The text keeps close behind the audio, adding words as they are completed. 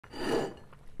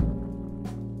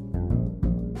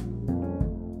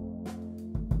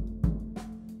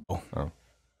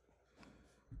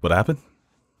What happened?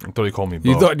 I thought he called me Beau.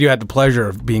 You thought you had the pleasure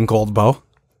of being called Beau?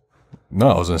 No,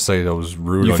 I was going to say that was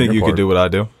rude. You think you could do what I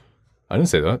do? I didn't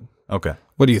say that. Okay.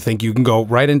 What do you think? You can go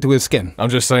right into his skin? I'm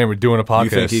just saying we're doing a podcast. You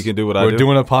think he can do what I do? We're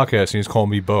doing a podcast and he's calling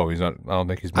me Beau. He's not. I don't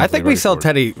think he's. I think we sell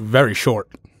Teddy very short.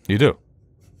 You do.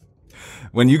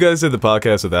 When you guys did the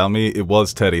podcast without me, it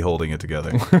was Teddy holding it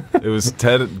together. It was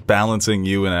Ted balancing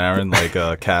you and Aaron like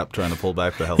a cap trying to pull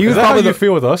back the helicopter. Is that how you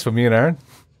feel with us, with me and Aaron?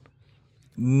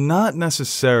 Not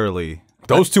necessarily.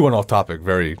 Those two went off topic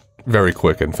very, very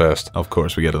quick and fast. Of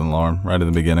course, we get an alarm right in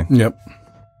the beginning. Yep.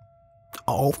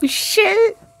 Oh,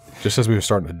 shit. Just as we were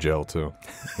starting to gel, too.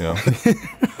 You know?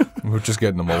 We're just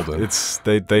getting the mold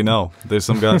in. They know. There's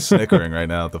some guy snickering right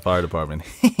now at the fire department.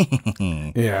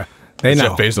 Yeah. They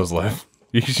know. Jeff Bezos laugh.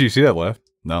 You see that laugh?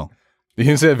 No. You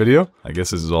didn't see that video? I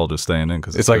guess this is all just staying in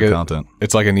because it's like good content.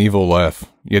 It's like an evil laugh.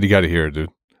 Yeah, you got to hear it, dude.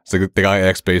 It's like the guy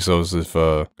asked Bezos if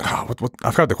what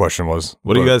I forgot the question was.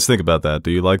 What do you guys think about that?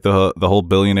 Do you like the whole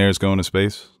billionaires going to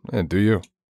space? Yeah, do you?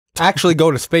 Actually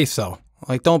go to space, though.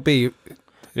 Like, don't be...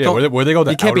 Yeah, where they go to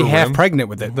the You can't be outer half rim? pregnant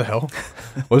with it. What the hell?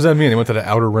 What does that mean? He went to the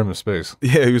outer rim of space.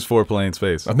 Yeah, he was foreplaying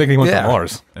space. I'm thinking he went Yeah. to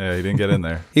Mars. Yeah, he didn't get in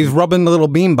there. He's rubbing the little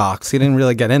bean box. He didn't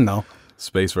really get in, though.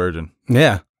 Space virgin.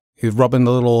 Yeah. He's rubbing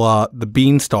the little, the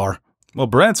bean star. Well,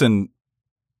 Branson,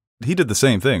 he did the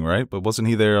same thing, right? But wasn't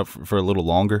he there for a little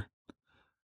longer?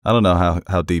 I don't know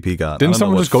how deep he got. Didn't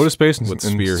someone just go to space and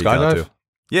spear he got skydive? to.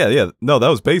 Yeah. No, that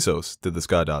was Bezos did the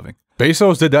skydiving.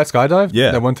 Bezos did that skydive?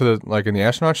 Yeah. That went to the, in the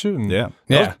astronaut chute? And Yeah.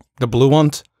 Yeah. The blue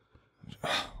ones.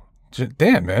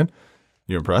 Damn, man.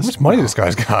 You're How impressed? much money this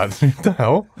guy's got? What the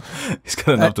hell? He's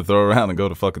got enough to throw around and go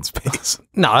to fucking space.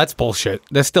 No, that's bullshit.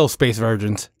 They're still space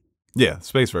virgins. Yeah,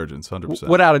 space virgins, 100%.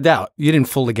 Without a doubt. You didn't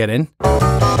fully get in.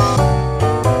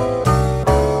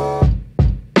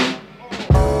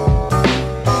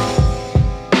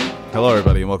 Hello,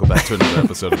 everybody, and welcome back to another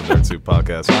episode of the Nerd Soup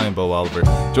Podcast. I am Beau Oliver,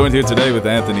 joined here today with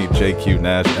Anthony, JQ,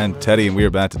 Nash, and Teddy, and we are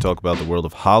back to talk about the world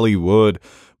of Hollywood.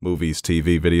 Movies,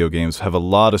 TV, video games. Have a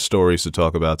lot of stories to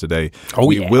talk about today.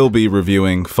 We will be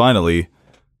reviewing, finally,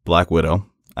 Black Widow.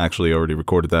 Actually, already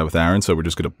recorded that with Aaron, so we're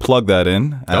just going to plug that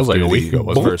in. That was like a week ago,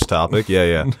 wasn't it? First topic.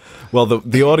 Yeah. Well,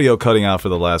 the audio cutting out for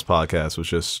the last podcast was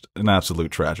just an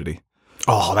absolute tragedy.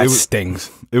 Oh, that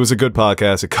stings. It was a good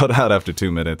podcast. It cut out after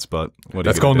 2 minutes, but what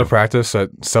That's going to practice at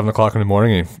 7 o'clock in the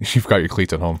morning and you've got your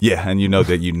cleats at home. Yeah, and you know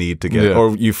that you need to get,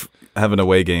 or you have an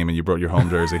away game and you brought your home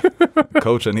jersey.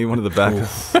 Coach, I need one of the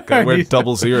back. Gotta wear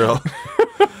 00.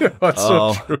 That's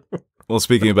so true. Well,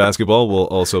 speaking of basketball, we'll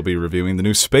also be reviewing the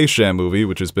new Space Jam movie,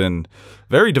 which has been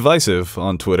very divisive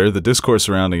on Twitter. The discourse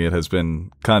surrounding it has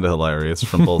been kind of hilarious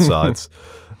from both sides.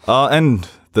 And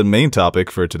the main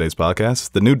topic for today's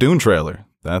podcast, the new Dune trailer.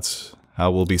 That's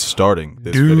how we'll be starting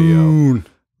this video.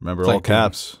 Remember, all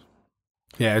caps.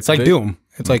 Yeah, it's like Doom.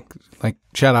 It's like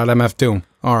shout out MF Doom.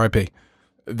 R.I.P.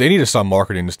 They need to stop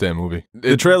marketing this damn movie.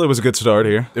 The trailer was a good start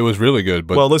here. It was really good.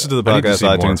 But well, listen to the podcast,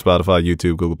 iTunes, more. Spotify,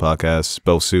 YouTube, Google Podcasts,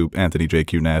 Beau Soup, Anthony,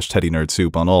 JQ, Nash, Teddy Nerd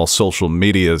Soup on all social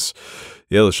medias.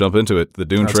 Yeah, let's jump into it. The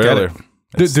Dune trailer.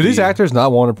 Do these actors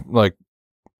not want to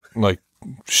like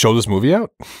show this movie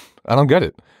out? I don't get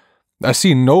it. I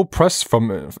see no press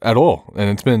from it at all,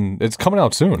 and it's coming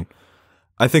out soon.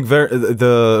 I think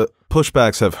the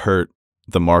pushbacks have hurt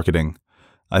the marketing.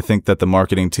 I think that the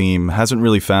marketing team hasn't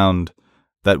really found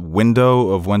that window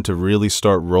of when to really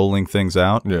start rolling things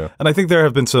out. Yeah. And I think there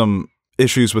have been some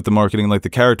issues with the marketing, like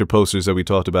the character posters that we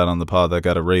talked about on the pod that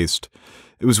got erased.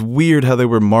 It was weird how they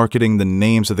were marketing the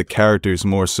names of the characters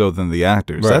more so than the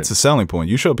actors. Right. That's the selling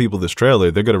point. You show people this trailer,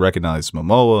 they're going to recognize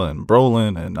Momoa and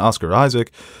Brolin and Oscar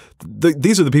Isaac.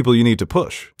 These are the people you need to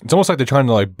push. It's almost like they're trying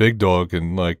to big dog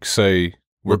and say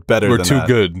we're better. We're than too that.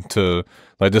 good to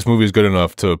this movie is good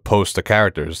enough to post the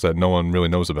characters that no one really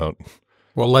knows about.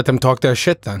 Well, let them talk their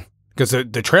shit then, because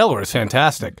the trailer is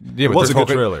fantastic. Yeah, it was a good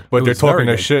trailer, but they're talking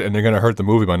their good. shit, and they're going to hurt the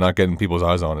movie by not getting people's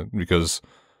eyes on it because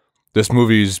this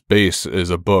movie's base is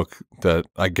a book that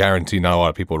I guarantee not a lot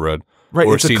of people read. Right,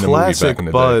 or it's seen a the movie classic, back in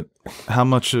the but day. how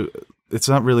much? It's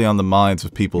not really on the minds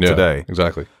of people today.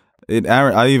 Exactly.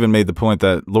 I even made the point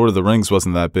that Lord of the Rings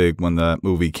wasn't that big when that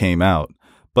movie came out,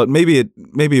 but maybe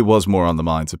it was more on the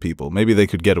minds of people. Maybe they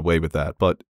could get away with that,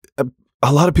 but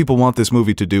a lot of people want this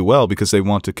movie to do well because they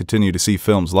want to continue to see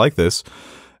films like this,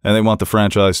 and they want the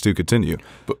franchise to continue.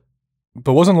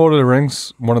 But wasn't Lord of the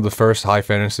Rings one of the first high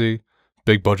fantasy,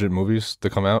 big budget movies to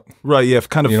come out? Right, yeah,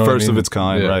 kind of first of its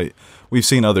kind, Yeah. right? We've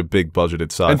seen other big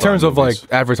budgeted sci-fi in terms movies.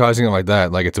 of advertising it like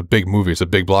that, it's a big movie, it's a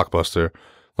big blockbuster.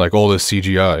 All this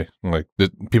CGI,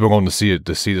 people are going to see it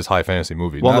to see this high fantasy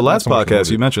movie. Well, not the last so much the podcast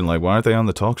movie. you mentioned, why aren't they on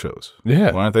the talk shows?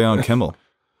 Yeah. Why aren't they on Kimmel?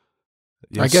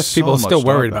 I guess people are still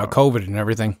worried about COVID and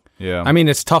everything. Yeah. I mean,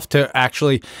 it's tough to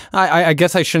actually, I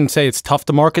guess I shouldn't say it's tough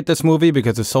to market this movie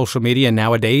because of social media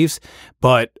nowadays,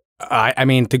 but I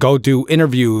mean, to go do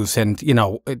interviews and, you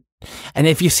know, and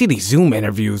if you see these Zoom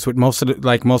interviews with most of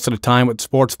the time with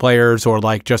sports players or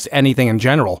like just anything in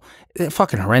general, they're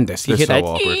fucking horrendous. You They're hear so that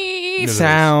awkward.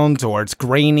 sounds or it's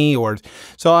grainy or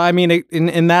so. I mean,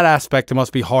 in that aspect, it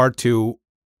must be hard to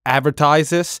advertise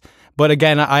this. But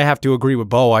again, I have to agree with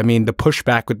Beau. I mean, the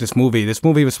pushback with this movie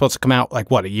was supposed to come out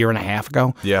like what, a year and a half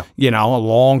ago? Yeah. You know, a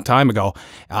long time ago.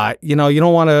 You know, you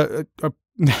don't want to.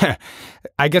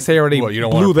 I guess they already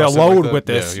blew their load with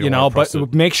this, you know,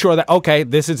 but make sure that, okay,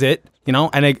 this is it, you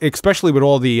know, and especially with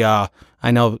all the,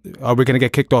 I know, are we going to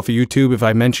get kicked off of YouTube if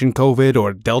I mention COVID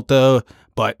or Delta?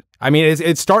 But I mean,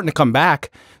 it's starting to come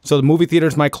back. So the movie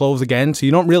theaters might close again. So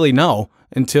you don't really know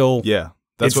until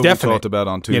that's what we talked about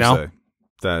on Tuesday. You know?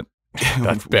 That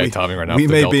that's bad timing right now. We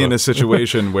may be in a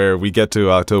situation where we get to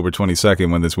October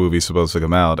 22nd when this movie's supposed to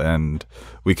come out, and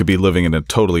we could be living in a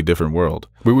totally different world.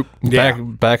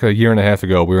 Back a year and a half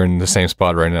ago, we were in the same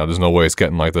spot right now. There's no way it's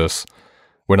getting like this.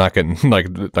 We're not getting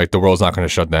like the world's not going to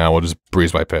shut down. We'll just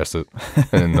breeze by past it,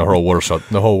 and the whole world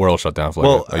shut down for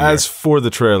like a year. As for the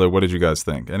trailer, what did you guys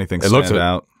think? Anything stand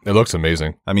out? It looks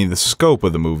amazing. I mean, the scope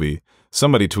of the movie.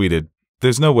 Somebody tweeted,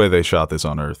 "There's no way they shot this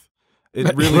on Earth."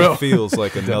 It really feels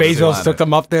like another Bezos planet. took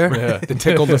them up there to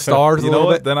tickle the stars. You know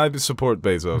what? Then I'd support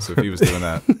Bezos if he was doing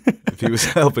that. If he was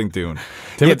helping Dune.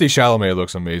 Timothée Chalamet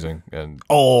looks amazing, and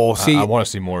I want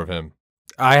to see more of him.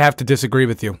 I have to disagree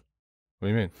with you. What do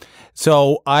you mean?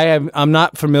 So I'm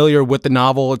not familiar with the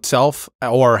novel itself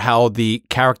or how the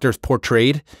character's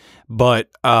portrayed, but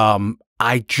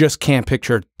I just can't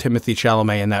picture Timothée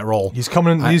Chalamet in that role. He's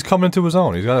coming into his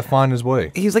own. He's got to find his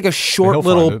way. He's like a short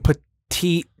little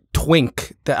petite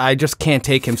twink that I just can't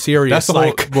take him serious. That's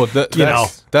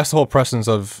the whole presence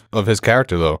of his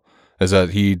character, though, is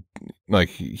that he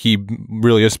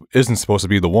really isn't supposed to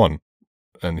be the one,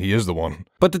 and he is the one.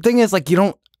 But the thing is, like, you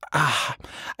don't.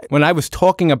 When I was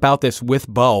talking about this with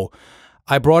Beau,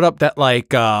 I brought up that,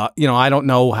 like, you know, I don't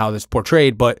know how this is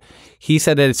portrayed, but he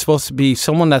said that it's supposed to be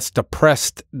someone that's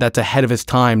depressed, that's ahead of his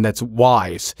time, that's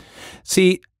wise.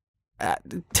 See.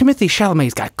 Timothée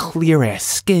Chalamet's got clear-ass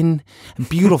skin,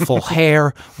 beautiful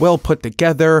hair, well put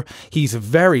together. He's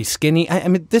very skinny. I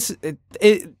mean,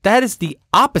 that is the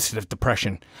opposite of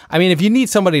depression. I mean, if you need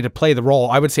somebody to play the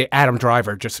role, I would say Adam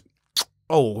Driver. Just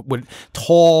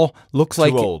tall, looks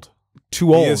like old.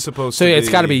 Too old. He is supposed so to it's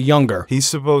got to be younger. He's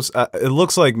supposed. It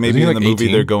looks like maybe in the movie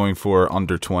 18? They're going for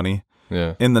under 20.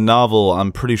 Yeah. In the novel,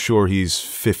 I'm pretty sure he's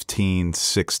 15,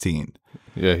 16.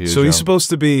 Yeah, he is so young. He's supposed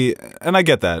to be, and I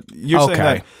get that. You're saying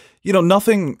that, you know,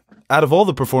 nothing out of all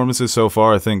the performances so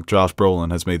far, I think Josh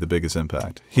Brolin has made the biggest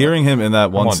impact. Hearing him in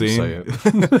that one scene,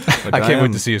 I can't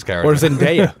wait to see his character. Or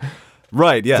Zendaya.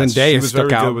 Right, yes. Zendaya she was very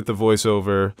good with the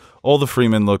voiceover. All the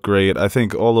Freemen look great. I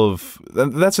think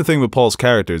that's the thing with Paul's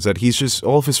character, is that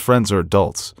all of his friends are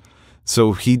adults.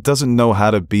 So he doesn't know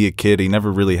how to be a kid. He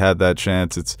never really had that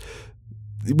chance.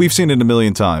 We've seen it a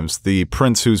million times. The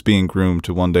prince who's being groomed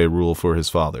to one day rule for his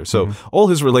father. So all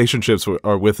his relationships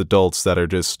are with adults that are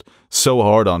just so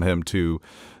hard on him to,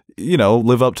 you know,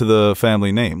 live up to the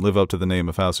family name, live up to the name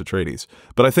of House Atreides.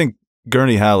 But I think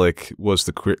Gurney Halleck was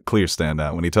the clear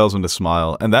standout when he tells him to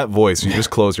smile. And that voice, you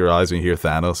just close your eyes and you hear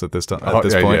Thanos at this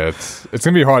point. Yeah, it's going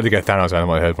to be hard to get Thanos out of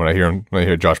my head when I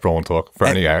hear Josh Brolin talk for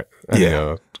any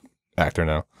actor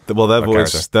now. Well, that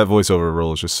voiceover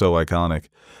role is just so iconic.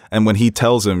 And when he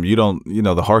tells him, the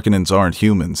Harkonnens aren't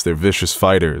humans, they're vicious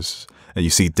fighters. And you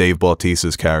see Dave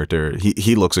Bautista's character.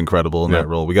 He looks incredible in that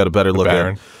role. We got a better look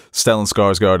at Stellan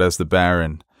Skarsgård as the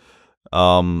Baron.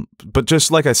 But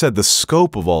just like I said, the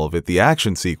scope of all of it, the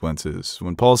action sequences,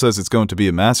 when Paul says it's going to be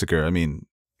a massacre, I mean,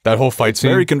 that whole fight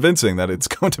scene, very convincing that it's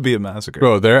going to be a massacre.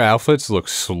 Bro, their outfits look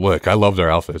slick. I love their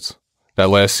outfits. That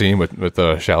last scene with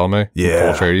Chalamet,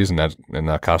 Paul Atreides in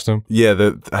that costume.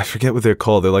 Yeah, I forget what they're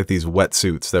called. They're like these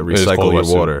wetsuits that recycle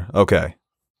your water. Okay.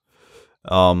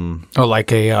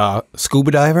 Like a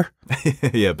scuba diver?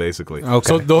 Yeah, basically. Okay.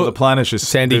 So the planet is just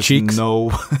sandy cheeks.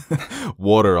 No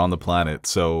water on the planet.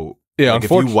 So yeah, if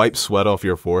you wipe sweat off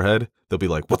your forehead, they'll be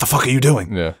like, "What the fuck are you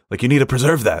doing?" Yeah, like you need to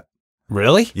preserve that.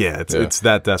 Really? Yeah, it's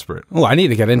that desperate. Oh, I need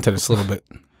to get into this a little bit.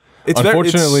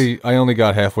 Unfortunately, I only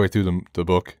got halfway through the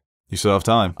book. You still have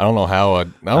time. I don't know how.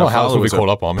 This movie caught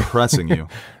up on me. Pressing you.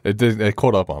 It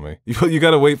caught up on me. You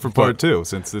got to wait for part 2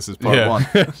 since this is part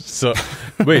 1. So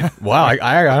wait, wow.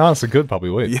 I honestly could probably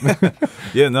wait.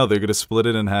 Yeah. No, they're gonna split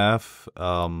it in half.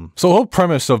 So the whole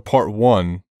premise of part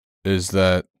 1 is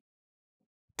that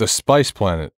the spice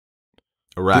planet,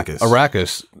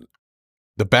 Arrakis,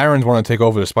 the Barons want to take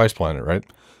over the Spice Planet, right?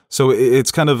 So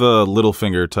it's kind of a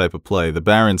Littlefinger type of play. The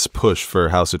Barons push for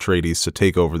House Atreides to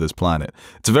take over this planet.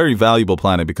 It's a very valuable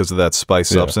planet because of that spice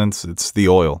substance. It's the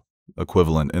oil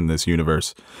equivalent in this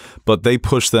universe. But they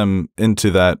push them into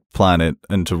that planet,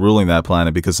 into ruling that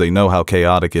planet, because they know how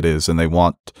chaotic it is, and they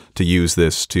want to use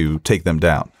this to take them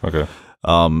down. Okay.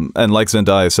 And like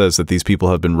Zendaya says, that these people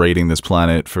have been raiding this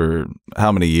planet for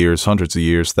how many years? Hundreds of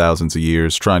years, thousands of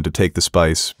years, trying to take the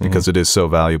spice because it is so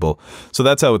valuable. So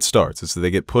that's how it starts. It's that they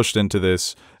get pushed into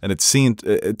this, and it's seen,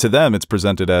 to them, it's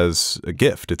presented as a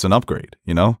gift. It's an upgrade,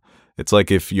 you know? It's like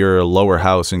if you're a lower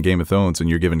house in Game of Thrones and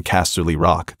you're given Casterly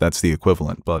Rock. That's the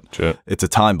equivalent, but it's a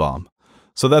time bomb.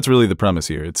 So that's really the premise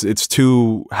here. It's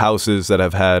two houses that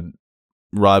have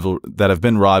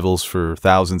been rivals for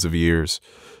thousands of years,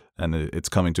 and it's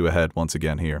coming to a head once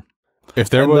again here. If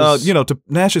there was, you know, to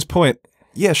Nash's point,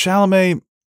 yeah, Chalamet,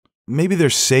 maybe they're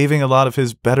saving a lot of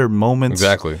his better moments.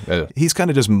 Exactly. He's kind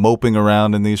of just moping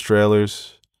around in these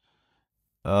trailers.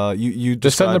 You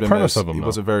described him as he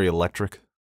wasn't very electric.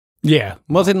 Yeah,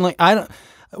 wasn't like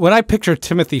when I picture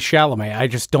Timothy Chalamet, I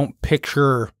just don't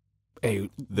picture a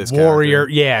warrior.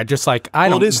 Character. Yeah, just like I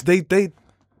don't. It is, they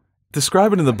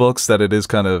describe it in the books that it is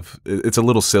kind of, it's a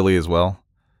little silly as well.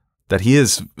 That he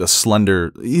is a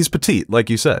slender, he's petite,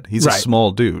 like you said. He's a small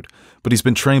dude, but he's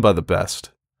been trained by the best.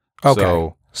 Okay.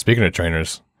 So, speaking of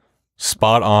trainers,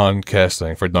 spot on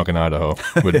casting for Duncan, Idaho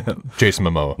with Jason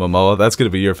Momoa. Momoa, that's going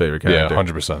to be your favorite character. Yeah,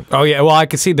 100%. Oh yeah, well I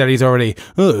can see that he's already.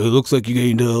 Oh, it looks like you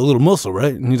gained a little muscle,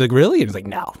 right? And he's like, really? And he's like,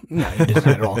 no, he didn't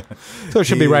at all. So it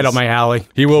should be right up my alley.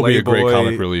 He will be a great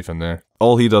comic relief in there.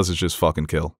 All he does is just fucking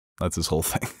kill. That's his whole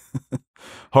thing.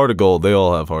 Heart of gold. They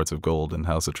all have hearts of gold in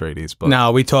House Atreides. But now,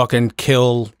 are we talking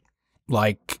kill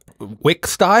like Wick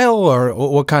style, or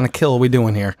what kind of kill are we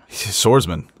doing here?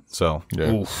 Swordsman. So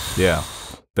yeah,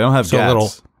 they don't have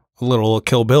gas. A little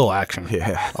Kill Bill action.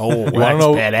 Yeah. Oh, that's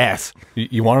badass.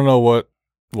 You want to know what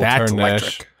will that's turn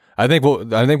electric. Nash? I think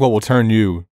what will turn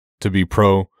you to be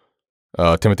pro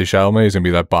Timothy Chalamet is gonna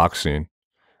be that box scene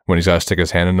when he's got to stick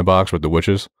his hand in the box with the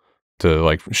witches to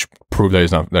like prove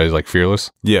that he's like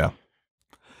fearless. Yeah.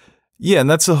 Yeah, and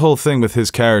that's the whole thing with his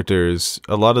characters.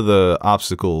 A lot of the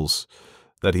obstacles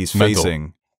that he's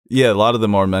facing, a lot of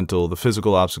them are mental, the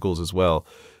physical obstacles as well.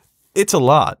 It's a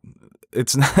lot.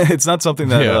 It's not something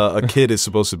that a kid is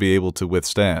supposed to be able to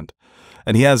withstand.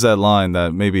 And he has that line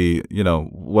that maybe, you know,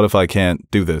 what if I can't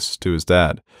do this to his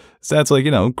dad? His dad's like, you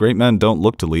know, great men don't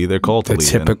look to lead, they're called to lead.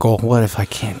 The typical, what if I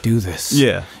can't do this?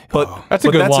 Yeah. But that's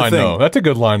a good line, though. That's a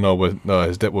good line, though,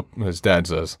 what his dad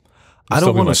says. I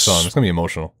don't want my son. It's going to be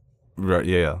emotional. Right,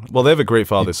 yeah. Well, they have a great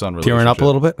father-son relationship. Tearing up a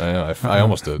little bit? I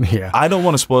almost did. Yeah. I don't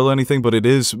want to spoil anything, but it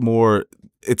is more,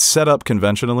 it's set up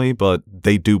conventionally, but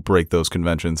they do break those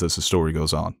conventions as the story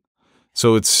goes on.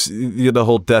 So it's the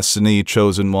whole destiny,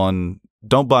 chosen one.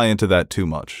 Don't buy into that too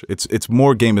much. It's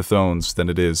more Game of Thrones than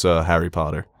it is Harry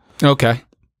Potter. Okay.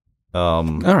 All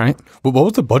right. What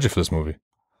was the budget for this movie?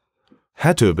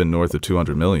 Had to have been north of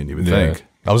 200 million, you would think.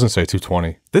 I was going to say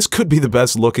 220. This could be the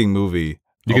best looking movie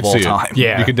you of could all see time. It.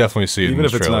 Yeah. You could definitely see it even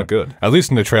if it's not good. At least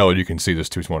in the trailer, you can see this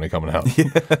 220 coming out. Yeah.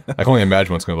 I can only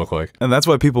imagine what it's going to look like. And that's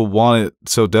why people want it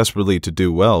so desperately to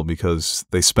do well, because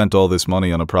they spent all this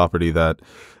money on a property that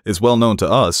is well known to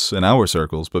us in our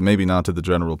circles, but maybe not to the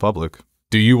general public.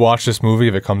 Do you watch this movie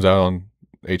if it comes out on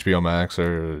HBO Max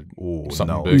or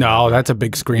something big? No, that's a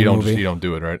big screen movie. You don't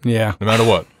do it, right? Yeah. No matter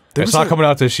what. It's not coming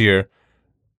out this year.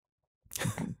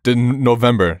 In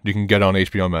November, you can get it on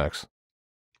HBO Max.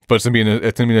 But it's gonna be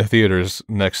in the theaters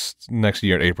next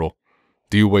year in April.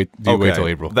 Do you wait till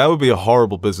April? That would be a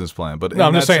horrible business plan. But no,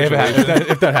 I'm just saying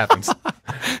if that happens.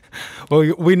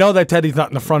 Well, we know that Teddy's not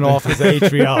in the front office at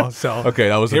HBO, so okay,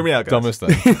 that was the dumbest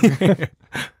thing.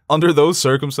 Under those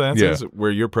circumstances,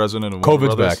 where you're president of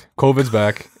COVID's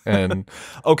back, and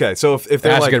okay, so if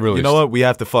they're like, you know what, we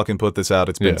have to fucking put this out.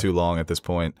 It's been too long at this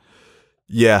point.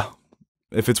 Yeah.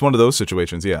 If it's one of those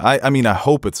situations, I mean, I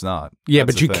hope it's not. Yeah,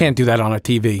 but you can't do that on a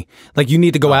TV. Like, you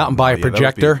need to go out and buy a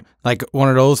projector, like one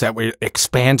of those that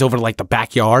expands over like the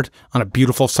backyard on a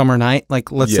beautiful summer night,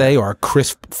 like let's say, or a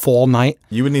crisp fall night.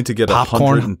 You would need to get a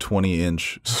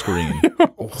 120-inch screen,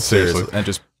 seriously, and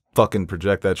just fucking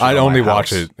project that shit. I'd only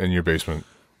watch it in your basement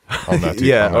on that TV.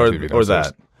 Yeah, or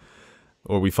that.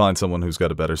 Or we find someone who's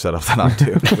got a better setup than I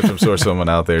do, which I'm sure someone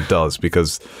out there does,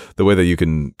 because the way that you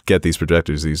can get these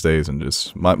projectors these days, and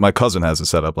just my cousin has a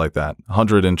setup like that,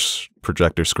 100-inch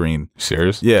projector screen.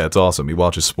 Serious? Yeah, it's awesome. He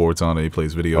watches sports on it. He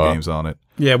plays video games on it.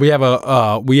 Yeah, we have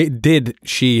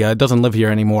she doesn't live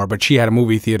here anymore, but she had a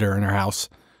movie theater in her house.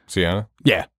 Sienna?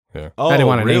 Yeah. Yeah. Oh, I didn't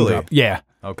want to name really? drop. Yeah.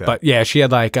 Okay. But yeah, she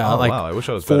had like Oh, wow. I wish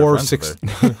I was better 4 or friends 6.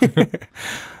 with her.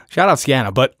 Shout out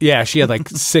Sienna, but yeah, she had like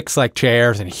 6 like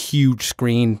chairs and a huge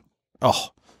screen. Oh,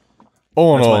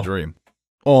 All in That's all, my dream.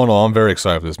 all in all, I'm very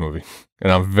excited for this movie,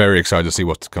 and I'm very excited to see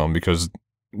what's to come because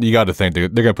you got to think they're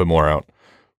gonna put more out,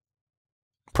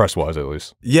 press wise at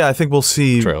least. Yeah, I think we'll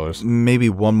see Trailers. maybe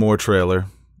one more trailer.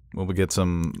 When we get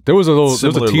some. There was a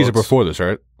Similar teaser looks. before this,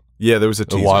 right? Yeah, there was a A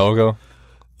teaser. while ago.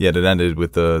 Yeah, that ended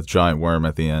with the giant worm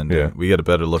at the end. Yeah. We get a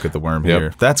better look at the worm Yep.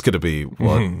 here. That's going to be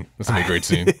what? That's gonna be a great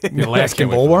scene. the last Can't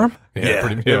wait bull for worm? Yeah,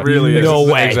 It really is. No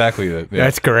way. Exactly that. Yeah.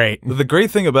 That's great. The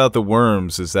great thing about the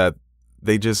worms is that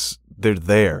they're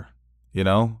there. You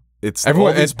know, it's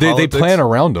Everyone all these they politics- plan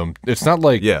around them. It's not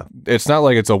like Yeah. It's not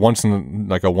like it's a once in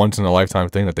a lifetime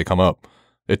thing that they come up.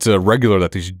 It's a regular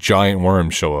that these giant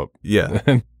worms show up. Yeah,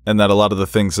 and that a lot of the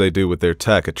things they do with their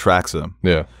tech attracts them.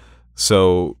 Yeah.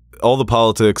 So all the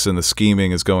politics and the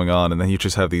scheming is going on, and then you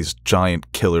just have these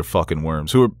giant killer fucking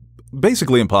worms who are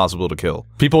basically impossible to kill.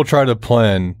 People try to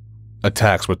plan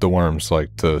attacks with the worms,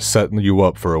 like to set you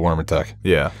up for a worm attack.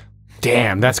 Yeah.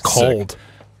 Damn, that's cold.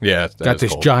 Yeah, Got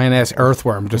this giant ass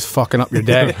earthworm just fucking up your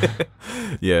day.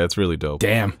 Yeah, it's really dope.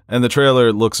 Damn. And the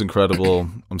trailer looks incredible.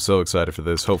 I'm so excited for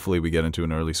this. Hopefully we get into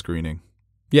an early screening.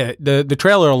 Yeah, the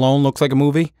trailer alone looks like a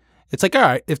movie. It's like, all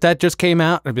right, if that just came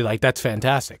out, I'd be like, that's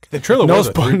fantastic. The trailer no was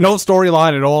a three- no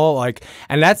storyline at all. Like,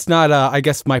 and that's not, I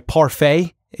guess, my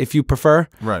parfait, if you prefer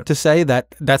Right. to say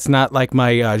that. That's not like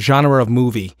my genre of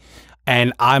movie.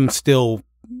 And I'm still,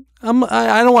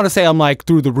 I don't want to say I'm like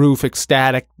through the roof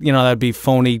ecstatic. You know, that'd be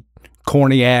phony,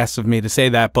 corny ass of me to say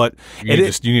that. But You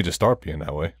need to start being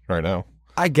that way right now.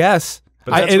 I guess.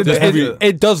 But that's what this movie-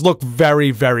 It does look very,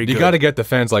 very good. You got to get the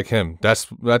fans like him. That's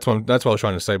what I was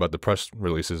trying to say about the press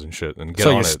releases and shit. And get So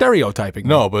on you're it. stereotyping.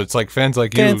 No, but it's like fans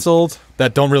like Canceled. you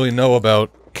that don't really know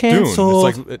about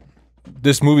Canceled. Dune. It's like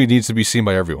this movie needs to be seen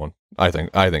by everyone. I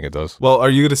think it does. Well, are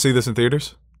you going to see this in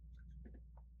theaters?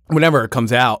 Whenever it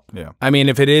comes out. Yeah. I mean,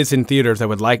 if it is in theaters, I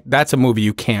would like. That's a movie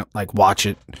you can't like watch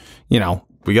it. You know,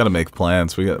 We got to make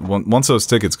plans. We got once those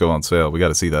tickets go on sale, we got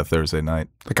to see that Thursday night.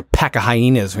 like a pack of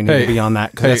hyenas. We need Hey. to be on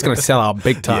that because that's going to sell out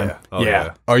big time. Yeah. Oh,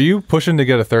 yeah. Are you pushing to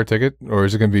get a third ticket, or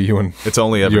is it going to be you and It's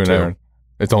only ever you and two. Aaron?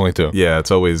 It's only 2. Yeah, it's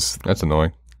always That's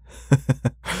annoying.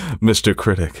 Mr.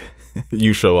 Critic.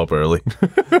 You show up early.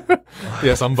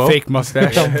 Yes, I'm both. Fake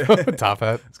mustache. Top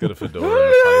hat. It's got a fedora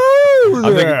and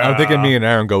a pipe. I'm thinking me and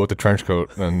Aaron go with the trench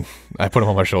coat, and I put him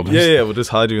on my shoulders. Yeah, we'll just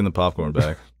hide you in the popcorn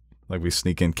bag. Like we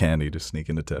sneak in candy, just sneak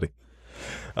into Teddy.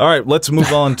 All right, let's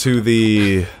move on to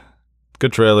the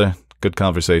good trailer, good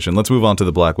conversation. Let's move on to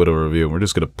the Black Widow review. We're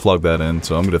just going to plug that in.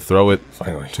 So I'm going to throw it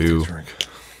Finally, to drink.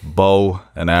 Beau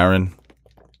and Aaron.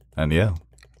 And yeah,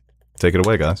 take it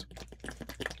away, guys.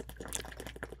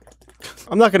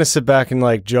 I'm not gonna sit back and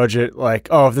like judge it like,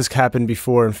 oh, if this happened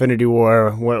before Infinity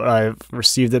War, would I've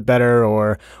received it better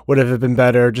or would have it been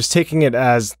better? Just taking it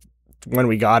as when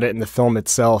we got it in the film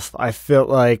itself, I felt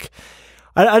like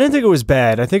I didn't think it was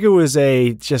bad. I think it was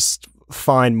a just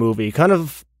fine movie. Kind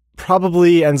of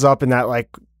probably ends up in that like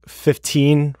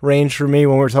 15 range for me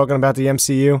when we're talking about the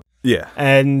MCU. Yeah.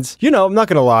 And, you know, I'm not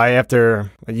going to lie,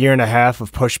 after a year and a half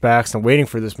of pushbacks and waiting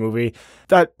for this movie,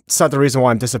 that's not the reason why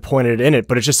I'm disappointed in it,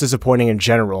 but it's just disappointing in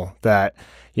general that,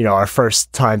 you know, our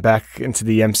first time back into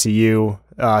the MCU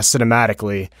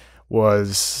cinematically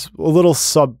was a little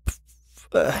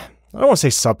I don't want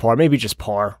to say subpar, maybe just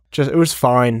par. It was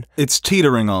fine. It's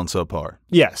teetering on subpar.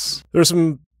 Yes. There were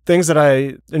some things that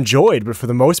I enjoyed, but for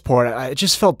the most part, it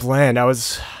just felt bland.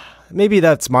 Maybe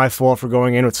that's my fault for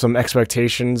going in with some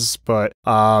expectations, but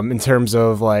in terms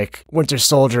of like Winter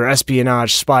Soldier,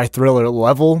 espionage, spy thriller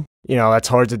level, you know, that's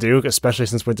hard to do, especially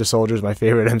since Winter Soldier is my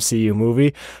favorite MCU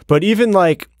movie. But even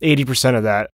like 80% of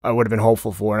that, I would have been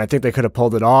hopeful for, and I think they could have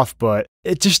pulled it off, but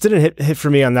it just didn't hit for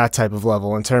me on that type of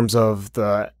level in terms of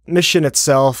the mission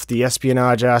itself, the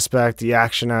espionage aspect, the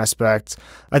action aspect.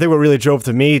 I think what really drove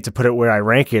to me to put it where I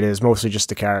rank it is mostly just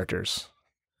the characters.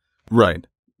 Right.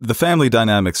 The family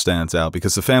dynamic stands out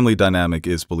because the family dynamic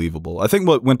is believable. I think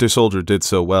what Winter Soldier did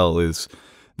so well is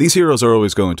these heroes are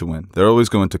always going to win. They're always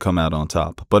going to come out on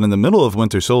top. But in the middle of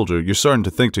Winter Soldier, you're starting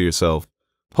to think to yourself,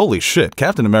 holy shit,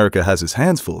 Captain America has his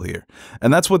hands full here.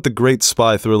 And that's what the great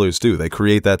spy thrillers do. They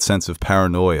create that sense of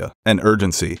paranoia and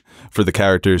urgency for the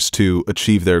characters to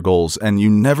achieve their goals. And you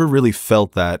never really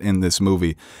felt that in this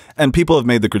movie. And people have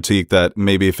made the critique that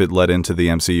maybe if it led into the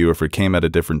MCU or if it came at a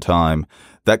different time,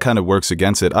 that kind of works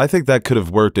against it. I think that could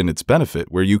have worked in its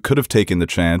benefit, where you could have taken the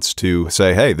chance to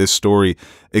say, hey, this story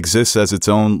exists as its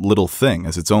own little thing,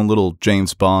 as its own little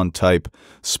James Bond type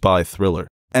spy thriller.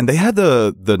 And they had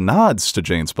the nods to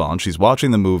James Bond. She's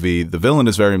watching the movie. The villain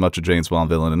is very much a James Bond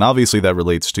villain, and obviously that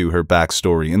relates to her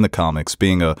backstory in the comics,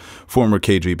 being a former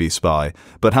KGB spy.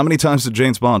 But how many times did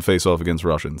James Bond face off against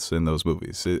Russians in those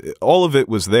movies? All of it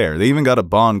was there. They even got a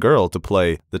Bond girl to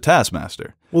play the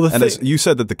Taskmaster. Well, and as you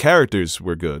said that the characters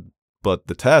were good, but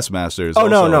the Taskmaster is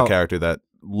also a character that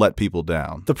let people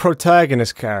down. The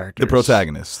protagonist characters. The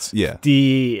protagonists, yeah.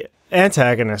 The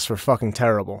antagonists were fucking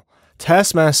terrible.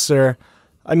 Taskmaster...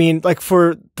 I mean, like,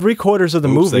 for 3/4 of the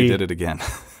movie... they did it again.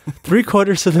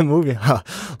 3/4 of the movie...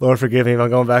 Lord forgive me if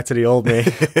I'm going back to the old me.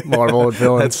 Marvel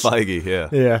villains. That's Feige, yeah.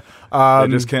 Yeah. I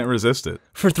just can't resist it.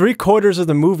 For 3/4 of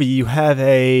the movie, you have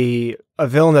a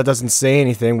villain that doesn't say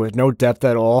anything with no depth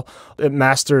at all. It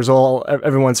masters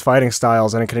everyone's fighting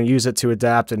styles, and it can use it to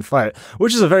adapt and fight,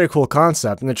 which is a very cool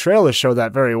concept. And the trailers show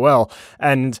that very well.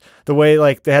 And the way,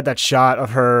 like, they had that shot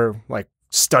of her, like,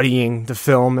 studying the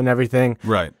film and everything.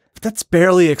 Right. That's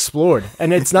barely explored,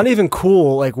 and it's not even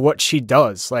cool, like, what she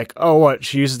does. Like, oh, what,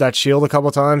 she uses that shield a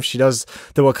couple times, she does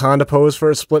the Wakanda pose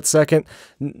for a split second,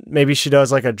 maybe she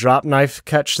does, like, a drop knife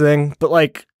catch thing, but,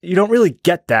 like, you don't really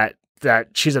get that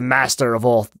she's a master of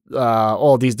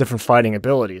all these different fighting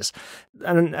abilities.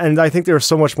 And I think there was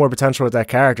so much more potential with that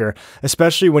character,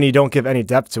 especially when you don't give any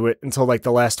depth to it until, like,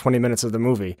 the last 20 minutes of the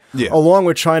movie. Yeah. Along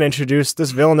with trying to introduce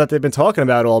this villain that they've been talking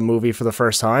about all movie for the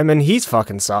first time, and he's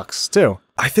fucking sucks, too.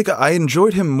 I think I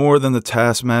enjoyed him more than the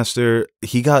Taskmaster.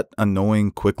 He got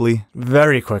annoying quickly.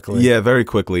 Very quickly. Yeah, very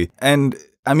quickly. And,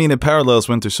 I mean, it parallels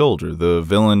Winter Soldier. The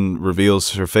villain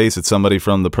reveals her face. It's somebody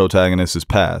from the protagonist's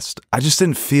past. I just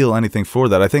didn't feel anything for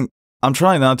that. I think I'm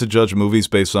trying not to judge movies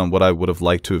based on what I would have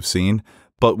liked to have seen,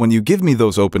 but when you give me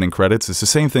those opening credits, it's the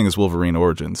same thing as Wolverine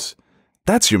Origins.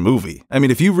 That's your movie. I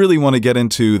mean, if you really want to get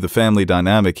into the family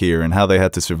dynamic here and how they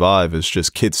had to survive as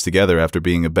just kids together after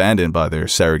being abandoned by their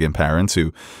surrogate parents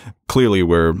who clearly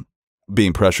were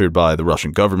being pressured by the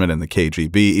Russian government and the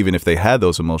KGB, even if they had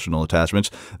those emotional attachments,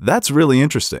 that's really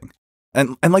interesting.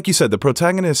 And like you said, the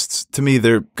protagonists, to me,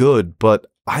 they're good, but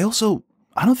I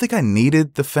don't think I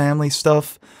needed the family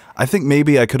stuff. I think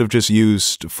maybe I could have just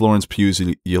used Florence Pugh's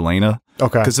Yelena.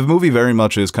 Okay. Because the movie very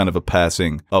much is kind of a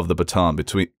passing of the baton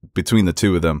between the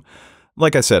two of them.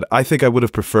 Like I said, I think I would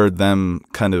have preferred them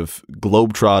kind of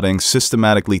globetrotting,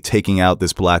 systematically taking out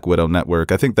this Black Widow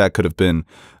network. I think that could have been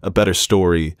a better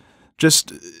story.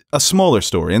 Just a smaller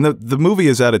story. And the movie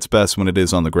is at its best when it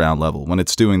is on the ground level, when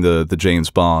it's doing the James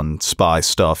Bond spy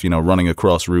stuff, you know, running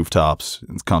across rooftops.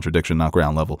 It's contradiction, not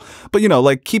ground level. But, you know,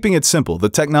 like keeping it simple. The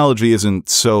technology isn't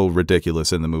so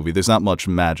ridiculous in the movie. There's not much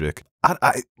magic.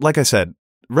 Like I said,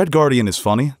 Red Guardian is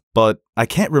funny, but I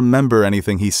can't remember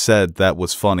anything he said that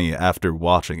was funny after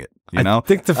watching it. You know?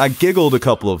 I giggled a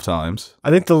couple of times.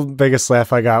 I think the biggest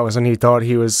laugh I got was when he thought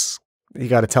he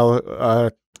got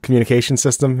a communication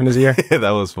system in his ear. Yeah, that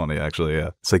was funny, actually,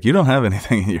 yeah. It's like, you don't have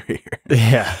anything in your ear.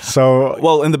 Yeah, so...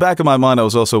 Well, in the back of my mind, I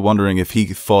was also wondering if he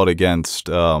fought against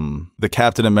the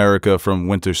Captain America from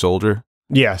Winter Soldier.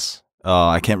 Yes.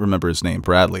 I can't remember his name.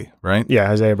 Bradley, right?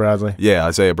 Yeah, Isaiah Bradley. Yeah,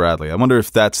 Isaiah Bradley. I wonder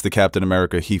if that's the Captain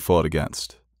America he fought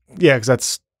against. Yeah, because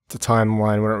that's the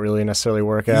timeline wouldn't really necessarily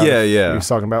work out. Yeah, yeah. He was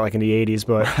talking about, like, in the 80s,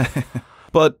 but...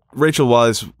 But Rachel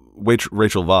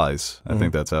Weisz, I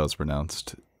think that's how it's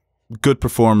pronounced. Good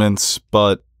performance,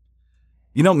 but,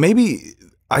 you know, maybe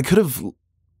I could have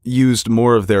used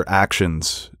more of their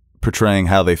actions portraying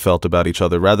how they felt about each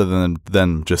other rather than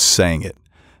them just saying it.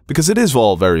 Because it is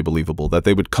all very believable that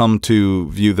they would come to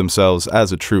view themselves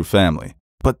as a true family.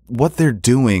 But what they're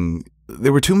doing,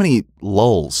 there were too many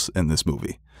lulls in this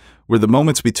movie, where the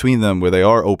moments between them where they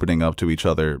are opening up to each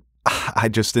other, I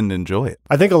just didn't enjoy it.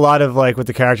 I think a lot of, like, with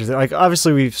the characters, like,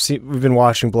 obviously we've been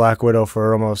watching Black Widow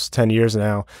for almost 10 years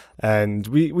now, and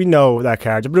we know that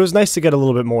character, but it was nice to get a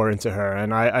little bit more into her,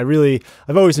 and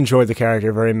I've always enjoyed the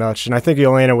character very much, and I think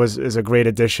Yelena is a great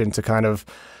addition to kind of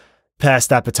pass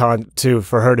that baton to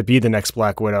for her to be the next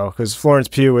Black Widow, because Florence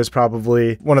Pugh is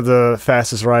probably one of the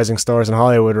fastest rising stars in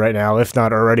Hollywood right now, if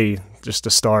not already just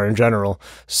a star in general.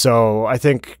 So I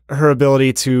think her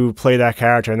ability to play that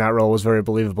character in that role was very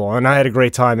believable, and I had a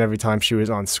great time every time she was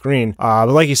on screen. But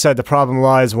like you said, the problem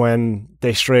lies when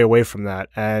they stray away from that,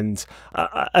 and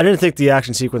I didn't think the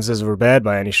action sequences were bad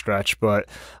by any stretch, but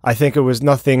I think it was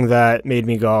nothing that made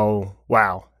me go,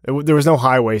 wow. There was no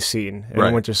highway scene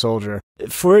in Winter Soldier.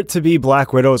 For it to be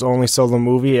Black Widow's only solo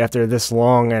movie after this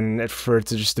long, and for it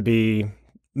to just to be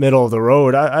middle of the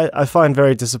road, I find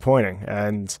very disappointing.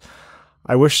 And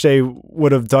I wish they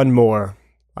would have done more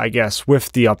I guess,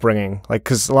 with the upbringing. Like,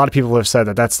 because a lot of people have said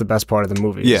that that's the best part of the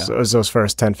movie. Yeah. Is those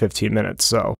first 10, 15 minutes.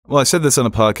 So, Well, I said this on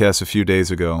a podcast a few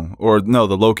days ago, or no,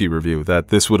 the Loki review, that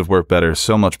this would have worked better,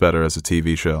 so much better as a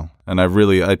TV show. And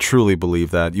I truly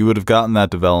believe that. You would have gotten that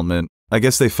development. I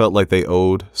guess they felt like they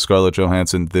owed Scarlett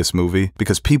Johansson this movie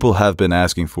because people have been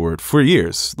asking for it for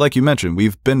years. Like you mentioned,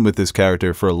 we've been with this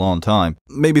character for a long time.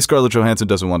 Maybe Scarlett Johansson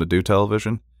doesn't want to do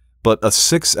television, but a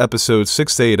 6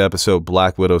 to 8 episode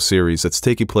Black Widow series that's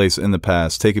taking place in the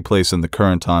past, taking place in the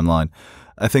current timeline,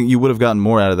 I think you would have gotten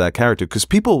more out of that character because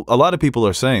a lot of people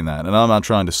are saying that, and I'm not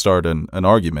trying to start an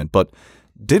argument, but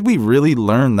did we really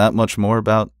learn that much more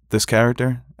about this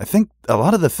character? I think a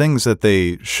lot of the things that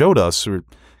they showed us were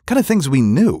kind of things we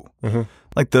knew,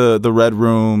 like the Red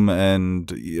Room,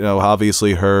 and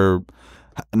obviously her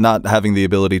not having the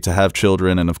ability to have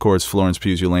children, and of course Florence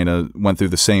Pugh-Yelena went through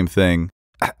the same thing.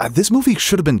 This movie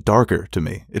should have been darker to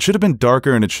me. It should have been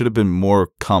darker, and it should have been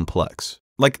more complex.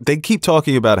 Like, they keep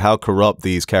talking about how corrupt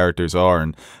these characters are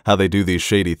and how they do these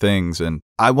shady things, and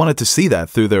I wanted to see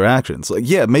that through their actions. Like,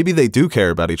 yeah, maybe they do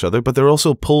care about each other, but they're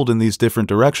also pulled in these different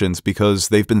directions because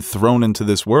they've been thrown into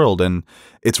this world, and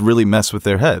it's really messed with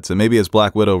their heads. And maybe as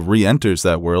Black Widow re-enters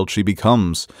that world, she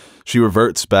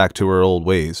reverts back to her old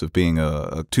ways of being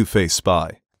a two-faced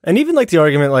spy. and even like the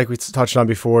argument like we touched on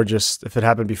before, just if it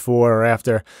happened before or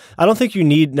after, I don't think you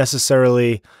need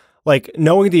necessarily, like,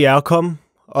 knowing the outcome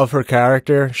of her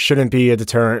character shouldn't be a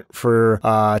deterrent for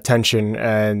tension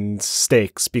and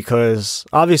stakes, because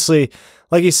obviously,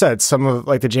 like you said, some of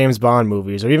like the James Bond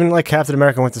movies, or even like Captain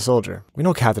America Winter Soldier, we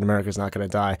know Captain America is not going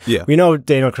to die. Yeah. We know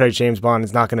Daniel Craig James Bond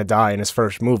is not going to die in his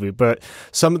first movie, but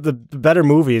some of the better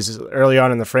movies early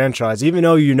on in the franchise, even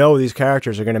though you know these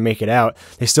characters are going to make it out,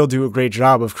 they still do a great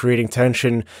job of creating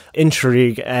tension,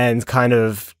 intrigue, and kind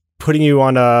of putting you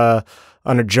on a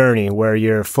journey where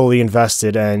you're fully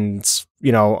invested and,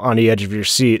 you know, on the edge of your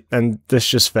seat. And this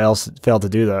just failed to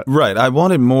do that. Right. I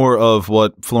wanted more of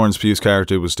what Florence Pugh's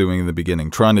character was doing in the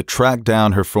beginning, trying to track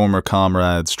down her former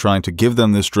comrades, trying to give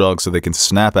them this drug so they can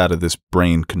snap out of this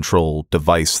brain control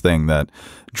device thing that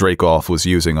Dreykov was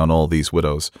using on all these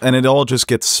widows. And it all just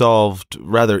gets solved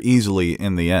rather easily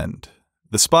in the end.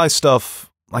 The spy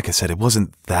stuff, like I said, it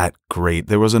wasn't that great.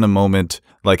 There wasn't a moment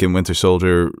like in Winter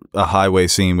Soldier, a highway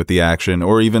scene with the action,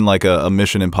 or even like a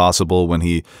Mission Impossible when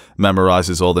he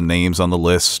memorizes all the names on the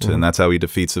list, and that's how he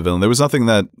defeats the villain. There was nothing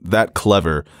that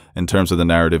clever in terms of the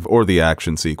narrative or the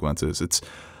action sequences. It's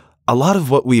a lot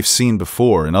of what we've seen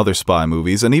before in other spy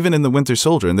movies, and even in the Winter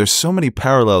Soldier, and there's so many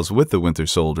parallels with the Winter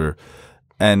Soldier,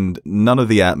 and none of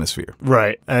the atmosphere.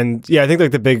 Right. And yeah, I think like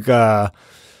the big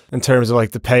in terms of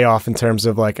like the payoff, in terms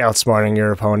of like outsmarting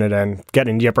your opponent and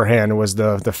getting the upper hand, was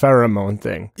the pheromone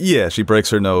thing. Yeah, she breaks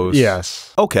her nose.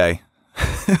 Yes. Okay.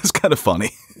 It's kind of funny.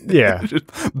 Yeah. Just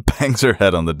bangs her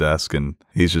head on the desk, and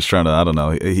he's just trying to, I don't know,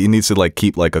 he needs to like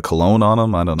keep like a cologne on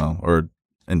him, I don't know, or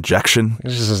injection.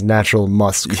 It's just his natural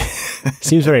musk.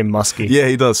 Seems very musky. Yeah,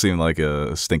 he does seem like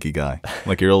a stinky guy,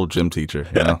 like your old gym teacher,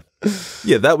 you know?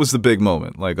 Yeah, that was the big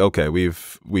moment. Like, okay, we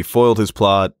foiled his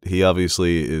plot. He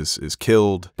obviously is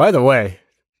killed. By the way,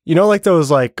 you know, like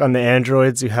those like on the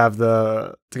Androids, you have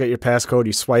to get your passcode,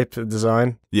 you swipe the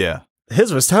design. Yeah.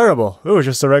 His was terrible. It was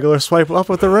just a regular swipe up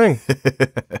with the ring.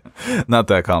 Not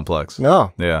that complex.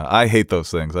 No. Yeah, I hate those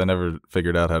things. I never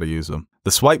figured out how to use them.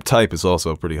 The swipe type is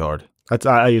also pretty hard.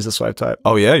 I use the swipe type.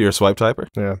 Oh yeah, you're a swipe typer?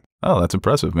 Yeah. Oh, that's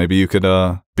impressive. Maybe you could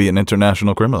be an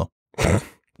international criminal.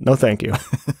 No, thank you.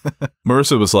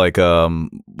 Marissa was like,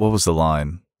 what was the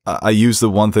line? I use the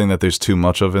one thing that there's too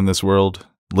much of in this world,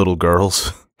 little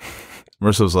girls.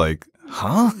 Marissa was like,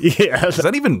 huh? Yeah. Is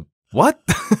that even, what?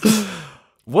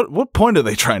 What point are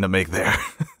they trying to make there?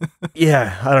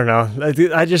 Yeah, I don't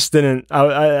know. I just didn't.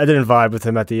 I didn't vibe with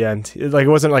him at the end. It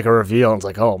wasn't like a reveal. It's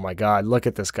like, oh my god, look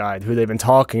at this guy who they've been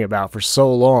talking about for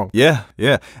so long. Yeah,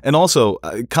 yeah. And also,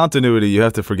 continuity, you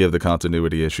have to forgive the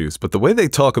continuity issues, but the way they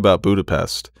talk about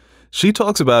Budapest, she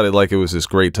talks about it like it was this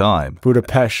great time.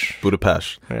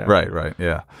 Budapest. Yeah. Right,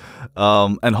 yeah.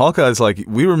 And Hawkeye's like,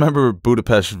 we remember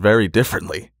Budapest very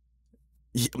differently.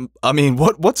 I mean,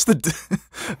 what's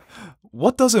the...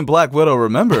 What doesn't Black Widow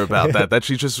remember about that? That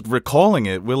she's just recalling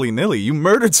it willy-nilly. You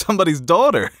murdered somebody's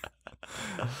daughter.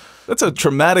 That's a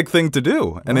traumatic thing to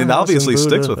do. And it obviously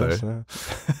sticks with her.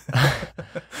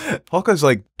 Hawkeye's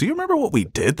like, do you remember what we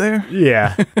did there?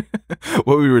 Yeah.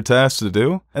 What we were tasked to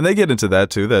do? And they get into that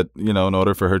too, that, you know, in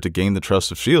order for her to gain the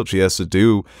trust of S.H.I.E.L.D., she has to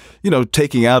do, you know,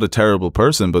 taking out a terrible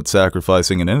person, but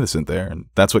sacrificing an innocent there. And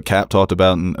that's what Cap talked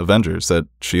about in Avengers, that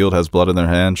S.H.I.E.L.D. has blood in their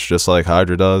hands, just like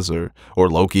Hydra does, or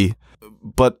Loki.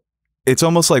 But it's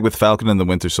almost like with Falcon and the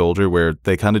Winter Soldier, where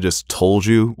they kind of just told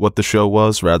you what the show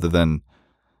was rather than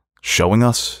showing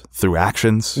us through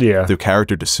actions, Yeah. through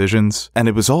character decisions, and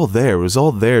it was all there. It was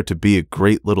all there to be a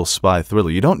great little spy thriller.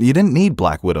 You didn't need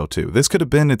Black Widow 2. This could have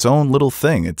been its own little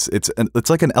thing. It's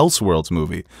like an Elseworlds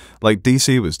movie, like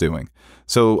DC was doing.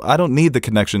 So I don't need the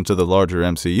connection to the larger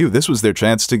MCU. This was their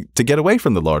chance to get away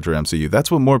from the larger MCU. That's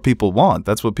what more people want.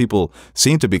 That's what people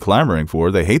seem to be clamoring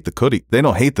for. They hate they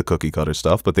don't hate the cookie cutter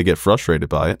stuff, but they get frustrated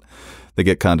by it. They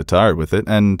get kind of tired with it,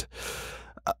 and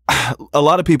a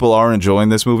lot of people are enjoying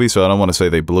this movie, so I don't want to say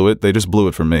they blew it. They just blew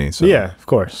it for me. So Yeah, of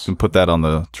course. can put that on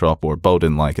the chalkboard. Beau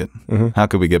didn't like it. How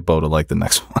could we get Beau to like the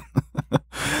next one?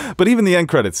 But even the end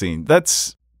credit scene,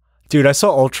 that's... Dude, I saw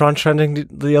Ultron trending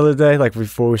the other day, like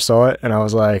before we saw it, and I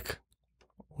was like,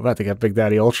 we're about to get Big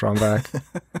Daddy Ultron back.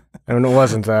 And it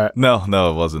wasn't that. No,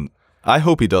 it wasn't. I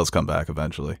hope he does come back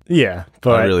eventually. Yeah,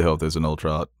 but I really hope there's an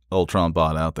Ultron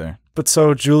bot out there. But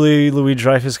so Julie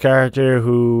Louis-Dreyfus' character,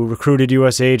 who recruited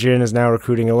U.S. Agent, is now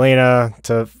recruiting Elena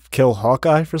to kill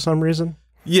Hawkeye for some reason.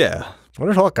 Yeah. What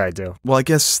did Hawkeye do? Well, I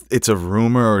guess it's a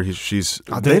rumor, or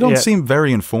they don't seem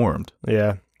very informed.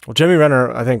 Yeah. Well, Jeremy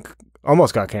Renner, I think,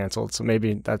 almost got canceled, so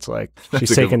maybe that's like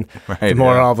she's taking the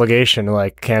moral obligation to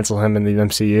like cancel him in the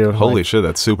MCU. Holy like, shit,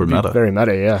 that's super meta. Very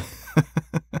meta, yeah.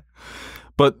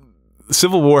 But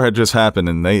Civil War had just happened,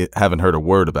 and they haven't heard a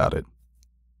word about it.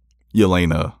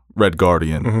 Yelena, Red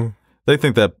Guardian. They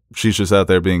think that she's just out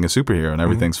there being a superhero and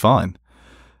everything's fine.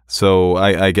 So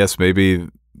I guess maybe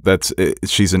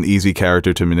she's an easy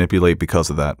character to manipulate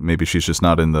because of that. Maybe she's just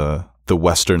not in the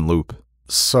Western loop.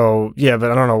 So, yeah, but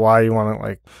I don't know why you want to,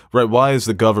 like... Right, why is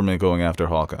the government going after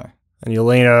Hawkeye? And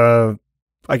Yelena,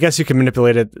 I guess you can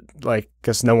manipulate it, like,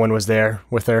 because no one was there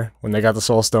with her when they got the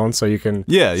Soul Stone, so you can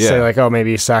say, like, oh,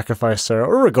 maybe you sacrificed her,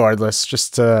 or regardless,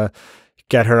 just to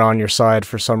get her on your side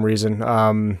for some reason.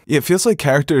 Yeah, it feels like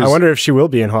characters... I wonder if she will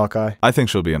be in Hawkeye. I think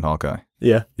she'll be in Hawkeye.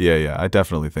 Yeah. Yeah, I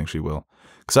definitely think she will.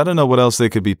 Because I don't know what else they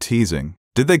could be teasing.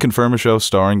 Did they confirm a show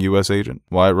starring U.S. Agent?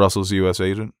 Wyatt Russell's U.S.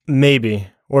 Agent? Maybe.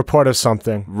 Or part of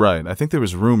something. Right. I think there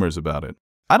was rumors about it.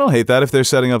 I don't hate that if they're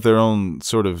setting up their own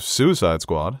sort of Suicide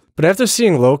Squad. But after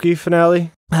seeing Loki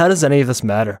finale, how does any of this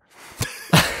matter?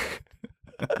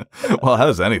 Well, how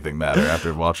does anything matter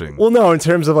after watching? Well, no, in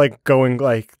terms of like going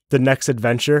like the next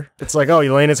adventure. It's like, oh,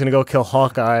 Elena's going to go kill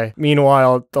Hawkeye.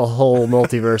 Meanwhile, the whole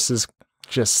multiverse is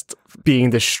just being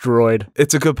destroyed.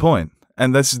 It's a good point.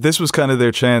 And this was kind of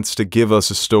their chance to give us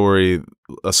a story,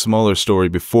 a smaller story,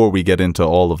 before we get into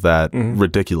all of that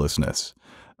ridiculousness.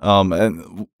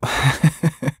 And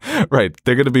right,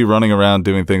 they're going to be running around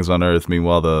doing things on Earth.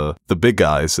 Meanwhile, the big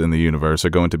guys in the universe are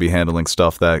going to be handling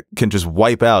stuff that can just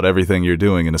wipe out everything you're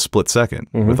doing in a split second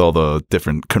with all the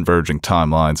different converging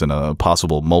timelines and a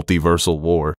possible multiversal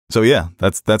war. So yeah,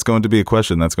 that's going to be a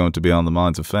question that's going to be on the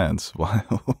minds of fans.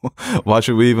 Why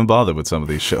should we even bother with some of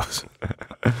these shows?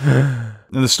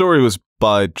 And the story was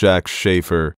by Jack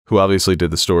Schaefer, who obviously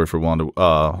did the story for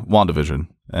WandaVision,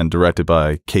 and directed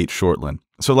by Kate Shortland.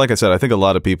 So like I said, I think a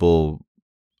lot of people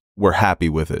were happy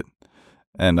with it.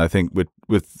 And I think with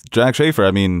Jack Schaefer,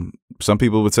 I mean, some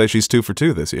people would say she's 2 for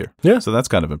 2 this year. Yeah. So that's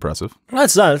kind of impressive.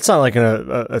 It's not like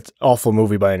an awful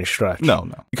movie by any stretch. No.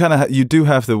 You do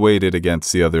have to weight it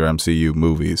against the other MCU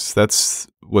movies. That's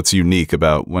what's unique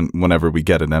about whenever we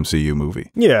get an MCU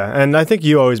movie. Yeah, and I think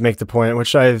you always make the point,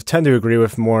 which I tend to agree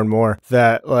with more and more,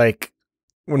 that like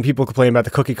when people complain about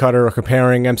the cookie cutter or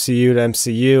comparing MCU to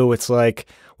MCU, it's like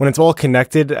when it's all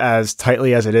connected as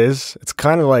tightly as it is, it's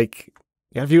kind of like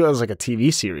you have to view it as like a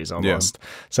TV series almost. Yeah.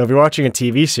 So if you're watching a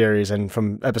TV series and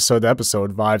from episode to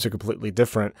episode, vibes are completely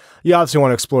different. You obviously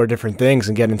want to explore different things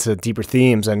and get into deeper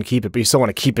themes and keep it, but you still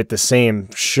want to keep it the same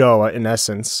show in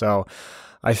essence. So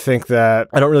I think that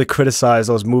I don't really criticize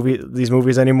these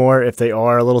movies anymore if they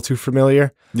are a little too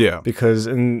familiar. Yeah. Because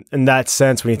in that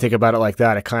sense, when you think about it like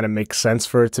that, it kind of makes sense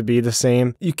for it to be the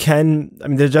same.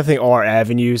 There definitely are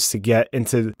avenues to get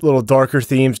into little darker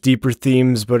themes, deeper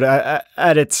themes, but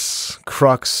at its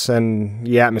crux and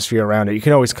the atmosphere around it, you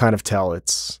can always kind of tell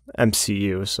it's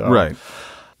MCU. So. Right.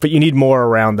 But you need more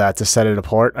around that to set it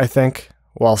apart, I think,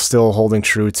 while still holding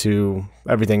true to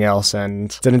everything else,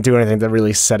 and didn't do anything to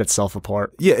really set itself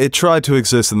apart. Yeah, it tried to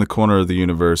exist in the corner of the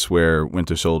universe where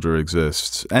Winter Soldier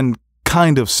exists, and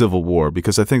kind of Civil War,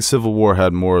 because I think Civil War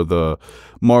had more of the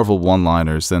Marvel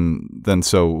one-liners than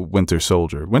so Winter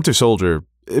Soldier. Winter Soldier,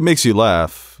 it makes you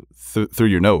laugh through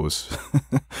your nose.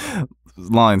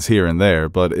 Lines here and there,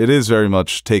 but it is very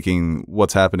much taking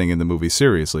what's happening in the movie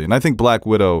seriously. And I think Black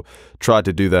Widow tried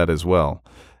to do that as well.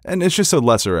 And it's just a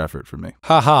lesser effort for me.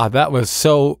 Haha, that was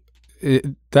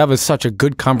such a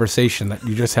good conversation that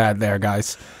you just had there,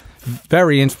 guys.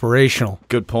 Very inspirational.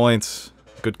 Good points,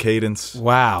 good cadence.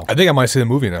 Wow. I think I might see the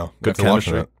movie now. Good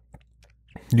chemistry.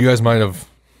 You guys might have.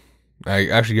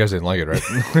 Actually, you guys didn't like it, right?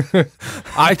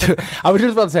 I was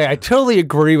just about to say, I totally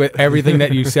agree with everything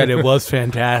that you said. It was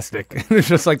fantastic. It's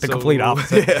just like the complete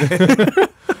opposite.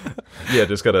 Yeah,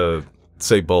 just gotta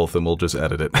say both and we'll just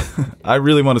edit it. I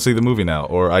really want to see the movie now,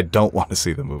 or I don't want to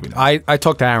see the movie now. I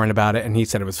talked to Aaron about it, and he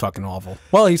said it was fucking awful.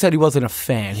 Well, he said he wasn't a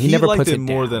fan. He never liked puts it it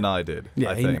more down. than I did. Yeah,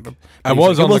 I he think. never. I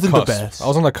was on the wasn't cusp. the best. I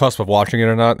was on the cusp of watching it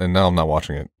or not, and now I'm not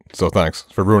watching it. So thanks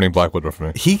for ruining Black Widow for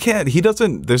me. He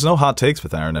doesn't. There's no hot takes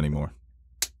with Aaron anymore.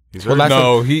 He's very,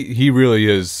 No, he really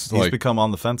is. he's Like, become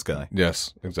on the fence guy.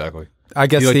 yes, exactly. I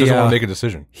guess He like, the, doesn't want to make a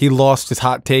decision. he lost his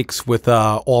hot takes with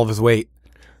all of his weight.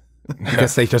 I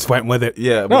guess they just went with it.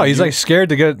 Yeah. No, well, he's you- like scared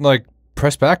to get like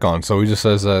pressed back on, so he just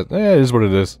says that. It is what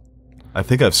it is. I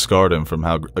think I've scarred him from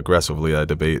how aggressively I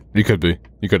debate. You could be.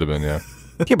 You could have been. Yeah.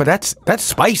 Yeah, but that's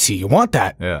spicy. You want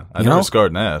that? Yeah, I You never know?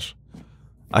 scarred Nash.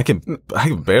 I can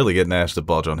barely get Nash to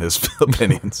budge on his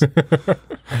opinions.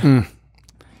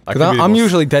 I could be the I'm most-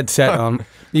 usually dead set on,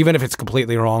 even if it's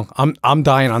completely wrong. I'm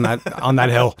dying on that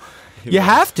hill. You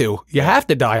have to. You have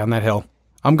to die on that hill.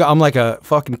 I'm like a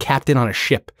fucking captain on a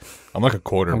ship. I'm like a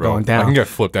quarter, bro. going down. I can get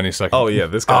flipped any second. Oh yeah,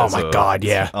 this guy's my God,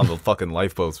 yeah. on the fucking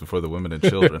lifeboats before the women and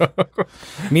children.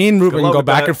 Me and Ruben luck go with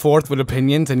back that. and forth with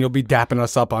opinions, and you'll be dapping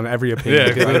us up on every opinion.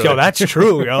 Yeah, Be like, yo, that's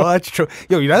true. Yo, that's true.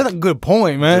 Yo, that's a good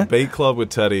point, man. Debate club with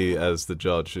Teddy as the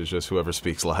judge is just whoever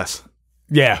speaks last.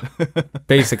 Yeah,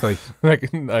 basically. Like,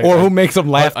 Or who makes them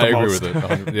laugh the I agree most.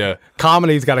 with it. Yeah.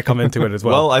 Comedy's got to come into it as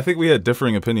well. Well, I think we had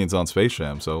differing opinions on Space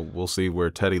Jam, so we'll see where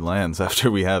Teddy lands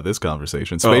after we have this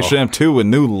conversation. Space Jam 2, A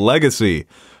New Legacy,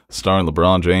 starring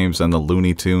LeBron James and the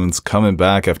Looney Tunes, coming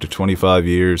back after 25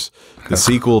 years. The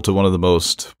sequel to one of the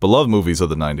most beloved movies of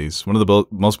the 90s, one of the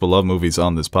most beloved movies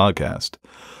on this podcast.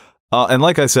 And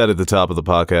like I said at the top of the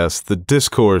podcast, the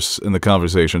discourse and the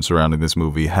conversation surrounding this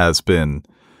movie has been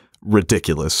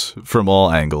ridiculous from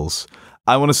all angles.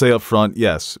 I want to say up front,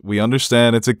 yes, we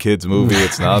understand it's a kids movie.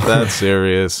 It's not that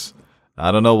serious.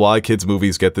 I don't know why kids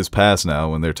movies get this pass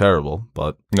now when they're terrible,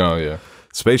 but No, yeah.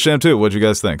 Space Jam 2, what'd you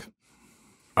guys think?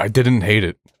 I didn't hate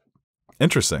it.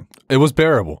 Interesting. It was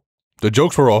bearable. The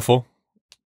jokes were awful,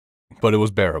 but it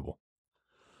was bearable.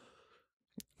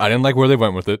 I didn't like where they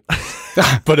went with it,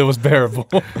 but it was bearable.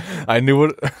 I knew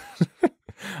what.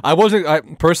 I wasn't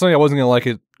gonna like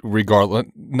it regardless.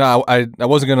 No, I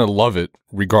wasn't gonna love it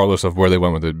regardless of where they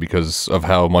went with it because of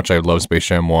how much I love Space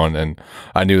Jam 1, and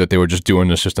I knew that they were just doing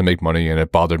this just to make money, and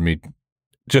it bothered me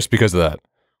just because of that.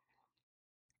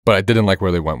 But I didn't like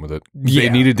where they went with it. They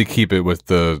Yeah. needed to keep it with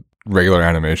the regular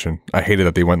animation. I hated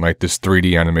that they went like this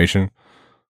 3D animation.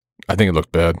 I think it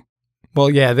looked bad. Well,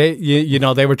 yeah,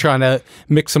 they were trying to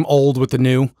mix some old with the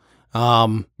new.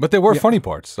 But there were funny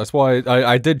parts. That's why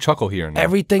I did chuckle here and there.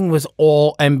 Everything was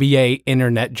all NBA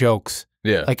internet jokes.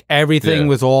 Yeah. Like everything Yeah.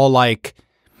 was all like,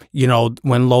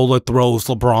 when Lola throws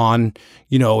LeBron,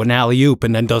 an alley-oop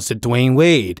and then does the Dwayne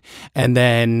Wade. And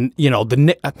then,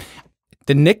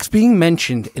 the Knicks being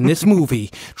mentioned in this movie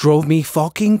drove me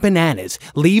fucking bananas.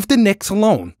 Leave the Knicks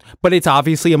alone. But it's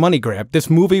obviously a money grab. This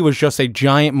movie was just a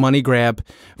giant money grab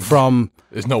from...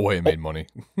 There's no way it made money.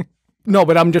 No,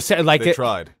 but I'm just saying, like... They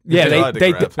tried. Yeah, tried to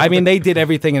they grab. I mean, they did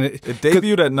everything. And It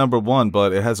debuted at number 1,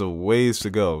 but it has a ways to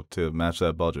go to match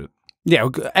that budget. yeah,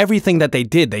 everything that they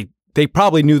did, they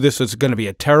probably knew this was going to be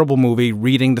a terrible movie,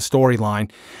 reading the storyline.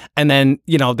 And then,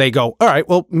 they go, all right,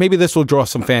 well, maybe this will draw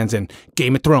some fans in.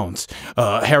 Game of Thrones,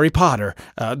 Harry Potter,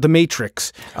 The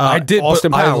Matrix,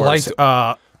 Austin but I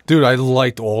Powers. Dude, I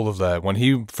liked all of that. When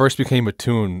he first became a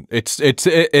Toon,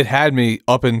 it had me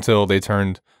up until they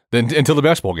turned... until the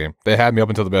basketball game. They had me up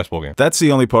until the basketball game. That's the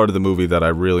only part of the movie that I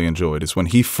really enjoyed is when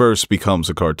he first becomes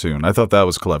a cartoon. I thought that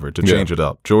was clever to change it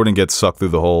up. Jordan gets sucked through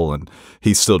the hole and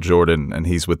he's still Jordan and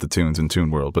he's with the Toons in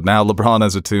Toon World. But now LeBron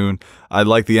as a Toon. I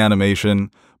like the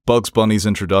animation. Bugs Bunny's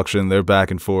introduction, they're back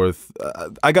and forth.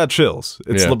 I got chills.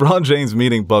 It's LeBron James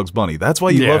meeting Bugs Bunny. That's why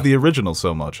you love the original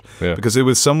so much. Yeah. Because it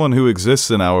was someone who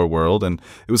exists in our world and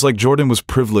it was like Jordan was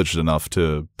privileged enough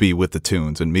to be with the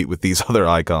Toons and meet with these other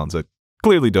icons that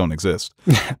clearly don't exist.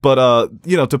 But,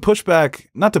 to push back,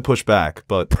 not to push back,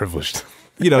 but privileged.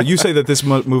 You say that this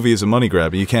movie is a money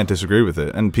grab and you can't disagree with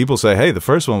it. And people say, hey, the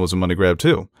first one was a money grab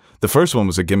too. The first one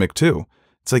was a gimmick too.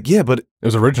 It's like, yeah, but it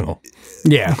was original.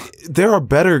 Yeah. There are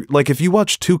better, like if you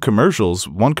watch two commercials,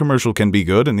 one commercial can be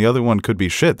good and the other one could be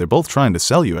shit. They're both trying to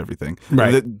sell you everything.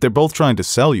 Right. They're both trying to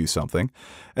sell you something.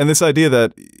 And this idea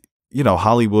that,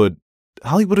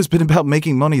 Hollywood has been about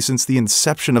making money since the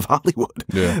inception of Hollywood.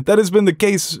 Yeah. That has been the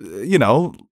case,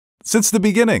 since the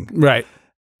beginning. Right.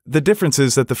 The difference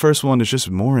is that the first one is just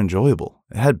more enjoyable.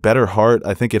 It had better heart.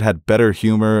 I think it had better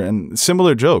humor and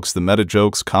similar jokes, the meta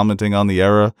jokes commenting on the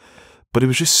era. but it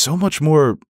was just so much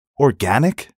more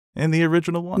organic in the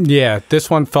original one. Yeah, this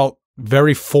one felt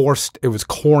very forced. It was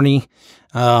corny.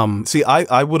 See,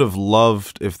 I would have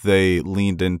loved if they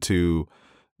leaned into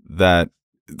that,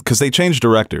 because they changed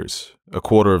directors a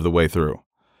quarter of the way through.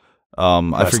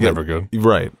 I forget. Never good.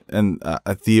 Right. And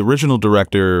the original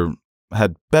director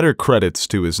had better credits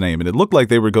to his name, and it looked like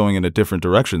they were going in a different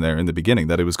direction there in the beginning,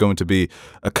 that it was going to be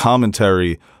a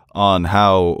commentary on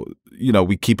how, you know,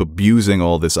 we keep abusing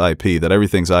all this IP, that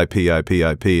everything's IP,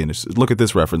 and it's, look at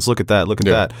this reference, look at that, look at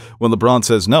that. When LeBron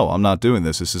says, no, I'm not doing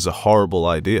this, this is a horrible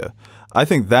idea. I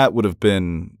think that would have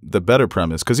been the better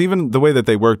premise, because even the way that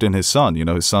they worked in his son, you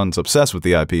know, his son's obsessed with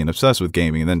the IP and obsessed with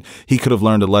gaming, and then he could have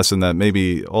learned a lesson that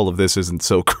maybe all of this isn't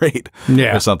so great,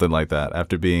 or something like that,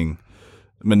 after being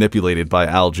manipulated by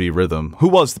Al G. Rhythm, who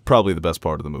was probably the best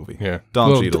part of the movie. Yeah.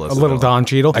 Don Cheadle. A little Don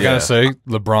Cheadle. I gotta say,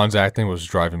 LeBron's acting was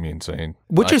driving me insane.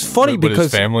 Which is funny with because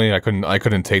his family, I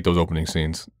couldn't take those opening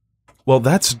scenes. Well,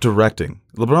 that's directing.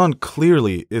 LeBron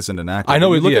clearly isn't an actor. I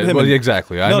know. You look at him and,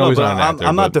 exactly. I know he's not an actor.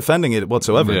 I'm not defending it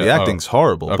whatsoever. Yeah, the acting's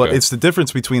horrible, but it's the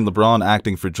difference between LeBron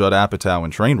acting for Judd Apatow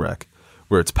and Trainwreck,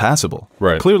 where it's passable.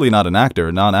 Right. Clearly not an actor,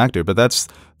 a non-actor, but that's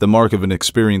the mark of an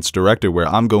experienced director, where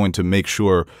I'm going to make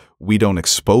sure we don't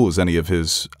expose any of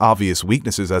his obvious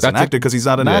weaknesses as an actor, because he's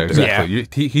not an actor. Exactly.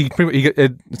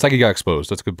 It's like he got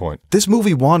exposed. That's a good point. This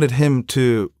movie wanted him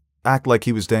to act like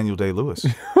he was Daniel Day-Lewis.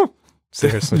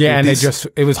 Seriously. Yeah, and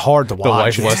it was hard to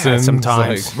watch. The life lessons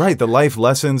sometimes. Right, the life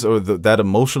lessons, or that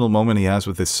emotional moment he has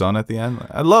with his son at the end.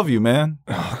 I love you, man.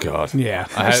 Oh God. Yeah.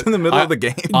 It's in the middle of the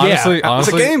game. Honestly, there's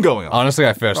a game going on. Honestly,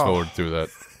 I fast forwarded through that.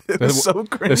 It was so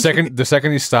crazy. The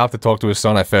second he stopped to talk to his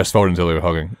son, I fast forwarded until they were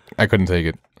hugging. I couldn't take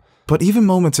it. But even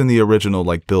moments in the original,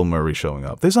 like Bill Murray showing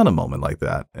up, there's not a moment like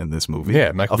that in this movie.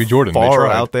 Yeah, Michael B. Jordan. Far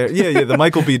out there. Yeah, the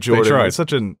Michael B. Jordan. tried. It's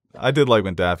such an. I did like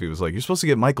when Daffy was like, "You're supposed to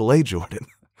get Michael A. Jordan."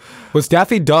 Was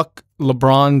Daffy Duck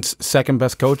LeBron's second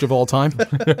best coach of all time?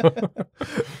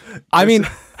 I mean,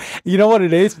 you know what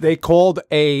it is? They called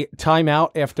a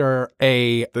timeout after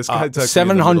a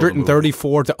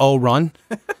 734-0 run,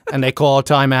 and they call a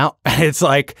timeout. And it's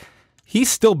like, he's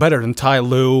still better than Ty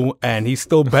Lue, and he's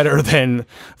still better than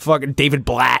fucking David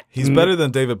Blatt. He's better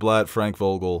than David Blatt, Frank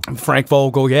Vogel. Frank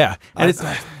Vogel, yeah. And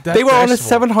they were on a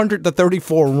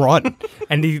 734 run,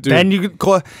 and then you could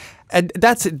call. And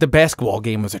that's the basketball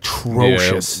game was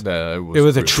atrocious. Yeah, it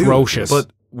was atrocious.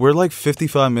 But we're like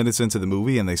 55 minutes into the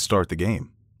movie, and they start the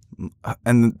game,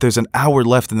 and there's an hour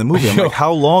left in the movie. I'm like,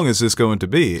 how long is this going to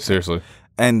be? Seriously.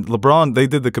 And LeBron, they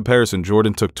did the comparison.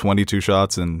 Jordan took 22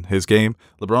 shots in his game.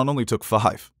 LeBron only took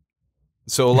 5.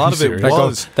 So a lot of it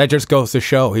was that just goes to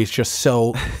show he's just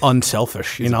so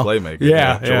unselfish. He's a playmaker.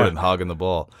 Yeah, Jordan hogging the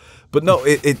ball. But no,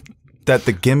 that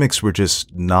the gimmicks were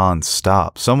just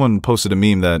nonstop. Someone posted a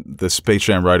meme that the Space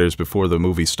Jam writers before the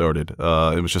movie started,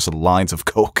 it was just lines of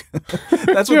coke.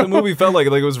 That's what the movie felt like.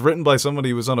 Like it was written by somebody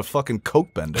who was on a fucking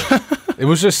coke bender. It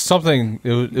was just something.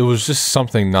 It was just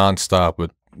something nonstop. With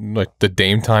like the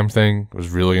Dame Time thing was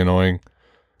really annoying.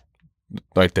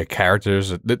 Like the characters,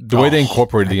 the way they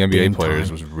incorporated the NBA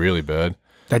players was really bad.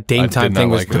 That Dame Time thing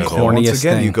was the corniest Once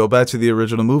again, thing. you go back to the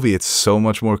original movie, it's so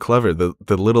much more clever. The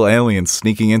little alien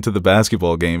sneaking into the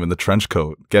basketball game in the trench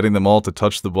coat, getting them all to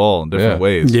touch the ball in different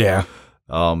ways. Yeah.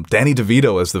 Danny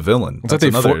DeVito as the villain. It's like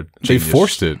they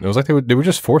forced it. It was like they were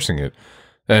just forcing it.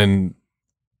 And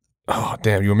oh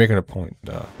damn, you were making a point.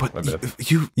 But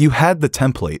you had the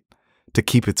template to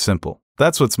keep it simple.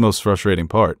 That's what's most frustrating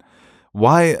part.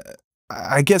 Why?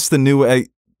 I guess the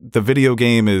video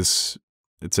game is.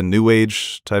 It's a new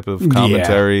age type of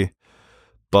commentary,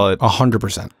 but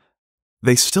 100%.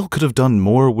 They still could have done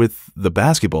more with the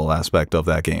basketball aspect of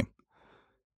that game.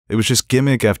 It was just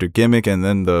gimmick after gimmick, and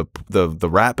then the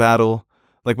rap battle.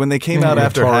 Like when they came out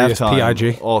after halftime,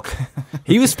 PIG.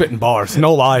 He was spitting bars,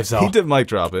 no lies though. He did mic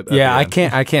drop it. Yeah, I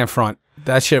can't front.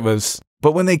 That shit was.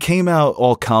 But when they came out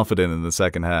all confident in the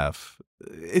second half,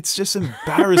 it's just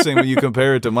embarrassing when you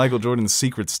compare it to Michael Jordan's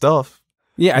secret stuff.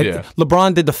 Yeah,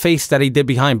 LeBron did the face that he did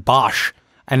behind Bosch,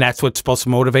 and that's what's supposed to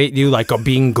motivate you, like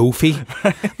being goofy.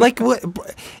 Like what?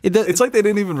 It's like they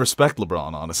didn't even respect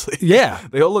LeBron, honestly. Yeah,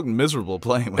 they all look miserable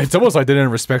playing with It's almost like they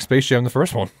didn't respect Space Jam, the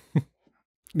first one.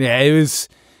 Yeah, it was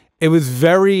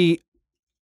very.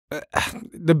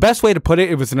 The best way to put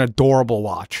it was an adorable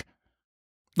watch.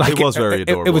 Like, it was very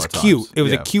adorable. It was cute. It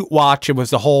was a cute watch. It was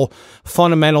the whole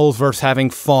fundamentals versus having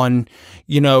fun.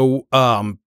 You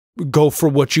know. Go for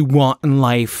what you want in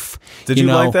life. Did you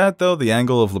like that though? The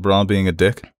angle of LeBron being a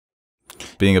dick,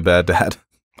 being a bad dad.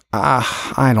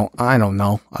 I don't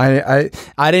know. I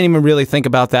didn't even really think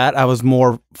about that. I was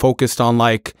more focused on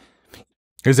like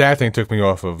His acting took me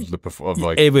off of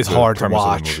like it was the hard to premise of the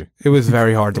watch. movie. It was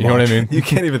very hard to You watch. know what I mean? You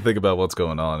can't even think about what's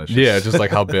going on. It's just, Yeah, just like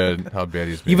how bad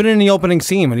he's being. Even in the opening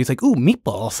scene when he's like, "Ooh,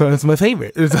 meatballs," so it's my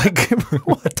favorite. It's like,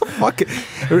 what the fuck?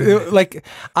 Like,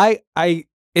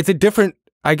 it's a different.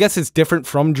 I guess it's different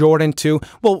from Jordan too.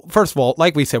 Well, first of all,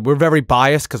 like we said, we're very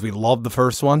biased because we love the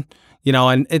first one, you know,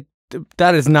 and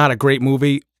that is not a great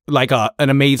movie, like an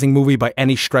amazing movie by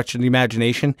any stretch of the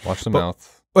imagination. Watch the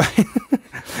mouth.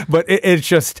 But it's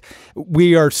just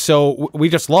we just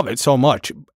love it so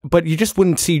much. But you just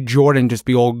wouldn't see Jordan just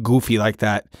be all goofy like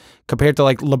that compared to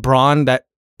like LeBron. That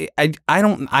I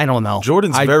don't know.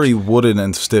 Jordan's very wooden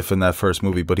and stiff in that first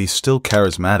movie, but he's still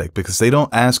charismatic because they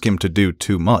don't ask him to do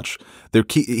too much.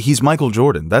 He's Michael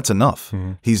Jordan. That's enough.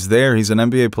 He's there. He's an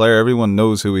NBA player. Everyone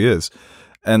knows who he is.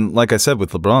 And like I said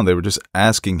with LeBron, they were just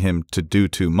asking him to do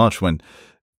too much when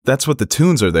that's what the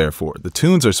tunes are there for. The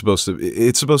tunes are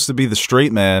it's supposed to be the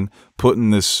straight man put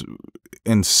in this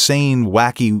insane,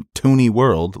 wacky,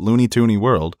 Looney Toony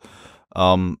world.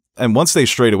 And once they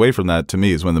strayed away from that, to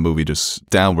me, is when the movie just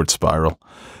downward spiral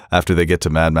after they get to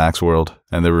Mad Max world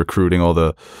and they're recruiting all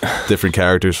the different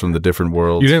characters from the different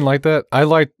worlds. You didn't like that? I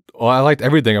liked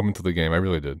everything up until the game. I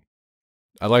really did.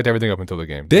 I liked everything up until the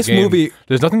game. This movie,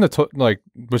 there's nothing to like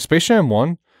with Space Jam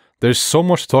 1. There's so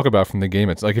much to talk about from the game.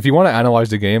 It's like if you want to analyze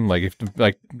the game,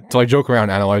 to joke around,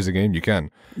 and analyze the game, you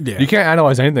can. Yeah. You can't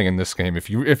analyze anything in this game if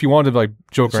you want to like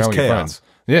joke around with your friends.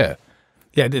 Yeah.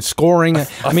 Yeah, the scoring.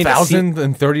 I mean,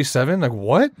 1,037. Like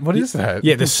what? What is that?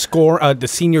 Yeah, the score, the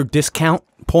senior discount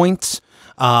points.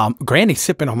 Granny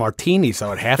sipping a martini,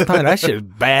 so at halftime, that shit is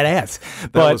badass.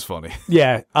 That was funny.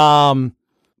 Yeah.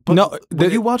 But no,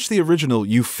 when you watch the original,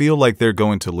 you feel like they're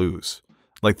going to lose.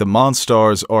 Like the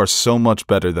Monstars are so much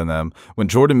better than them. When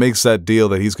Jordan makes that deal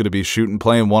that he's going to be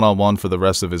playing one-on-one for the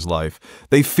rest of his life,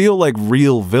 they feel like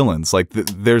real villains. Like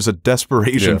there's a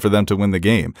desperation for them to win the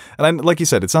game. And like you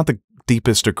said, it's not the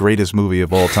deepest or greatest movie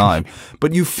of all time,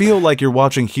 but you feel like you're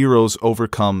watching heroes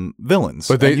overcome villains.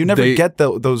 But you never get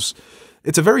those.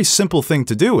 It's a very simple thing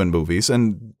to do in movies,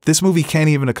 and this movie can't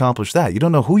even accomplish that. You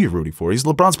don't know who you're rooting for.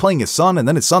 LeBron's playing his son, and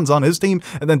then his son's on his team,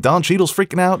 and then Don Cheadle's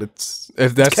freaking out. It's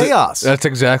chaos. That's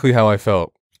exactly how I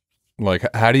felt. Like,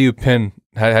 how do you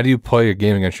play a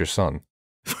game against your son?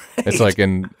 Right. It's like,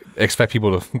 and expect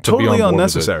people to totally be on board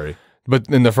unnecessary. With it.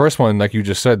 But in the first one, like you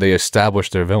just said, they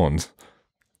established their villains.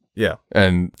 Yeah,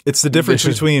 and it's the difference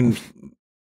between.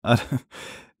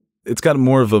 It's got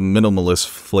more of a minimalist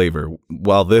flavor,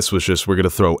 while this was just, we're going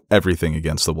to throw everything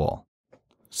against the wall.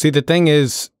 See, the thing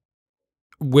is,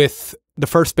 with the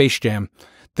first Space Jam,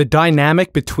 the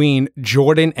dynamic between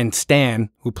Jordan and Stan,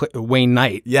 who played Wayne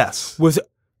Knight, was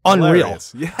unreal.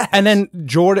 Hilarious. Yes. And then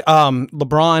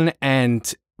LeBron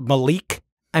and Malik,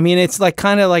 I mean, it's like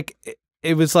kind of like,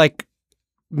 it was like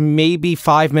maybe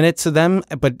 5 minutes of them,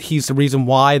 but he's the reason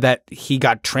why that he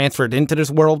got transferred into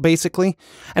this world, basically.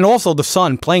 And also the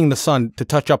son, playing the son, to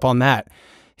touch up on that,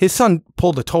 his son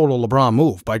pulled a total LeBron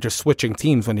move by just switching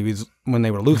teams when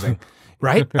they were losing,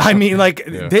 right? I mean, like,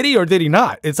 did he or did he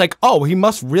not? It's like, oh, he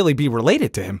must really be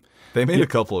related to him. They made a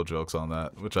couple of jokes on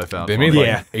that, which I found. They made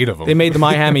like 8 of them. They made the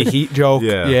Miami Heat joke.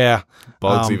 Yeah.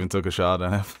 Bugs even took a shot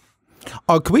at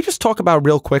him. Can we just talk about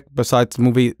real quick, besides the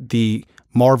movie, the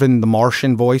Marvin the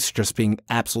Martian voice just being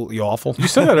absolutely awful? You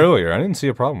said that earlier. I didn't see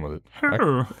a problem with it.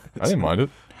 I didn't mind it.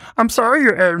 I'm sorry,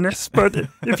 Your Airness, but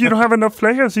if you don't have enough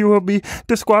players, you will be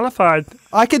disqualified.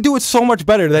 I could do it so much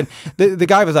better than the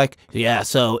guy was like, yeah,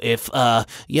 so if,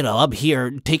 I'm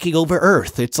here taking over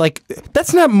Earth. It's like,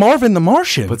 that's not Marvin the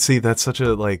Martian. But see, that's such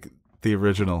a, like, the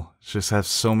original just has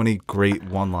so many great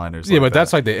one-liners. Yeah, but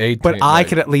that's like the A. But I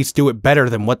could at least do it better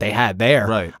than what they had there.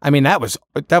 Right. I mean, that was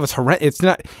horrendous. It's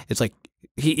not, it's like,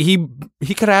 he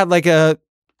could have had like a,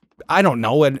 I don't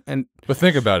know, but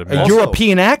think about it, man. A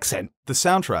European accent. The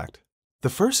soundtrack. The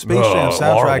first Space Jam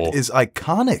soundtrack horrible. is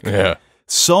iconic. Yeah.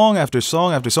 Song after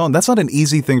song after song. That's not an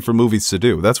easy thing for movies to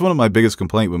do. That's one of my biggest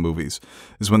complaints with movies,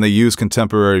 is when they use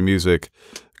contemporary music.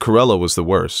 Corella was the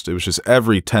worst. It was just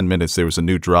every 10 minutes there was a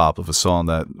new drop of a song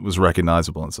that was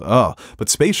recognizable. And so, but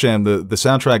Space Jam, the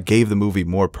soundtrack gave the movie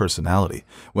more personality.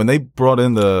 When they brought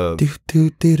in the...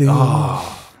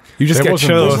 You just get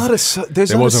chills.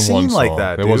 There's not a scene like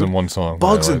that, There wasn't one song.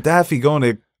 Bugs and Daffy going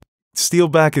to steal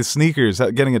back his sneakers,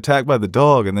 getting attacked by the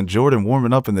dog, and then Jordan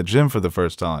warming up in the gym for the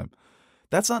first time.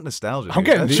 That's not nostalgia. I'm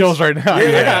dude. getting chills right now.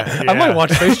 Yeah. I might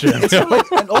watch Space Jam.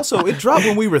 And also, it dropped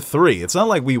when we were 3. It's not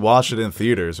like we watched it in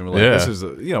theaters and we're like, Yeah. this is,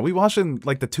 we watched it in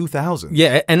like the 2000s.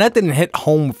 Yeah, and that didn't hit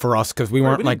home for us because we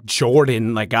weren't like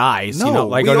Jordan like guys. No,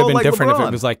 like we it would have all been like different if LeBron.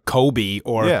 it was like Kobe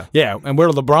or Yeah. and we're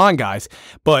LeBron guys.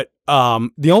 But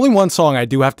the only one song I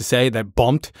do have to say that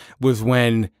bumped was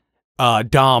when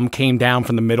Dom came down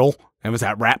from the middle. It was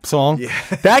that rap song. Yeah.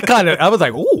 That kind of, I was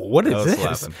like, ooh, what is That was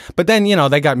this? slapping. But then,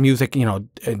 they got music,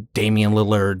 Damian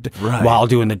Lillard Right. while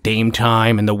doing the Dame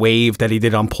Time and the wave that he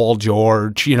did on Paul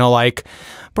George,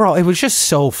 bro, it was just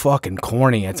so fucking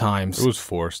corny at times. It was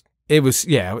forced. It was,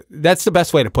 that's the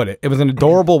best way to put it. It was an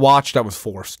adorable watch that was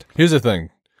forced. Here's the thing.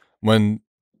 When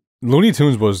Looney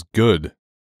Tunes was good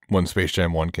when Space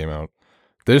Jam 1 came out,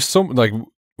 there's so, like,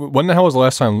 when the hell was the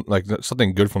last time, like,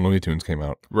 something good from Looney Tunes came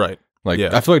out? Right. Like,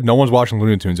 Yeah. I feel like no one's watching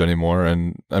Looney Tunes anymore.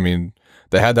 And, I mean,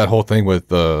 they had that whole thing with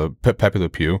Pepe Le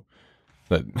Pew.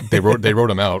 That they wrote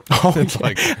him out. It's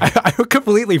like, I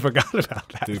completely forgot about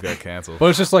that. Dude got canceled. but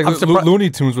it's just like I'm surpri- Looney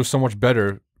Tunes was so much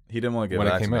better He didn't want to get when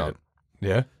it came vaccinated.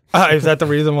 out. Yeah. Is that the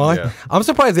reason why? Yeah. I'm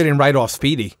surprised they didn't write off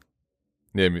Speedy.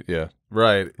 Yeah.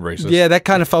 Right. Racist. Yeah, that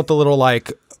kind of felt a little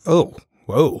like, oh,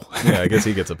 whoa. Yeah, I guess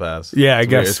he gets a pass. Yeah, I It's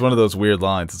weird. guess. It's one of those weird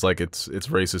lines. It's like it's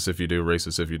racist if you do,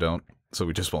 racist if you don't. So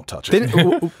we just won't touch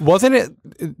it. Wasn't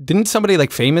it? Didn't somebody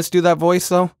like famous do that voice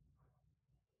though?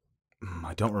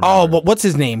 I don't remember. Oh, but what's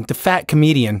his name? The fat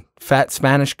comedian, fat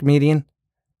Spanish comedian.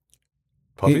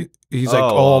 Puffy? He's like,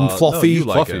 I'm no, fluffy. you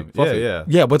like Fluffy, him. Fluffy. Yeah,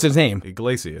 Yeah, what's his name? yeah.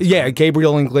 Iglesias. Yeah, right?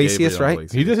 Gabriel Iglesias, Gabriel right?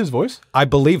 Iglesias. He did his voice? I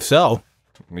believe so.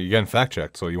 You're getting fact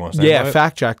checked, so you want to stand by Yeah, it?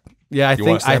 fact check. Yeah, I You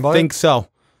wanna think stand by it? so.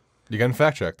 You're getting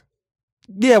fact checked.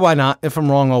 Yeah, why not? If I'm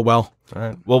wrong, oh well. All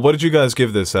right. Well, what did you guys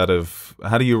give this out of?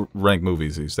 How do you rank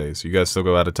movies these days? You guys still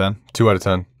go out of 10? 2 out of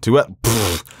 10. 2 out.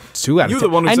 2 out of You're 10.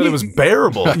 the one who And said you- it was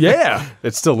bearable. Yeah.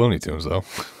 It's still Looney Tunes, though.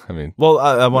 I mean, Well,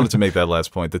 I wanted to make that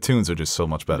last point. The tunes are just so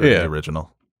much better than Yeah. the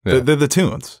original. Yeah. They're the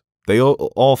tunes. They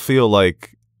all feel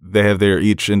like they have their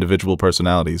each individual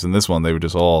personalities. And this one, they were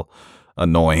just all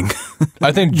annoying.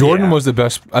 I think Jordan Yeah. was the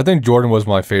best. I think Jordan was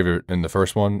my favorite in the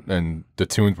first one, and the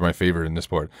tunes were my favorite in this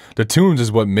part. The tunes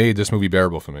is what made this movie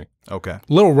bearable for me. Okay.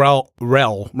 Little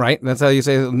Rel, right? That's how you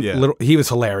say it. Yeah. Little, he was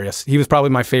hilarious. He was probably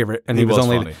my favorite. And He he was was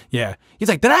only, funny. yeah. He's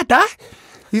like, did I die?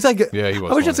 He's like, Yeah, he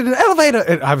was I was just in an elevator.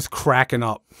 And I was cracking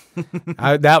up.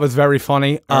 That was very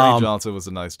funny. Ernie Johnson was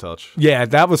a nice touch. Yeah,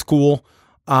 that was cool.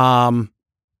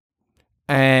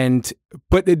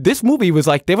 But this movie was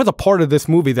like, there was a part of this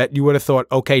movie that you would have thought,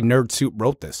 okay, Nerd Soup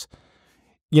wrote this.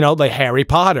 Like Harry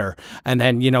Potter. And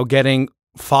then, getting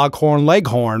Foghorn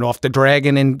Leghorn off the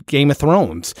dragon in Game of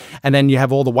Thrones. And then you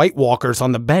have all the White Walkers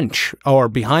on the bench or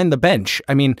behind the bench.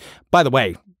 I mean, by the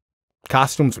way,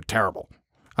 costumes were terrible.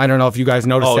 I don't know if you guys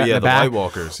noticed Oh, that yeah, in the the back. White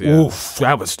Walkers. Yeah. Oof,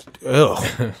 that was,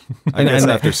 ugh. I guess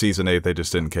and- after season 8, they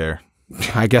just didn't care.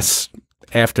 I guess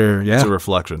after, It's yeah. a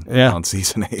reflection Yeah. on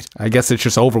season 8. I guess it's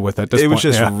just over with at this It point. was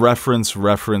just yeah. reference.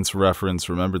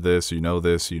 Remember this, you know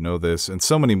this, you know this. And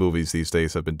so many movies these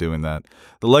days have been doing that.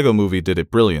 The Lego movie did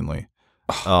it brilliantly.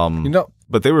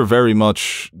 But they were very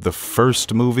much the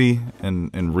first movie in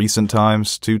recent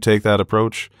times to take that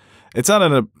approach. It's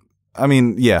not I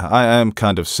mean, yeah, I am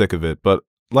kind of sick of it. But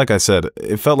like I said,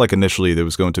 it felt like initially there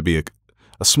was going to be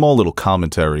a small little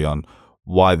commentary on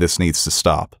why this needs to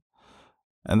stop.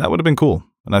 And that would have been cool.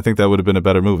 And I think that would have been a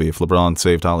better movie if LeBron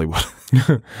saved Hollywood.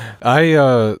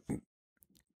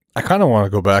 I kind of want to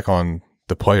go back on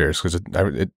the players because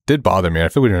it did bother me. I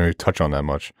feel we didn't really touch on that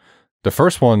much. The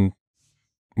first one,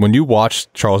 when you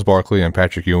watched Charles Barkley and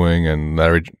Patrick Ewing and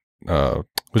Larry,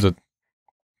 who's it?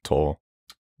 Tall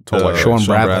white guy. Sean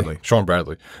Bradley. Sean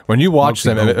Bradley. When you watched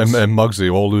Muggsy them and Bogues.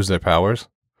 Muggsy all lose their powers,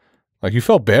 like you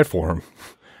felt bad for him.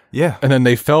 Yeah. And then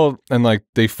they followed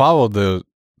the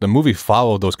movie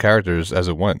followed those characters as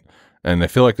it went. And I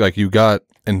feel like you got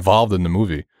involved in the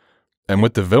movie. And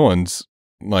with the villains,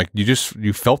 like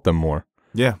you felt them more.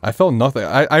 Yeah. I felt nothing.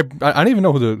 I didn't even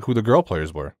know who the girl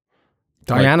players were.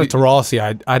 Diana Taurasi,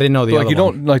 I didn't know the Like other you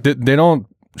one. don't like they don't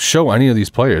show any of these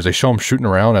players. They show them shooting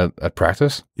around at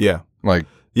practice. Yeah. Like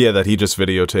Yeah, that he just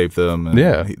videotaped them. And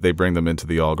Yeah. they bring them into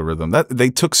the algorithm. That they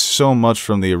took so much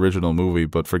from the original movie,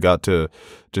 but forgot to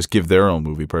just give their own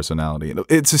movie personality.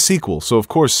 It's a sequel, so of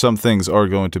course some things are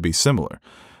going to be similar.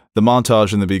 The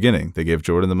montage in the beginning, they gave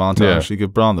Jordan the montage, Yeah. they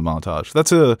give Braun the montage.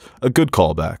 That's a good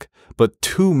callback, but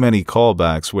too many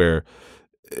callbacks where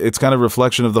it's kind of a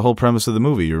reflection of the whole premise of the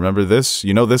movie. You remember this?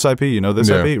 You know this IP? You know this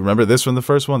IP? Remember this from the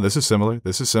first one? This is similar.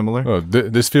 This is similar. Oh,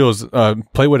 this feels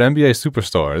play with NBA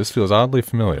superstar. This feels oddly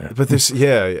familiar. But there's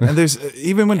and there's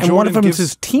even when and Jordan one of them gives,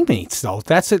 is his teammates, though.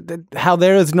 That's it. How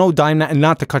there is no dynamic.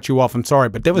 Not to cut you off, I'm sorry,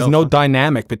 but there was no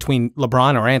dynamic between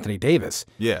LeBron or Anthony Davis.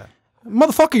 Yeah.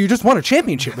 Motherfucker, you just won a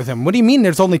championship with him. What do you mean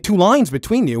there's only 2 lines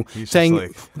between you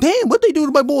saying, damn, what they do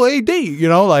to my boy AD? You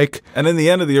know, like. And in the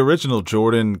end of the original,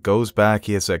 Jordan goes back.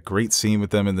 He has that great scene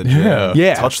with them in the gym.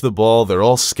 Yeah. Touch the ball. They're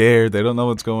all scared. They don't know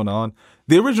what's going on.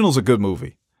 The original's a good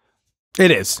movie.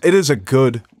 It is. It is a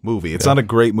good movie. It's not a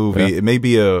great movie. It may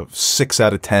be a 6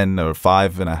 out of 10 or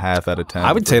 5.5 out of 10.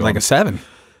 I would say like a 7.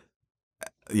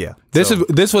 Yeah.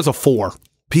 This was a 4.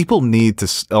 People need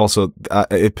to also,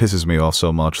 it pisses me off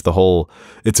so much. The whole,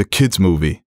 it's a kid's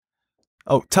movie.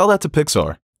 Oh, tell that to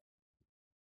Pixar.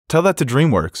 Tell that to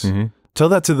DreamWorks. Mm-hmm. Tell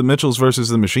that to The Mitchells versus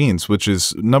the Machines, which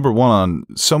is #1 on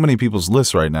so many people's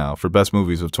lists right now for best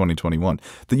movies of 2021.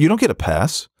 That you don't get a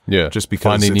pass. Yeah. Just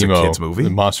because Finding it's Nemo, a kid's movie.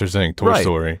 Monsters Inc., Toy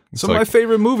Story. Some of my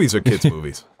favorite movies are kids'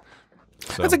 movies.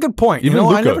 So. That's a good point. Even I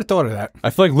Luca. never thought of that. I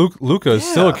feel like Luca is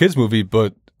still a kid's movie,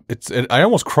 but I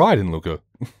almost cried in Luca.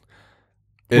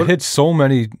 It hits so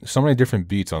many different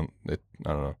beats on it.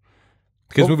 I don't know.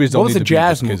 Kids movies don't What was need the to be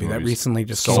jazz just kids movie that movies. recently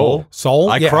just Soul? Soul?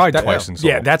 I cried twice in Soul.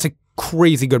 Yeah, that's a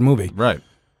crazy good movie. Right.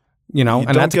 You know, You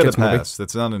and don't that's a get kid's movie. pass.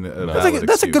 That's not a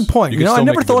That's a good point. You You can know, I still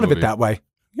never make a good thought of it movie. that way.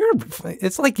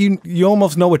 It's like you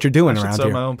almost know what you're doing I should around start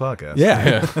here. my own podcast.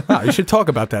 Yeah. Wow, you should talk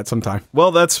about that sometime.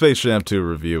 Well, that's Space Jam 2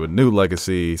 review, a new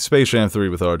legacy. Space Jam 3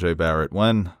 with RJ Barrett.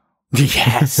 When?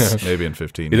 Yes. Maybe in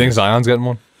 15 You think Zion's getting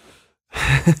one?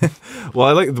 Well,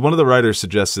 I like one of the writers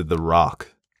suggested The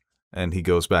Rock, and he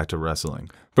goes back to wrestling.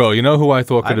 Bro, you know who I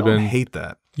thought I could have don't been? hate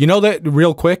that. You know that,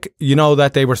 real quick, you know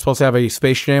that they were supposed to have a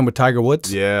Space Jam with Tiger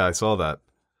Woods? Yeah, I saw that.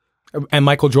 And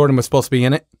Michael Jordan was supposed to be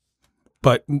in it?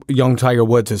 But young Tiger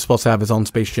Woods is supposed to have his own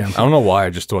Space Jam. I don't know why. I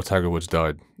just thought Tiger Woods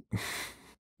died.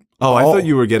 Oh, I thought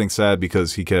you were getting sad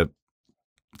because he kept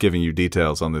giving you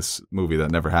details on this movie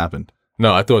that never happened.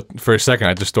 No, I thought for a second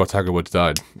I just thought Tiger Woods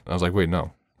died. I was like, wait,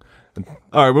 no.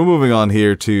 All right, we're moving on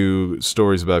here to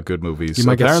stories about good movies. You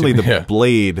might get Apparently, sick. the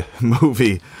Blade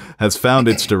movie has found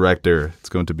its director. It's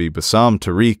going to be Bassam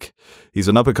Tariq. He's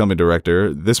an up-and-coming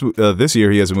director. This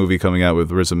year, he has a movie coming out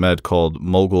with Riz Ahmed called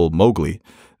Mogul Mowgli.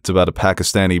 It's about a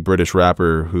Pakistani-British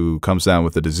rapper who comes down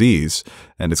with a disease,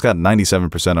 and it's got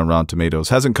 97% on Rotten Tomatoes.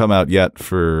 Hasn't come out yet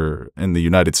in the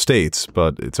United States,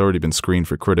 but it's already been screened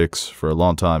for critics for a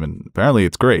long time, and apparently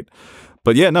it's great.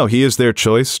 But yeah, no, he is their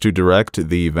choice to direct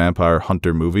the Vampire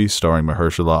Hunter movie starring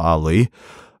Mahershala Ali.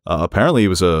 Apparently, it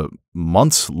was a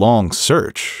months-long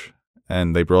search,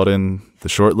 and they brought in the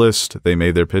shortlist, they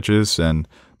made their pitches, and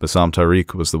Bassam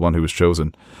Tariq was the one who was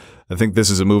chosen. I think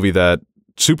this is a movie that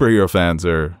superhero fans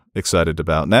are excited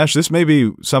about. Nash, this may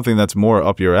be something that's more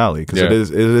up your alley,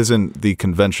 because it isn't the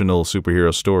conventional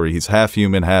superhero story. He's half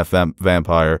human, half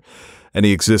vampire, and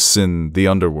he exists in the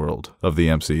underworld of the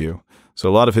MCU. So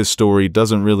a lot of his story he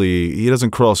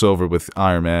doesn't cross over with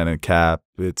Iron Man and Cap.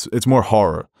 It's more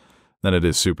horror than it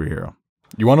is superhero.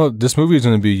 You want to? This movie is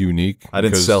going to be unique. I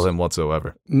didn't sell him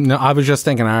whatsoever. No, I was just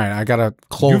thinking, all right, I got a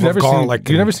clove of garlic.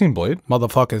 You've never seen Blade?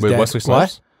 Motherfucker's With dead. Wesley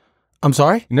Snipes? What? I'm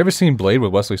sorry? You never seen Blade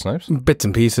with Wesley Snipes? Bits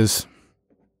and pieces.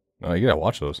 No, you gotta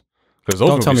watch those.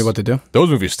 Don't tell me what to do. Those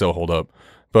movies still hold up.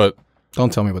 But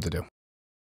Don't tell me what to do.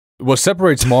 what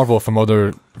separates Marvel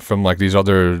from like these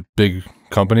other big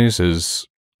companies is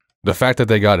the fact that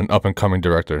they got an up and coming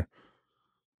director.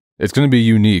 It's going to be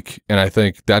unique, and I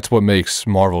think that's what makes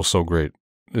Marvel so great.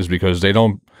 Is because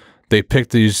they pick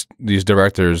these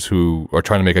directors who are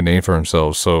trying to make a name for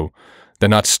themselves, so they're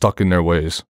not stuck in their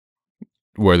ways,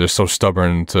 where they're so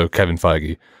stubborn to Kevin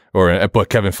Feige, but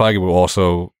Kevin Feige will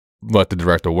also let the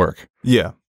director work.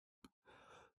 Yeah.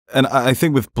 And I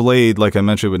think with Blade, like I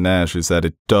mentioned with Nash, is that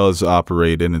it does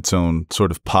operate in its own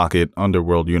sort of pocket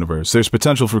underworld universe. There's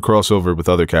potential for crossover with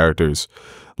other characters,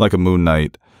 like a Moon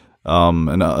Knight,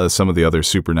 and some of the other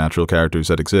supernatural characters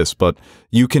that exist. But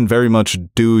you can very much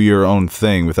do your own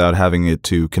thing without having it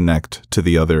to connect to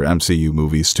the other MCU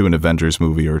movies, to an Avengers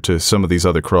movie, or to some of these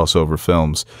other crossover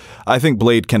films. I think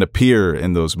Blade can appear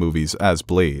in those movies as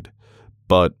Blade,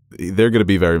 but they're going to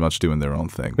be very much doing their own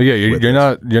thing. But yeah,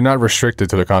 you're not restricted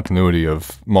to the continuity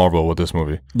of Marvel with this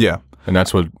movie. Yeah. And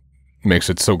that's what makes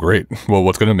it so great. Well,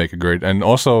 what's going to make it great. And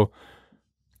also,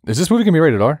 is this movie going to be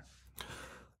rated R?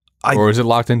 Or is it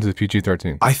locked into the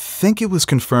PG-13? I think it was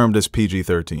confirmed as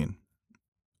PG-13.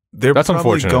 That's probably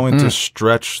unfortunate. going to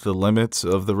stretch the limits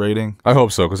of the rating. I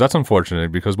hope so, because that's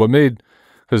unfortunate. Because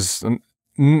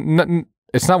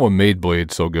it's not what made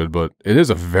Blade so good, but it is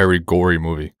a very gory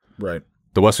movie. Right.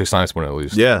 The Wesley Snipes one, at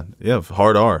least. Yeah,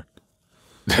 hard R.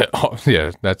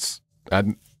 Yeah,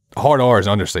 hard R is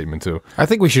an understatement too. I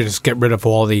think we should just get rid of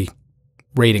all the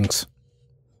ratings.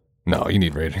 No, you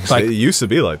need ratings. Like- It used to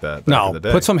be like that. Back in the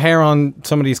day. Put some hair on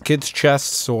some of these kids'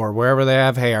 chests or wherever they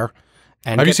have hair.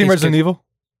 And Have you get seen these Resident kids- Evil?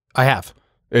 I have.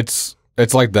 It's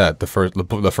like that. The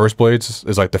first Blades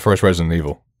is like the first Resident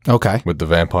Evil Okay. with the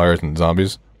vampires and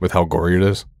zombies, with how gory it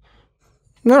is.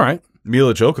 All right.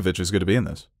 Mila Djokovic is going to be in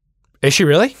this. Is she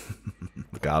really?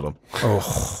 Got him.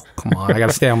 Oh, come on. I got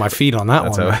to stay on my feet on that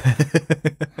That's one.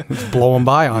 how. It's blowing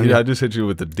by on you. I just hit you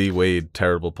with the D Wade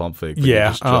terrible pump fake. but Yeah. you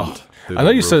just jumped through I know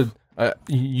the you roof. said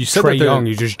you said Trey that Young,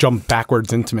 you just jumped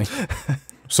backwards into me.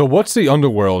 So what's the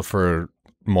underworld for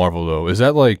Marvel though? Is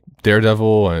that like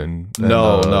Daredevil and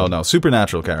No.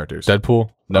 Supernatural characters. Deadpool?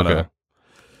 No.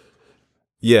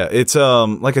 Yeah, it's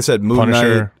like I said, Moon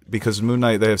Punisher. Knight. Because Moon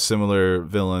Knight, they have similar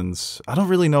villains. I don't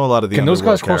really know a lot of the. Can those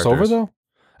underworld guys cross over characters. though?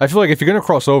 I feel like if you're gonna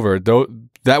cross over, though,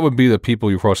 that would be the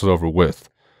people you cross it over with.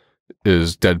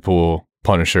 Is Deadpool,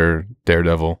 Punisher,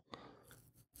 Daredevil,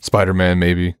 Spider-Man,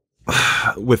 maybe?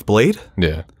 With Blade?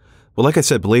 Yeah. Well, like I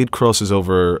said, Blade crosses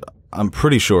over. I'm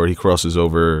pretty sure he crosses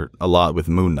over a lot with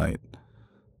Moon Knight.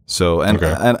 So,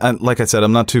 and like I said,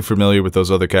 I'm not too familiar with those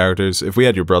other characters. If we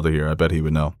had your brother here, I bet he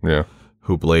would know. Yeah.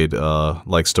 Who Blade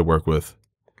likes to work with.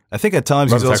 I think at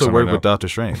times he's also worked with Doctor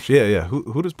Strange. Yeah.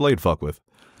 Who does Blade fuck with?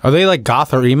 Are they like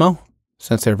goth or emo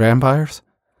since they're vampires?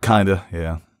 Kinda,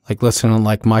 yeah. Like listening to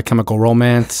like My Chemical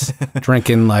Romance,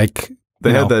 drinking like...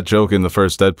 They had that joke in the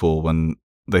first Deadpool when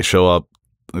they show up,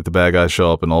 like the bad guys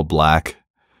show up in all black,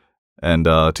 and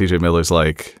TJ Miller's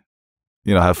like,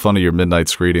 have fun of your midnight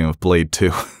screening of Blade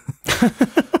 2.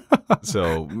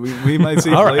 So we might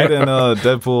see Blade and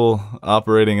Deadpool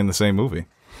operating in the same movie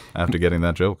after getting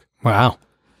that joke. Wow.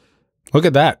 Look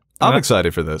at that. I'm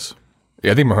excited for this.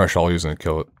 Yeah, I think Mahershala is gonna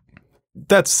kill it.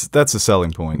 That's a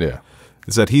selling point. Yeah.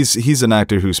 Is that he's an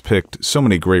actor who's picked so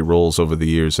many great roles over the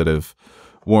years that have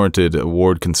warranted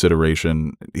award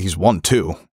consideration. He's won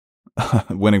 2,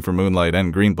 winning for Moonlight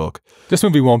and Green Book. This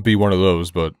movie won't be one of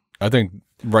those, but I think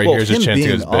here's his chance to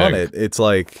get his bag. It's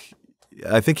like,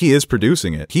 I think he is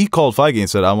producing it. He called Feige and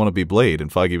said, "I want to be Blade,"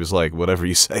 and Feige was like, "Whatever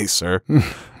you say, sir."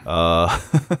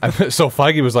 So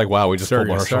Feige was like, "Wow, we just pulled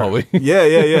Mahershala."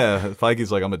 Yeah.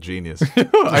 Feige's like, "I'm a genius.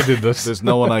 I did this. There's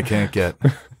no one I can't get."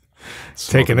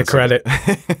 Taking the credit.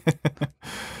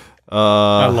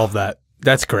 I love that.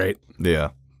 That's great. Yeah,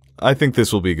 I think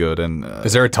this will be good. And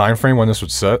Is there a time frame when this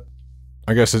would set?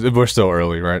 I guess we're still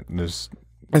early, right? Is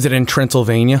it in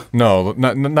Transylvania? No,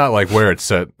 not like where it's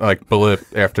set. Like blip,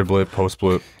 after blip, post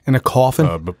blip, In a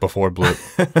coffin? but before blip.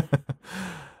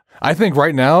 I think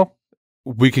right now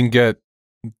we can get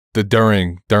the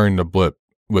during the blip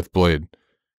with Blade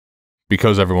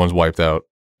because everyone's wiped out,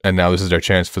 and now this is their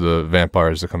chance for the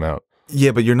vampires to come out.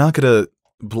 yeah, but you're not gonna.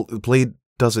 Blade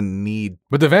doesn't need.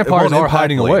 But the vampires won't are impact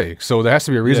hiding Blade. away, so there has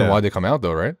to be a reason Yeah. why they come out,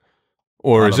 though, right?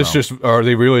 Or I is don't this know. just? Are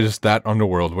they really just that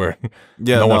underworld where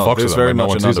Yeah, no one fucks there's with them, very and no much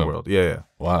one an sees them? underworld. Yeah.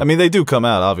 Wow. I mean, they do come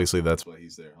out. Obviously, that's why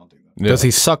he's there hunting them. Yeah. Does he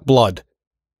suck blood?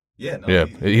 Yeah, no, Yeah,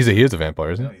 he is a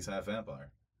vampire, isn't he? he's half vampire.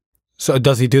 So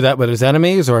does he do that with his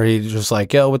enemies, or he just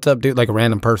like, yo, what's up, dude? Like a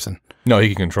random person? No, he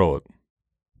can control it.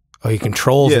 Oh, he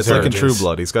controls Yeah, his it's like in urges. True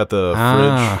Blood. He's got the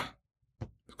fridge.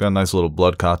 He's got nice little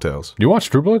blood cocktails. You watch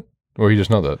True Blood, or you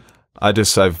just know that? I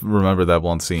remember that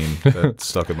one scene that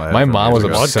stuck in my head. My from mom years was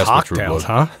ago. Blood obsessed with True cocktails,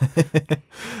 Blood. huh?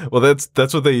 Well,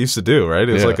 that's what they used to do, right?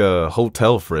 It was Yeah. like a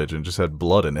hotel fridge and just had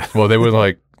blood in it. Well, they would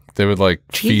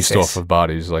feast Jesus. off of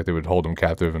bodies, like they would hold them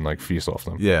captive and like feast off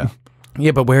them. Yeah,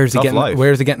 Yeah, but where's he Tough getting? life.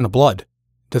 Where's he getting the blood?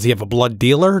 Does he have a blood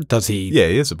dealer? Does he? yeah,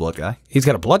 he is a blood guy. He's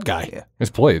got a blood guy. Yeah. It's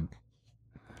Blade.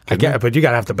 I get it, but you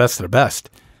got to have the best of the best.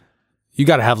 You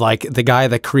got to have like the guy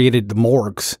that created the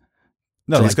morgues.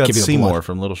 No, To, he's like, got give you the Seymour blood.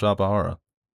 from Little Shop of Horror.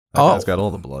 That Oh. guy's got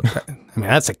all the blood. I mean,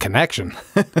 that's a connection.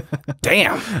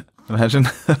 Damn. Imagine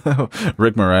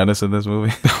Rick Moranis in this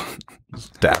movie.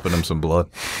 Just dapping him some blood.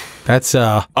 That's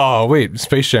Oh wait,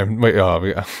 Space Jam. Wait,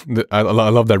 I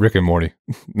love that Rick and Morty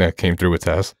that came through with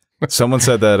Taz. Someone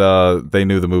said that they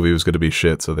knew the movie was going to be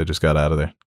shit, so they just got out of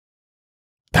there.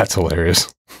 That's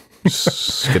hilarious.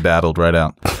 Skedaddled right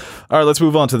out. All right, let's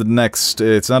move on to the next.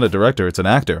 It's not a director, it's an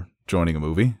actor joining a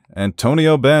movie.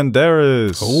 Antonio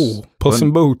Banderas. oh, Puss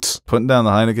in Boots. Putting down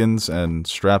the Heinekens and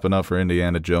strapping up for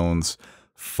Indiana Jones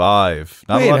 5.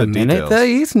 Not Wait a lot a of minute, details. though,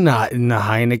 he's not in the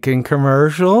Heineken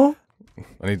commercial.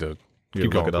 I need to You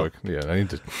keep look going it up. quick. Yeah, I need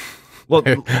to. Well,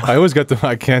 I always get them.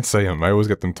 I can't say him. I always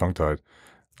get them tongue tied.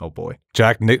 oh boy.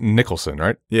 Jack Nicholson,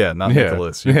 right? Yeah, not Yeah.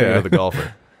 Nicholas. You're thinking of the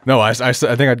golfer. No, I think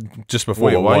I just before.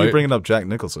 Wait, why are you bringing up Jack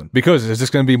Nicholson? Because is this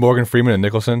going to be Morgan Freeman and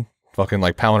Nicholson fucking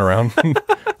like pounding around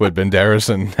with Banderas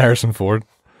and Harrison Ford.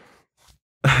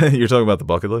 You're talking about the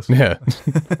bucket list? Yeah.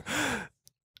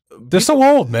 They're so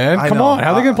old, man. I Come know. on.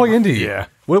 How are they going to play indie? Yeah.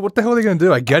 What the hell are they going to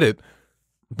do? I get it.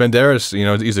 Banderas, you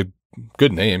know, he's a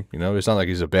good name. You know, it's not like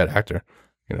he's a bad actor.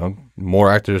 You know, more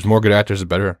good actors, the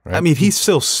better. Right? I mean, he's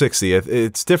still 60.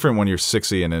 It's different when you're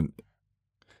 60 and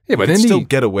yeah, but you indie, still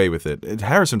get away with it.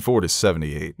 Harrison Ford is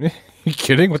 78. you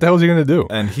kidding? What the hell is he going to do?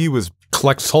 And he was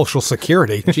Collect Social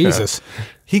Security. Jesus.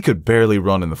 he could barely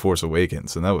run in The Force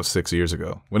Awakens, and that was 6 years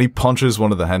ago. When he punches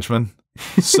one of the henchmen,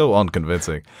 so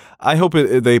unconvincing. I hope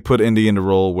they put Indy in a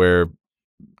role where,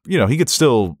 you know, he could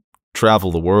still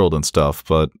travel the world and stuff,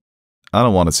 but I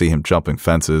don't want to see him jumping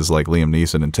fences like Liam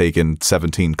Neeson and taking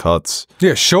 17 cuts.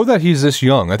 Yeah, show that he's this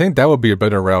young. I think that would be a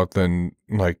better route than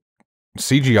like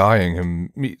CGIing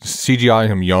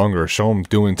him young, or show him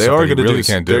doing They something are he going to really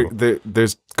can't do.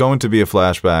 There's going to be a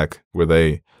flashback where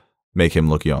they make him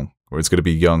look young, where it's going to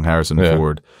be young Harrison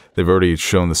Ford. They've already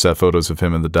shown the set photos of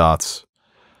him in the dots.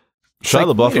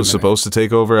 Shia LaBeouf was supposed to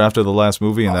take over after the last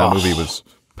movie, and that movie was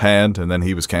panned, and then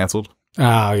he was canceled.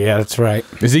 Oh, yeah, that's right.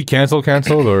 Is he canceled,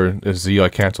 or is he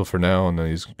like canceled for now and then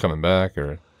he's coming back,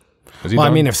 or is he Well, I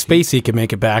done? mean, if Spacey can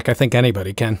make it back, I think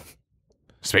anybody can.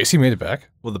 Spacey made it back?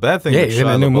 Well, the bad thing Yeah, with he's in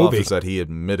a Shia new LaBeouf movie. is that he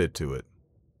admitted to it.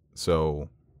 So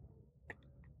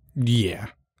Yeah.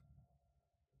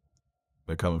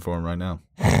 they're coming for him right now.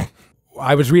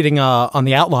 I was reading on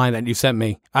the outline that you sent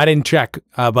me. I didn't check,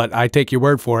 but I take your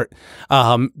word for it,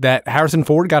 that Harrison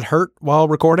Ford got hurt while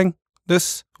recording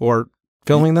this or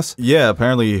filming this. Yeah,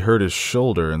 apparently he hurt his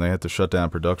shoulder, and they had to shut down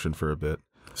production for a bit.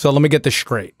 So let me get this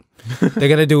straight. They're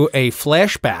going to do a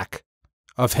flashback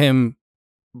of him,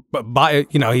 by,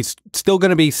 you know, he's still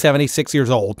going to be 76 years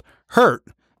old, hurt,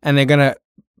 and they're going to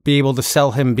be able to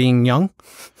sell him being young.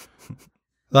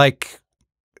 Like,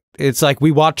 it's like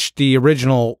we watched the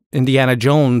original Indiana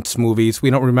Jones movies. We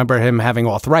don't remember him having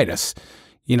arthritis.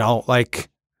 You know, like,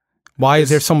 why is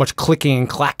there so much clicking and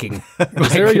clacking?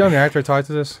 Is there a young actor tied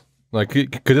to this? Like,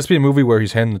 could this be a movie where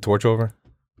he's handing the torch over?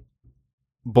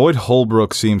 Boyd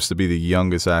Holbrook seems to be the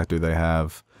youngest actor they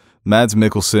have. Mads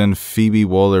Mikkelsen, Phoebe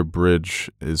Waller-Bridge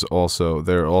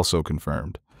they're also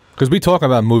confirmed. Because we talk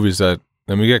about movies and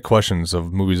we get questions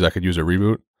of movies that could use a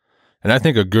reboot. And I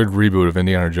think a good reboot of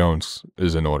Indiana Jones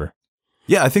is in order.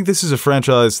 Yeah, I think this is a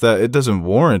franchise that it doesn't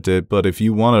warrant it, but if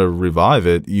you want to revive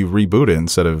it, you reboot it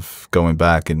instead of going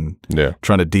back and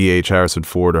trying to DH Harrison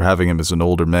Ford or having him as an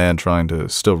older man trying to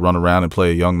still run around and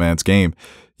play a young man's game.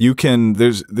 You can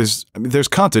there's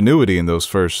continuity in those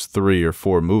first 3 or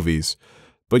 4 movies,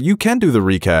 but you can do the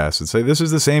recast and say this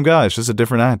is the same guy, it's just a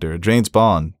different actor, a James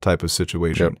Bond type of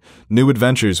situation. Yep. New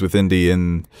adventures with Indy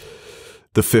in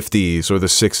the 50s or the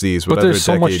 60s, whatever. But there's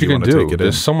so much you can do.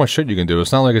 There's in. So much shit you can do.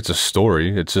 It's not like it's a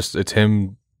story. It's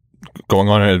him going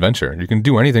on an adventure. You can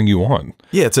do anything you want.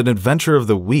 Yeah, it's an adventure of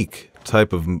the week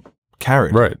type of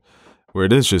character. Right. Where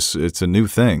it's a new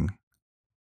thing.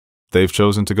 They've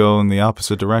chosen to go in the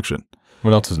opposite direction.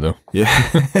 What else is new?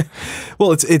 Yeah.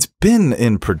 Well, it's been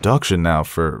in production now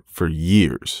for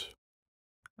years.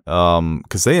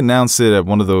 Because they announced it at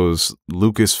one of those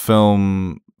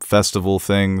Lucasfilm festival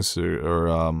things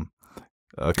or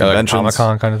conventions. Like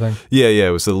Comic-Con kind of thing? Yeah,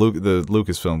 it was the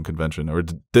Lucasfilm convention or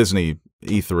Disney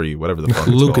E3, whatever the fuck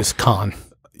it's LucasCon.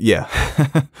 Yeah.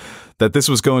 That this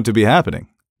was going to be happening.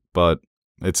 But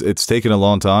it's taken a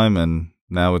long time, and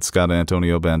now it's got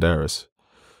Antonio Banderas.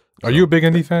 Are you a big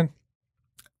indie fan?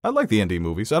 I like the indie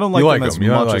movies. I don't like them as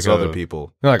much as other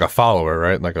people. You're like a follower,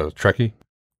 right? Like a Trekkie?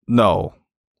 No.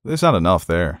 There's not enough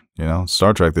there, you know?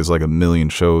 Star Trek, there's like 1 million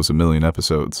shows, 1 million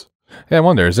episodes. Yeah, I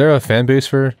wonder, is there like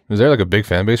a big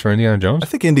fan base for Indiana Jones? I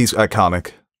think indie's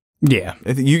iconic. Yeah.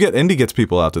 Indie gets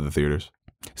people out to the theaters.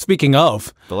 Speaking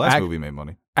of, the last movie made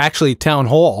money. Actually, Town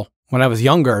Hall, when I was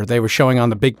younger, they were showing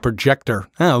on the big projector.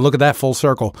 Oh, look at that full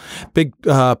circle. Big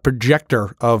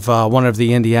projector of one of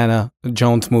the Indiana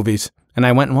Jones movies. And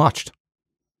I went and watched.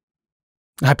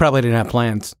 I probably didn't have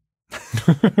plans.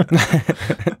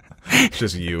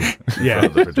 Just you. Yeah.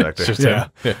 The projector.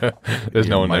 Yeah. There's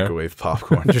no one microwave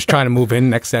popcorn. Just trying to move in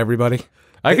next to everybody.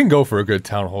 I can go for a good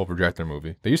Town Hall projector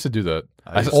movie. They used to do that.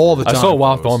 All the time. I saw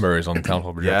Wild Thornberrys on the Town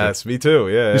Hall projector. Yes, me too.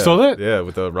 Yeah. You saw that? Yeah,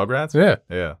 with the Rugrats?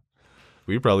 Yeah.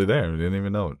 We were probably there. We didn't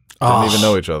even know it. Didn't even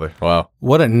know each other. Wow.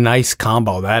 What a nice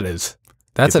combo that is.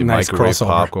 That's a nice microwave crossover.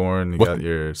 Popcorn. You got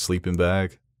your sleeping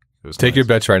bag. Take your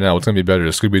bets right now. What's going to be better,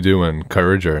 Scooby-Doo and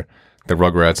Courage or the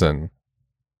Rugrats and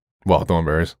Wild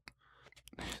Thornberrys?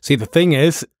 See, the thing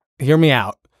is, hear me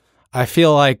out. I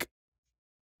feel like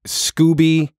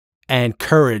Scooby and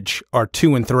Courage are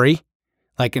 2 and 3,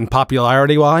 like in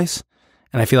popularity-wise.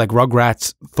 and I feel like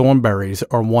Rugrats Thornberries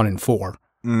are 1 and 4.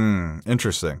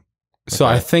 Interesting. So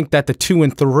I think that the 2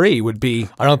 and 3 would be.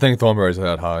 I don't think Thornberries are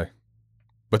that high,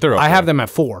 but they're. Okay. I have them at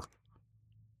 4.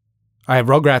 I have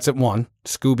Rugrats at 1,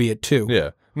 Scooby at 2.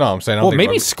 Yeah. No, I'm saying. I don't Well, think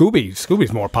maybe Scooby.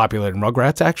 Scooby's more popular than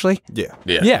Rugrats, actually. Yeah.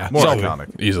 Yeah. More So,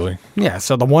 iconic. easily. yeah.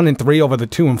 So the 1 and 3 over the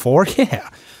 2 and 4. Yeah.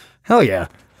 Hell yeah.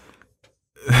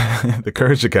 The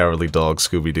Courage the Cowardly Dog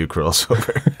Scooby-Doo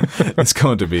crossover. It's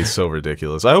going to be so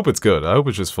ridiculous. I hope it's good. I hope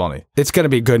it's just funny. It's gonna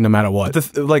be good no matter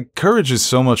what. Like, Courage is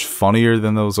so much funnier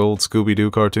than those old Scooby-Doo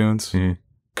cartoons.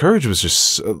 Courage was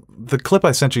just the clip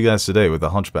I sent you guys today with the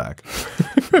Hunchback.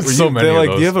 So many they're of like,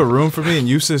 those. "Do you have a room for me?" And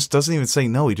Eustace doesn't even say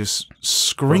no. He just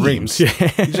screams. Yeah.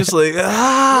 He's just like,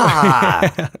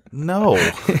 no.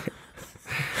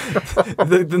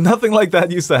 Nothing like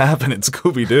that used to happen in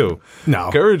Scooby-Doo.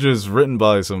 No. Courage is written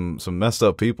by some messed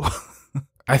up people.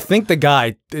 I think the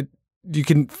guy. You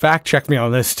can fact check me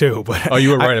on this too, but Oh,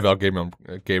 you were right about Gabriel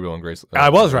and Grace. I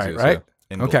was right, Gracious, right?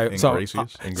 yeah. Okay, so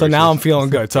Ingratius? so now I'm feeling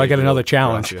good. So I get another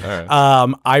challenge. All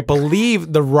right. I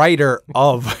believe the writer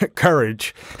of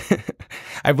Courage,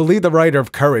 I believe the writer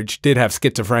of Courage did have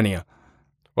schizophrenia.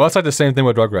 Well, it's like the same thing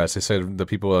with Rugrats. They said the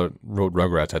people that wrote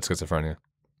Rugrats had schizophrenia.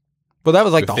 But that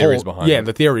was like The the theories whole, behind it.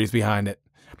 the theories behind it.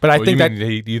 But I Well, think you that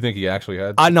mean do you think he actually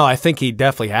had? I know. I think he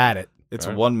definitely had it. It's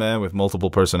one man with multiple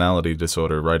personality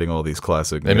disorder writing all these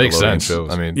classic It makes Nickelodeon sense. shows.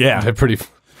 I mean, Yeah. they're pretty.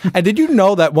 And did you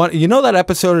know that one? You know that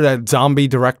episode of that zombie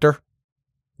director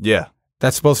yeah.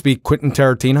 that's supposed to be Quentin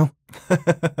Tarantino?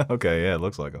 Okay, yeah, it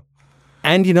looks like him.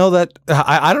 And you know that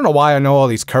I don't know why I know all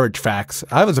these Courage facts.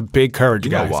 I was a big Courage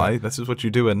You guy. know why? This is what you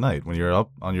do at night when you're up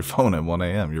on your phone at 1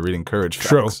 a.m. You're reading Courage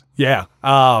True. facts. Yeah.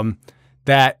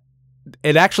 That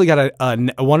it actually got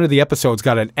one of the episodes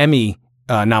got an Emmy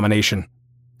nomination.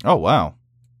 Oh, wow.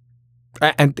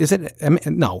 And is it Emmy?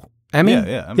 No, Emmy.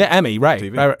 Yeah, Emmy. Emmy. Right.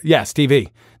 TV. Right. Yes, TV.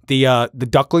 The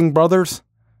Duckling brothers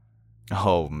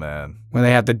Oh, man. when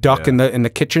they had the duck in the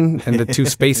kitchen and the 2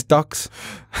 space ducks.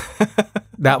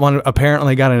 That one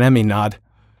apparently got an Emmy nod.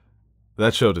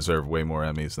 That show deserved way more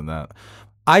Emmys than that.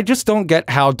 I just don't get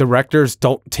how directors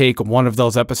don't take one of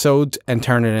those episodes and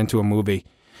turn it into a movie.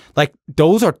 Like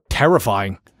those are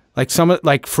terrifying.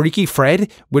 Like Freaky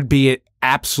Fred would be an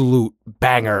absolute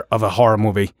banger of a horror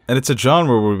movie. And it's a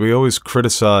genre where we always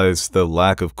criticize the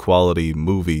lack of quality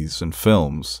movies and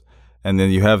films. And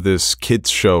then you have this kids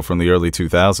show from the early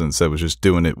 2000s that was just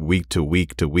doing it week to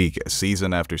week to week,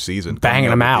 season after season. Banging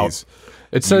coming them up out. with these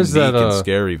It says unique that and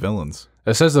scary villains.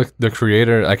 it says the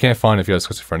creator. I can't find if he has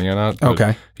schizophrenia or not. but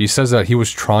Okay. He says that he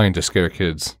was trying to scare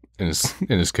kids in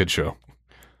his kid show.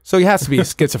 So he has to be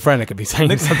schizophrenic if he's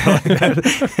saying something like that.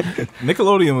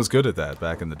 Nickelodeon was good at that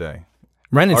back in the day.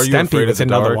 Ren and Are You Stimpy Afraid was of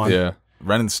the another Dark? one. Yeah.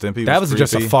 Ren and Stimpy That was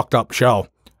just a creepy. fucked up show.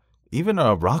 Even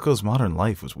Rocco's Modern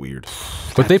Life was weird.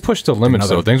 But they pushed the limits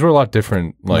though. Things were a lot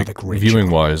different, like another great viewing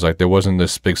wise. Like there wasn't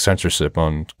this big censorship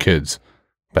on kids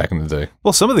back in the day.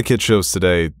 Well, some of the kid shows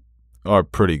today are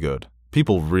pretty good.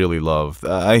 People really love.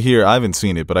 I haven't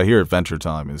seen it, but I hear Adventure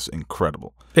Time is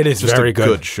incredible. It is Just very a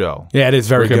good. show. Yeah, it is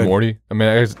very Rick and good. Morty. I mean,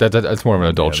 I guess that's more of an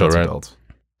adult Yeah, show, that's right? adult.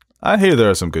 I hear there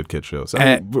are some good kid shows.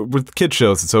 I mean, with kid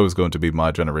shows, it's always going to be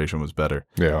my generation was better.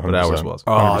 Yeah, but 100%. ours was.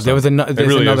 Oh, there's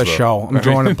really another is, though. show. I'm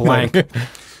drawing a blank.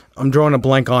 I'm drawing a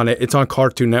blank on it. It's on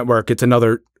Cartoon Network. It's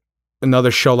another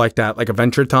show like that, like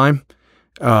Adventure Time.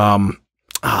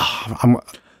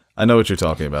 I know what you're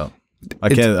talking about.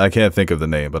 I can't think of the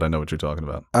name, but I know what you're talking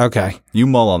about. Okay, You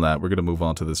mull on that. We're going to move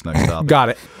on to this next topic. got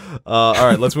it. All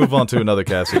right, let's move on to another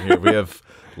casting here. We have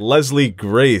Leslie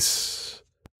Grace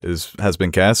has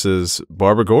been cast as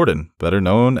Barbara Gordon, better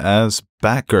known as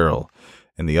Batgirl,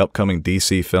 in the upcoming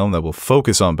DC film that will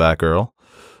focus on Batgirl.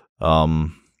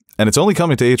 And it's only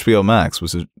coming to HBO Max.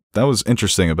 That was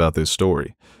interesting about this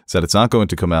story, is that it's not going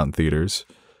to come out in theaters.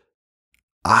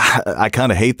 I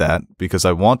kind of hate that because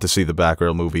I want to see the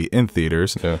Batgirl movie in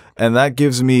theaters. Yeah. And that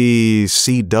gives me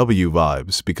CW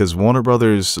vibes because Warner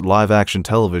Brothers live action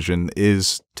television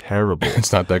is terrible.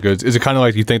 It's not that good. Is it kind of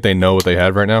like you think they know what they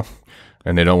have right now,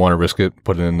 and they don't want to risk it,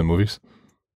 put it in the movies?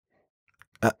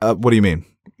 What do you mean?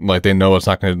 Like they know it's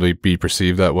not going to be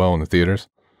perceived that well in the theaters.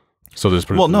 So there's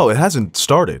Well, no, it hasn't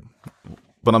started.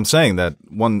 But I'm saying that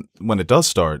when it does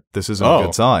start, this isn't a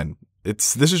good sign.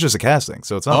 This is just a casting,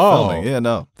 so it's not filming. Yeah,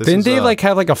 no. Didn't they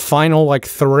have like a final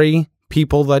 3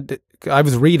 people that I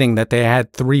was reading that they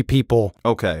had 3 people.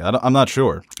 Okay, I'm not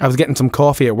sure. I was getting some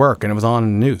coffee at work and it was on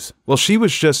the news. Well, she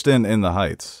was just in The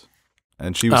Heights,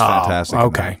 and she was fantastic. in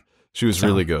okay. that. She was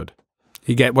really good.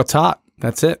 You get what's hot.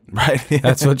 That's it. Right.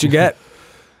 That's what you get.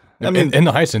 I mean, in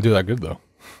the Heights didn't do that good though.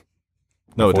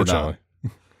 no, it did not. Unfortunately.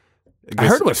 I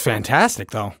heard it was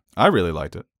fantastic though. I really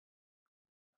liked it.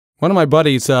 One of my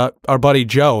buddies, our buddy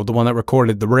Joe, the one that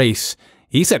recorded the race,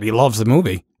 he said he loves the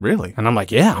movie. Really? And I'm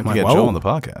like, yeah. I'm You like, get whoa. Joe on the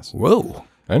podcast. Whoa.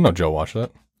 I didn't know Joe watched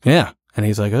that. Yeah. And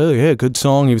he's like, oh, yeah, good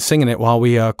song. He was singing it while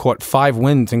we caught 5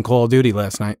 wins in Call of Duty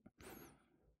last night.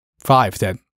 5,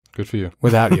 Ted. Good for you.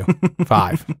 Without you.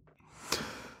 5.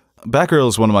 Batgirl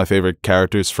is one of my favorite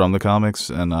characters from the comics,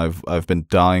 and I've been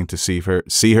dying to see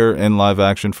her in live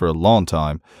action for a long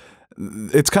time.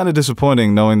 It's kind of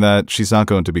disappointing knowing that she's not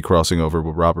going to be crossing over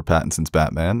with Robert Pattinson's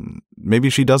Batman. Maybe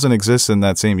she doesn't exist in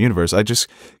that same universe. I just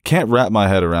can't wrap my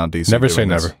head around DC. Never say doing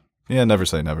this. never. Yeah, never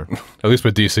say never. At least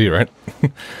with DC, right?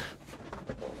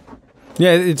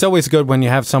 Yeah, it's always good when you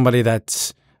have somebody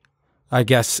that's, I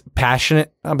guess,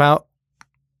 passionate about,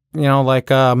 you know, like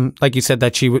you said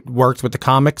that she worked with the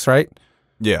comics, right?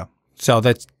 Yeah, So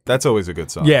that's always a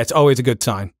good sign. yeah, it's always a good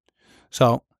sign.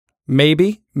 So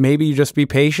maybe you just be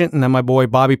patient, and then my boy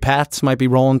Bobby Pats might be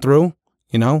rolling through,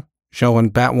 you know,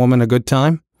 showing Batwoman a good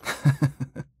time.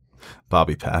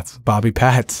 Bobby Pats. Bobby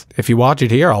Pats. If you watch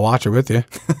it here, I'll watch it with you.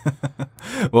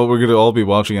 Well, we're gonna all be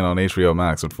watching it on HBO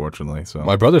Max, unfortunately. So.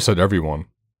 My brother said everyone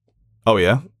Oh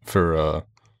yeah. for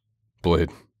Blade.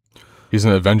 He's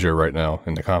an Avenger right now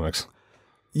in the comics.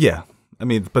 Yeah. I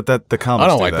mean, but the comics. I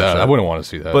don't do like that. shit. I wouldn't want to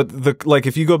see that. But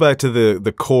if you go back to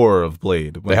the core of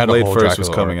Blade, when They had a Blade whole first was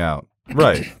Dracula coming out,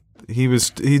 right?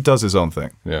 He does his own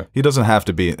thing. yeah, He doesn't have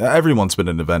to be. Everyone's been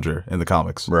an Avenger in the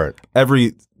comics. right.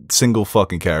 Every single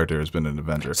fucking character has been an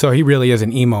Avenger. So he really is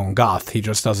an emo and goth. He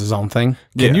just does his own thing.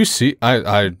 Can Yeah. you see?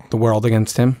 I The world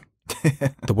against him.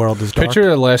 The world is dark. picture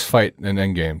the last fight in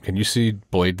Endgame. Can you see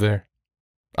Blade there?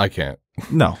 I can't.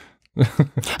 No.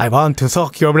 I want to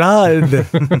suck your blood.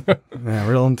 Yeah,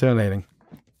 real intimidating.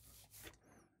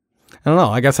 I don't know.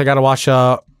 I guess I got to watch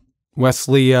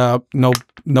Wesley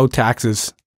No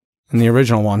Taxes in the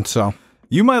original one. So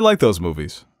You might like those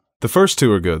movies. The first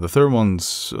 2 are good. The third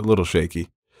one's a little shaky.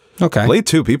 okay. Blade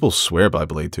 2, people swear by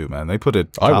Blade 2, man. They put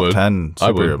it I top would. 10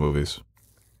 I would. superhero movies.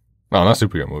 No, not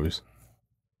superhero movies.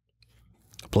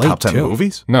 Blade Top 10 2.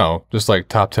 movies? No, just like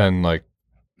top 10, like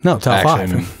No, top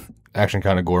action, 5. action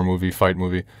kind of gore movie, fight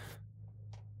movie.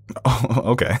 Oh,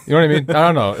 okay. You know what I mean? I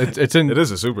don't know. It's in. It is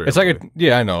a superhero It's like movie.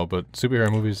 yeah, I know, but superhero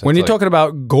movies. When that's you're like, talking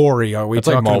about gory, are we That's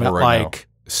like talking Marvel about right like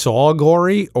Saw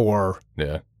gory or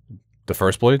yeah, the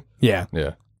first Blade. yeah?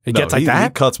 Yeah, It No, gets like he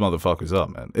that. cuts motherfuckers up,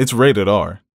 man. It's rated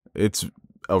R. It's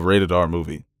a rated R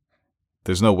movie.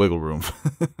 There's no wiggle room.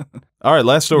 All right,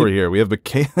 last story here. We have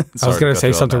Michaela. I was going to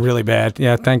say something really bad.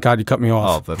 Yeah, thank God you cut me Oh,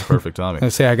 off. that's perfect I was timing. going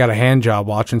to say I got a hand job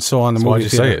watching Saw in the so movie why'd you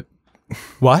say theater. it?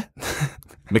 What?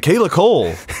 Michaela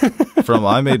Cole from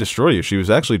I May Destroy You. She was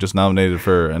actually just nominated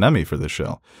for an Emmy for this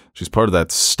show. She's part of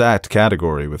that stacked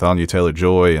category with Anya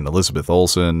Taylor-Joy and Elizabeth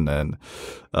Olsen and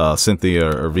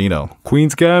Cynthia Ervino.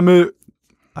 Queen's Gambit.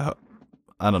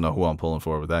 I don't know who I'm pulling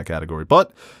for with that category,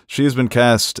 but she has been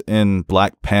cast in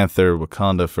Black Panther: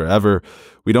 Wakanda Forever.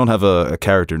 We don't have a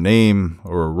character name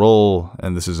or a role,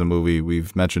 and this is a movie,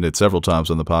 we've mentioned it several times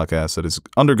on the podcast, that is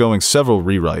undergoing several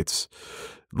rewrites.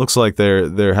 Looks like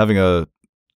they're having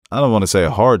I don't want to say a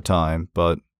hard time,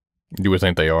 but You would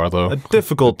think they are though. a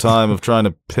difficult time of trying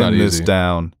to pin not this easy.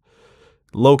 down.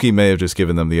 Loki may have just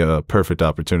given them the perfect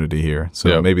opportunity here, so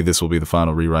Yep. maybe this will be the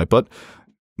final rewrite. But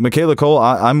Michaela Cole,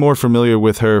 I'm more familiar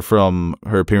with her from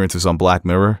her appearances on Black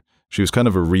Mirror. She was kind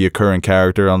of a reoccurring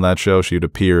character on that show. She would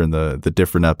appear in the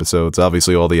different episodes.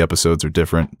 Obviously, all the episodes are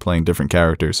different, playing different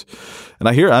characters. And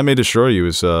I hear I May Destroy You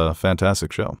is a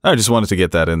fantastic show. I just wanted to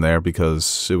get that in there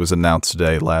because it was announced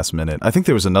today, last minute. I think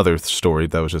there was another story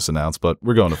that was just announced, but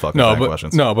we're going to fucking fan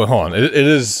questions. No, but hold on. It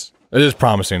is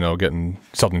promising though, getting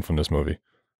something from this movie,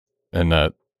 and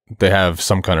that they have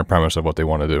some kind of premise of what they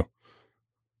want to do.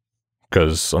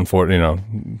 Because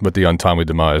unfortunately, with the untimely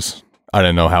demise, I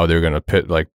didn't know how they were going to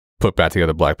put back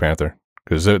together Black Panther,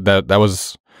 because that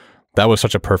was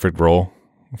such a perfect role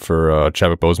for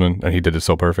Chadwick Boseman, and he did it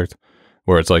so perfect.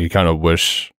 Where it's like you kind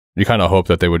of hope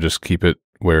that they would just keep it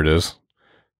where it is,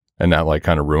 and not like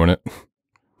kind of ruin it.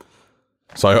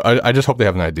 So I just hope they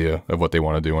have an idea of what they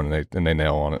want to do and they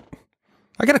nail on it.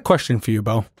 I got a question for you,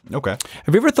 Bo. Okay.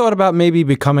 Have you ever thought about maybe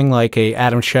becoming like a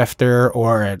Adam Schefter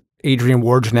or an Adrian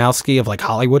Wojnarowski of like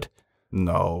Hollywood?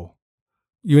 No.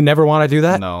 You would never want to do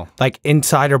that? No. Like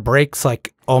insider breaks,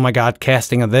 like, oh my God,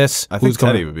 casting of this. I think Who's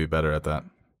gonna- Teddy would be better at that.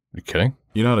 You kidding?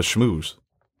 You know how to schmooze.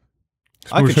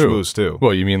 I can Schmooze who? schmooze too.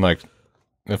 Well, you mean like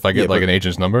if I get Yeah, like but- an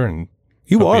agent's number and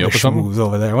You hook are me the up with something? schmooze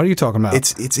over there. What are you talking about?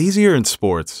 It's easier in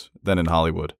sports than in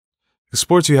Hollywood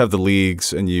Sports, you have the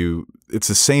leagues, and it's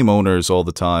the same owners all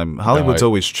the time. Hollywood's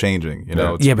always changing. You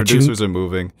know, Yeah, but producers are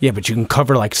moving. Yeah, but you can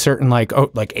cover like certain like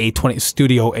A20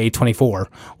 Studio A24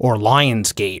 or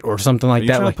Lionsgate or something like Are you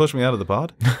that. trying Like, to push me out of the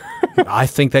pod? I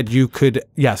think that you could.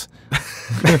 Yes.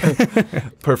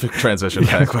 Perfect transition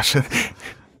to that question.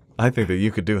 I think that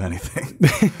you could do anything.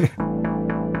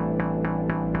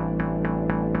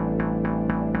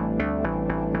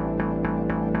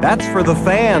 That's for the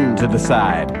fan to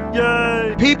decide.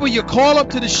 Yay! People you call up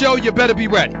to the show, you better be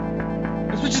ready.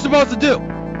 That's what you're supposed to do.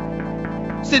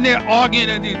 Sitting there arguing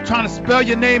and you're trying to spell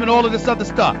your name and all of this other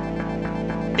stuff.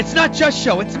 It's not your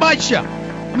show, it's my show.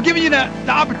 I'm giving you the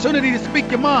opportunity to speak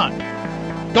your mind.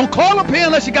 Don't call up here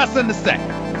unless you got something to say.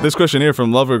 This question here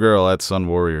from Lover Girl at Sun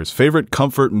Warriors. Favorite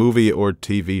comfort movie or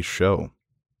TV show?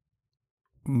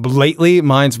 Lately,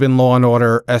 mine's been Law and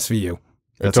Order SVU.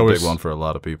 That's a big one for a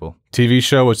lot of people. TV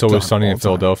show, it's always Done Sunny all in the time.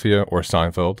 Philadelphia or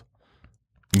Seinfeld.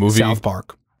 Movie, South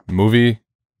Park. movie,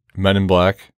 Men in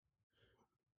Black.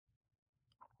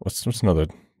 What's another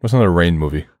Rain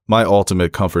movie? My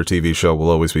ultimate comfort TV show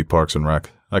will always be Parks and Rec.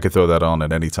 I could throw that on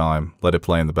at any time. Let it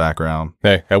play in the background.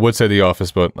 Hey, I would say The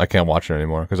Office, but I can't watch it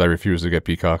anymore because I refuse to get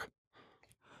Peacock.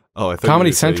 Oh, I thought Comedy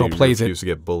you would say Central you plays it refuse to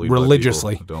get bullied by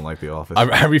religiously. people who don't like The Office.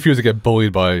 I refuse to get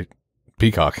bullied by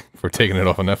Peacock for taking it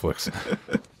off of Netflix.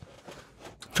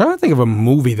 Trying to think of a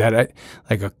movie that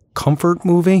like a comfort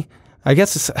movie. I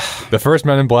guess it's The first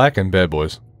Men in Black and Bad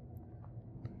Boys.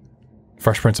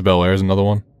 Fresh Prince of Bel-Air is another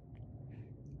one.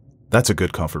 That's a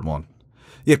good comfort one.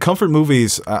 Yeah, comfort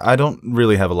movies, I don't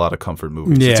really have a lot of comfort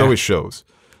movies. It's Yeah. always shows.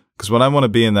 Because when I want to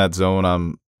be in that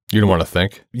zone, You don't want to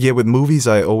think? yeah, with movies,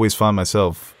 I always find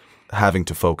myself having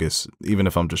to focus, even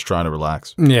if I'm just trying to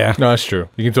relax. yeah. No, that's true.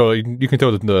 You can throw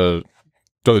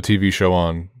the TV show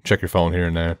on, check your phone here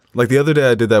and there. Like the other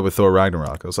day, I did that with Thor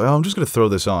Ragnarok. I was like, oh, I'm just going to throw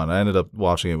this on. I ended up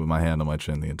watching it with my hand on my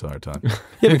chin the entire time.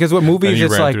 Yeah, because with And movies, you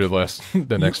it's ran like through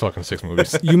the next fucking 6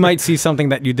 movies. you might see something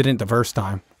that you didn't the first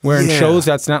time. Where in Yeah. shows,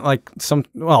 that's not like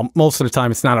most of the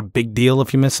time, it's not a big deal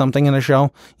if you miss something in a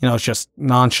show. You know, it's just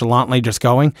nonchalantly just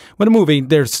going. With a movie,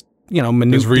 there's,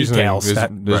 minute There's reasoning. details.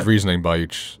 There's reasoning by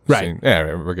each Right. scene.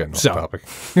 Yeah, we're getting off So. topic.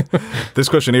 This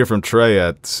question here from Trey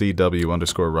at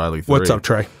CW_Riley3. What's up,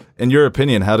 Trey? In your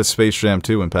opinion, how does Space Jam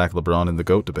 2 impact LeBron in the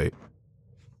GOAT debate?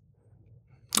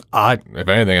 If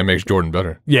anything, it makes Jordan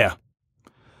better. Yeah.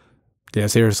 Yeah,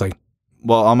 seriously.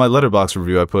 Well, on my Letterboxd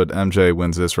review, I put MJ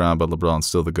wins this round, but LeBron's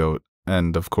still the GOAT.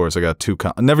 And of course, I got two.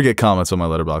 I never get comments on my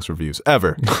Letterboxd reviews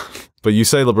ever. But you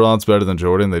say LeBron's better than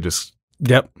Jordan,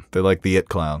 Yep. they like the It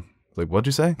Clown. Like, what'd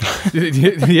you say?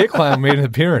 the It Clown made an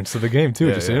appearance to the game too.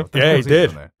 Did you see him? What the Yeah, hell he is did.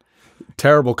 doing there?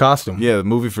 Terrible costume. Yeah, the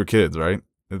movie for kids, right?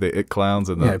 The It Clowns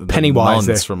and Yeah, the Pennywise nuns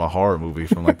there. from a horror movie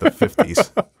from like the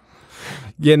 50s.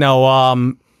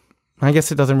 I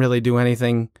guess it doesn't really do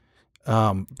anything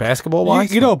basketball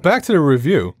wise. You know, back to the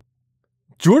review.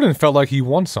 Jordan felt like he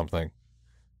won something.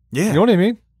 Yeah. You know what I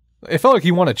mean? It felt like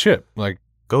he won a chip. Like,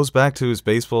 Goes back to his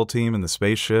baseball team and the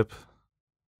spaceship.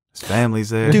 His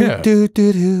family's there. yeah.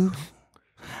 do.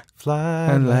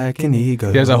 Fly Like an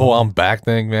eagle. He has that whole "I'm back"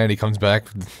 thing, man. He comes back.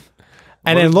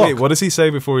 And then look. Wait, what does he say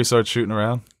before he starts shooting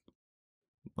around?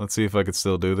 Let's see if I could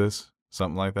still do this.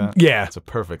 Something like that. Yeah. It's a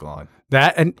perfect line.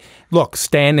 That and look,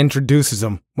 Stan introduces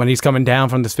him when he's coming down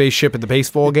from the spaceship at the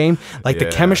baseball game. Like the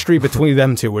Yeah. chemistry between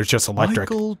them two was just electric.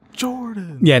 Michael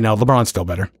Jordan. Yeah, no, LeBron's still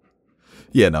better.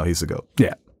 Yeah, no, he's the GOAT.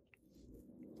 Yeah.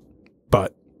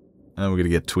 But And we're going to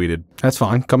get tweeted. that's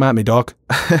fine. Come at me, dog.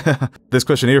 This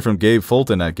question here from Gabe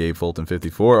Fulton at Gabe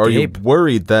Fulton54. Are Gabe. you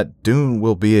worried that Dune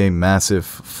will be a massive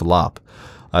flop?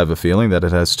 I have a feeling that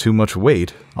it has too much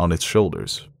weight on its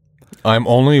shoulders. I'm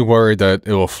only worried that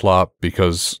it will flop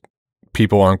because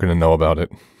people aren't going to know about it,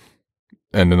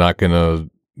 and they're not going to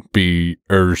be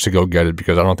urged to go get it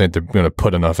because I don't think they're going to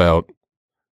put enough out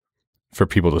for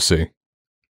people to see,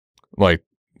 like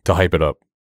to hype it up.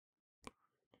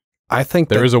 I think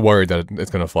There is a worry that it's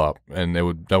going to flop, and that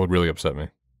would really upset me.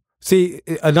 See,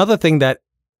 another thing that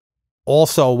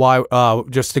also why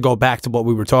just to go back to what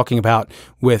we were talking about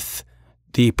with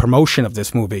the promotion of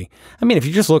this movie. I mean, if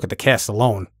you just look at the cast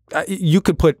alone, you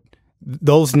could put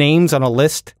those names on a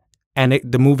list and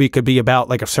the movie could be about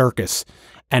like a circus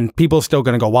and people are still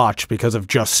going to go watch because of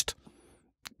just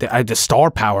the star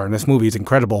power in this movie is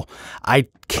incredible. I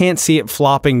can't see it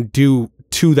flopping due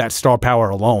to that star power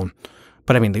alone.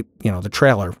 But I mean, the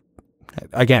trailer,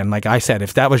 again, like I said,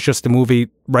 if that was just the movie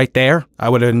right there, I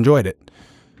would have enjoyed it.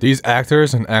 These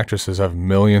actors and actresses have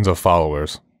millions of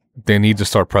followers. They need to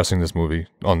start pressing this movie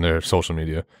on their social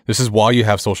media. This is why you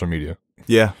have social media.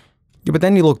 Yeah. Yeah, but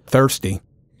then you look thirsty.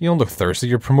 You don't look thirsty.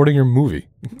 You're promoting your movie.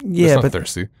 Yeah, It's not but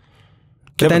thirsty.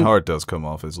 Kevin Hart does come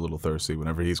off as a little thirsty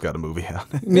whenever he's got a movie out.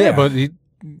 Yeah, but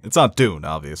it's not Dune,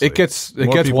 obviously. it gets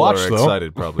More people watched are though.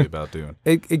 excited probably about Dune.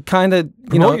 It kind of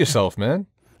Promote yourself, man.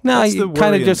 No, That's you the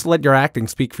kind of worry just let your acting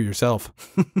speak for yourself.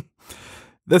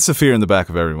 That's the fear in the back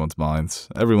of everyone's minds.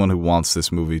 Everyone who wants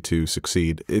this movie to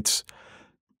succeed. It's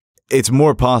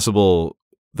more possible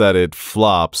that it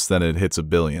flops than it hits $1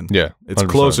 billion. Yeah, 100%. It's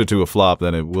closer to a flop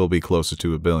than it will be closer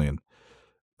to $1 billion.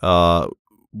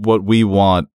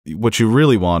 What you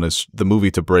really want is the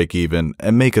movie to break even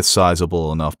and make a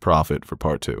sizable enough profit for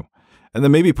part 2. And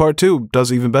then maybe part 2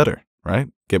 does even better, right?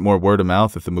 Get more word of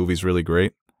mouth if the movie's really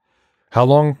great. How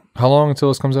long until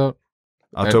this comes out?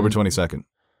 October 22nd.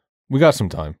 We got some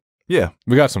time. Yeah.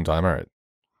 We got some time. All right.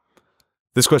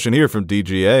 This question here from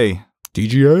DGA.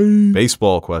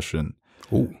 Baseball question.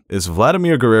 Ooh. Is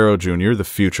Vladimir Guerrero Jr. the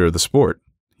future of the sport?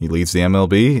 He leads the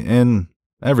MLB in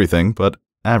everything but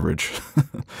average.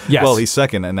 Yes. Well, he's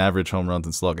second in average home runs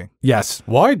and slugging. Yes.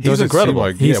 Why does it incredible.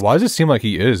 seem like why does it seem like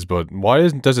he is, but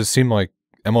does it seem like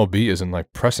MLB isn't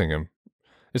like pressing him?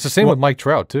 It's the same with Mike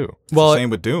Trout too. It's the same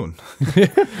with Dune.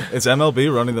 It's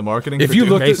MLB running the marketing. If for you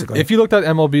Dune? looked at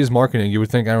MLB's marketing, you would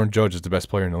think Aaron Judge is the best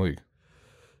player in the league.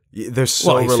 They're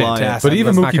so he's reliant. fantastic. But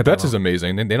even Let's not Mookie get Betts that is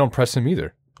amazing. They don't press him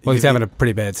either. Well, he's having a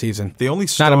pretty bad season. The only Not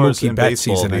a stars Mookie in Betts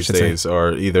baseball season, I these should say. days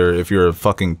are either if you're a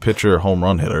fucking pitcher, home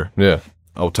run hitter, Yeah.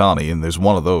 Ohtani, and there's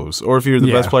one of those, or if you're the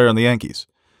Yeah. best player on the Yankees.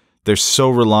 They're so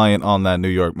reliant on that New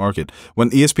York market. When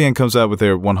ESPN comes out with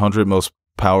their 100 most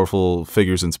powerful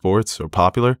figures in sports or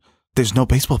popular, there's no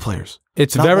baseball players.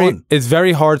 It's Not one.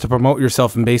 very hard to promote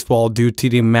yourself in baseball due to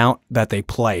the amount that they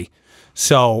play.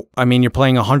 So, I mean, you're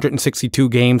playing 162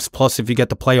 games, plus if you get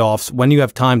the playoffs, when you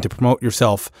have time to promote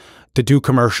yourself, to do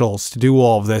commercials, to do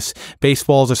all of this.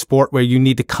 Baseball is a sport where you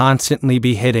need to constantly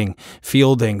be hitting,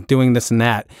 fielding, doing this and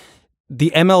that.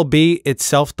 The MLB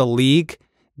itself, the league,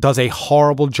 does a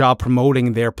horrible job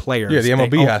promoting their players. Yeah, the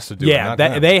MLB has to do it. Yeah, not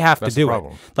them. they have That's to do the it.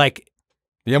 problem. Like,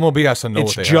 The MLB has to know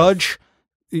it's what they Judge,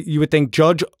 you would think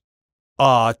Judge,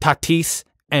 Tatis,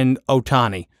 and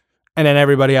Ohtani, and then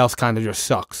everybody else kind of just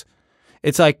sucks.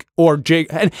 It's like, or Jake,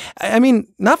 and I mean,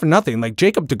 not for nothing, like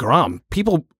Jacob deGrom,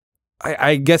 people,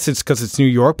 I guess it's because it's New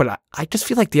York, but I just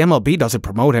feel like the MLB doesn't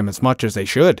promote him as much as they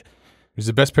should. He's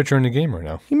the best pitcher in the game right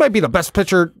now. He might be the best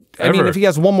pitcher. I mean, Ever. if he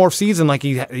has one more season like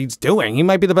he's doing, he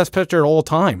might be the best pitcher all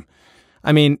time.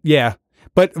 I mean, yeah.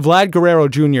 But Vlad Guerrero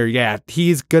Jr., yeah, he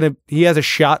has a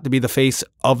shot to be the face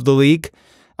of the league.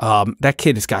 That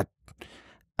kid has got,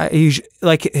 he's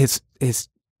like his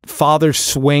father's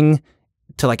swing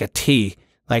to like a T,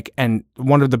 like, and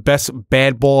one of the best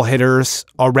bad ball hitters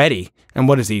already. And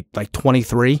what is he, like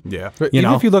 23? Yeah. But You even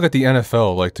know? if you look at the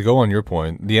NFL, like to go on your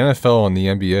point, the NFL and the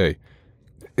NBA,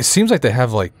 it seems like they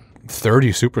have like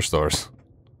 30 superstars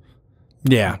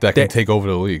Yeah. that can take over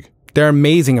the league. They're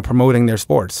amazing at promoting their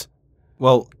sports.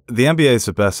 Well, the NBA is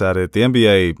the best at it. The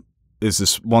NBA is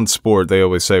this one sport they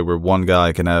always say where one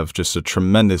guy can have just a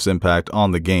tremendous impact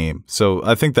on the game. So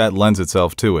I think that lends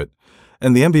itself to it.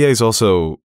 And the NBA's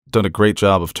also done a great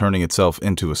job of turning itself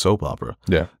into a soap opera.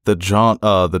 Yeah. The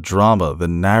drama, the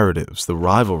narratives, the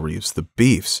rivalries, the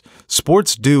beefs.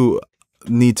 Sports do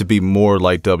need to be more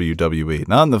like WWE,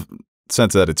 not in the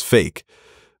sense that it's fake,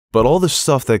 but all the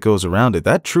stuff that goes around it,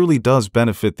 that truly does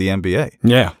benefit the NBA.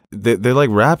 Yeah. They're like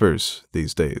rappers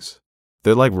these days.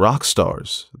 They're like rock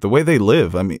stars. The way they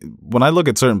live. I mean, when I look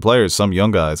at certain players, some young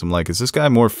guys, I'm like, is this guy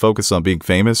more focused on being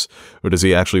famous, or does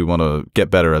he actually want to get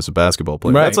better as a basketball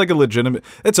player? Right. That's like a legitimate.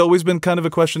 It's always been kind of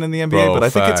a question in the NBA, Bro, but I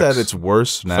think it's at facts. its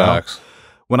worst now. Facts.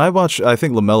 When I watch, I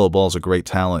think LaMelo Ball's a great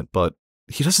talent, but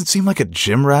he doesn't seem like a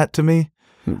gym rat to me.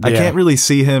 I Yeah. can't really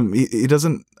see him. He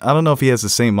doesn't. I don't know if he has the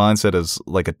same mindset as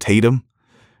like a Tatum,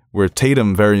 where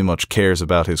Tatum very much cares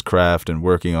about his craft and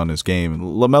working on his game. And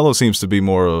LaMelo seems to be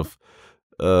more of.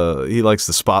 He likes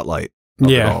the spotlight of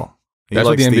it Yeah. all. He That's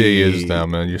what the likes NBA is now,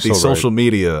 man. You're the so right. social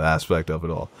media aspect of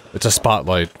it all. It's a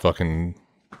spotlight fucking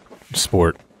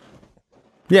sport.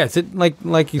 Yeah, it's like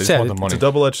you They just said, want the It's money. a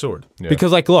double-edged sword. Yeah.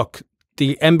 because like, look,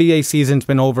 the NBA season's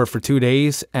been over for 2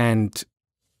 days, and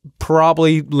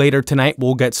probably later tonight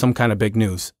we'll get some kind of big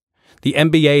news. The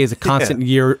NBA is a constant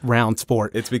year-round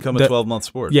sport. It's become The- a 12-month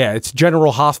sport. Yeah, it's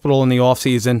General Hospital in the off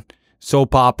season,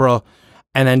 soap opera,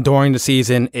 and then during the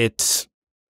season, it's,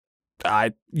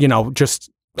 just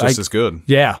as good.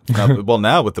 yeah,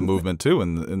 Now with the movement too,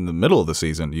 in the middle of the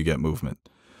season, you get movement.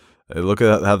 Look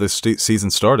at how this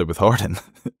season started with Harden.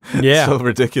 Yeah. So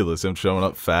ridiculous. Him showing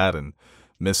up fat and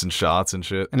missing shots and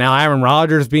shit. and now Aaron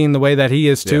Rodgers being the way that he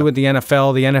is too Yeah. with the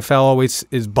NFL. The NFL always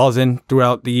is buzzing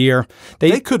throughout the year.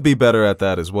 They could be better at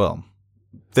that as well.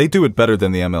 they do it better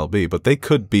than the MLB, but they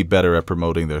could be better at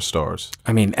promoting their stars.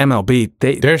 I mean,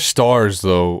 MLB, Their stars,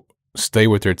 though, stay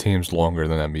with their teams longer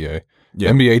than NBA.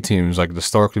 Yeah. NBA teams, like, the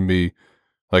star can be,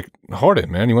 like,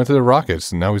 Harden, man. He went to the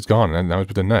Rockets, and now he's gone, and now he's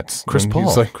with the Nets. Chris And Paul.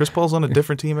 he's like, Chris Paul's on a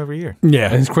different team every year.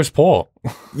 yeah. and it's Chris Paul.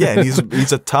 Yeah, and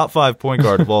he's a top 5 point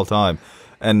guard of all time,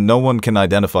 and no one can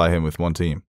identify him with one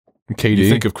team. KD. You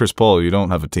think of Chris Paul, you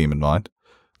don't have a team in mind.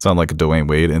 It's not like a Dwayne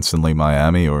Wade, instantly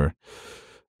Miami, or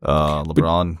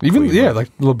LeBron. Even, Cleveland. yeah,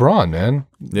 like LeBron, man.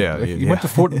 Yeah, Like, yeah, he went to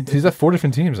 4, he's at 4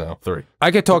 different teams now. 3.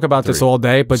 I could talk about this all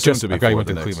day, but Soon just to be I he 4 went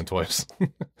the to Knicks. Cleveland twice.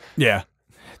 yeah,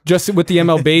 just with the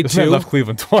MLB This man too. left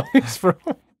Cleveland twice, bro.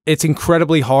 It's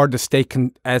incredibly hard to stay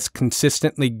as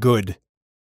consistently good,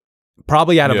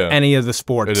 probably out of Yeah. any of the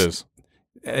sports. It is.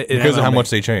 Because of how much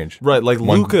they change. Right, like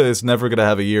One- Luka is never going to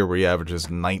have a year where he averages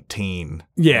 19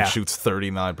 Yeah. and shoots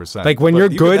 39%. Like, when But you're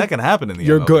even good, that can happen in the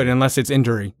You're MLB. good unless it's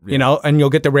injury, you know, and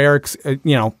you'll get the rare,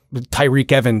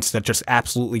 Tariq Evans that just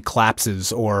absolutely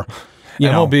collapses, or you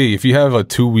know, MLB, if you have a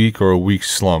 2-week or a week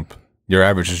slump, your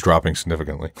average is dropping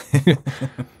significantly.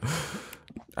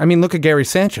 I mean, look at Gary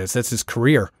Sanchez. That's his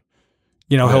career.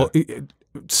 You know, he'll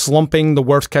slumping, the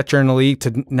worst catcher in the league,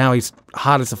 to now he's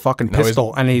hot as a fucking Now he's-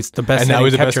 pistol, and he's the best. And now hitting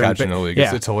he's the best catcher catcher in the league.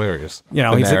 Yeah, It's hilarious. You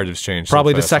know, the he's narrative's changed. so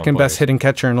probably the fast on second best players. hitting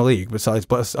catcher in the league besides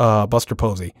Buster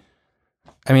Posey.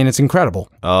 I mean, it's incredible.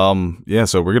 Yeah,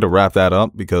 so we're going to wrap that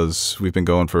up because we've been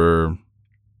going for,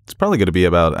 it's probably going to be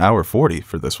about hour 40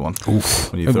 for this one.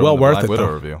 Oof. When you It's throw well in the worth Black it, Widow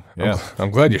though. review. Yeah.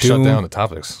 I'm glad you Dune. shut down the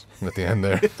topics at the end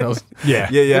there. That was, Yeah,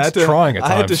 Yeah, It's I had to, trying at I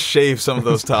had to times. shave some of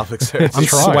those topics there. I'm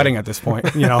trying. sweating at this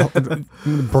point. You know,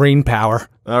 brain power.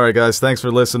 All right, guys, thanks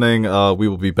for listening. We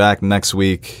will be back next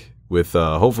week with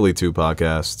hopefully 2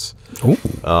 podcasts.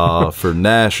 For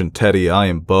Nash and Teddy, I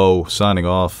am Beau, signing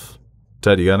off.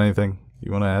 Ted, you got anything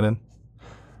you want to add in?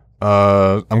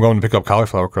 I'm going to pick up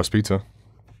cauliflower crust pizza.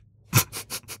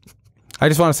 I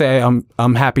just want to say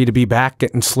I'm happy to be back,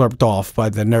 getting slurped off by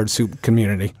the Nerd Soup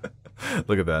community.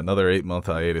 Look at that, another 8-month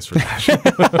hiatus for Nash.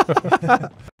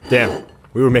 Damn,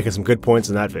 we were making some good points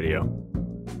in that video.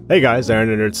 Hey guys, Aaron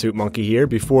and Nerd Suit Monkey here.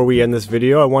 Before we end this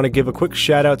video, I want to give a quick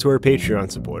shout out to our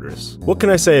Patreon supporters. What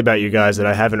can I say about you guys that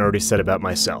I haven't already said about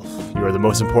myself? You are the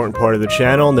most important part of the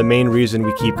channel and the main reason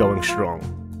we keep going strong.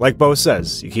 Like Beau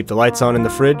says, you keep the lights on in the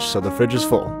fridge, so the fridge is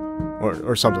full.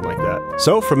 Or something like that.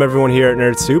 So, from everyone here at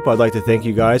Nerd Soup, I'd like to thank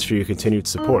you guys for your continued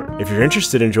support. If you're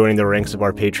interested in joining the ranks of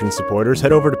our Patreon supporters,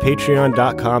 head over to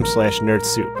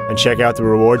patreon.com/nerdsoup and check out the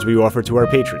rewards we offer to our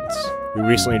patrons. We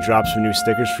recently dropped some new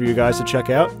stickers for you guys to check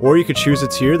out, or you could choose a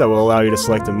tier that will allow you to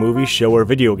select a movie, show, or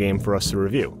video game for us to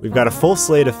review. We've got a full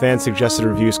slate of fan-suggested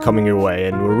reviews coming your way,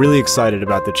 and we're really excited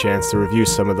about the chance to review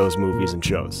some of those movies and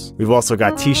shows. We've also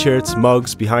got t-shirts,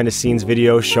 mugs, behind-the-scenes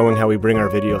videos showing how we bring our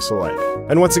videos to life.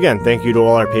 And once again, thank you to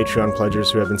all our Patreon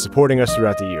pledgers who have been supporting us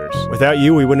throughout the years. Without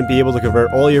you, we wouldn't be able to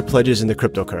convert all your pledges into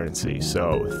cryptocurrency,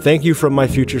 so thank you from my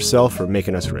future self for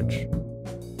making us rich.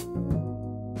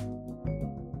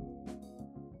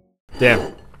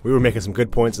 Damn, we were making some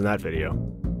good points in that video.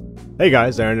 Hey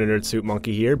guys, Aaron and Nerd Suit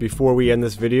Monkey here. Before we end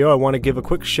this video, I want to give a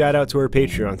quick shout out to our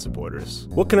Patreon supporters.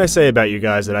 What can I say about you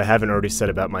guys that I haven't already said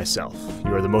about myself?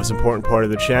 You are the most important part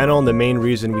of the channel and the main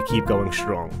reason we keep going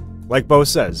strong. Like Beau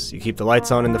says, you keep the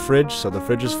lights on in the fridge, so the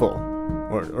fridge is full.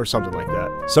 Or something like that.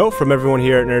 So, from everyone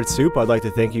here at Nerd Soup, I'd like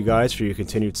to thank you guys for your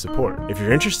continued support. If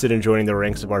you're interested in joining the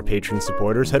ranks of our Patreon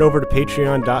supporters, head over to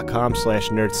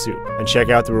patreon.com/nerdsoup and check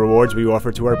out the rewards we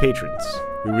offer to our patrons.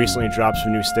 We recently dropped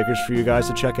some new stickers for you guys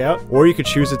to check out, or you could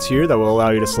choose a tier that will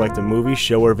allow you to select a movie,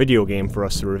 show, or video game for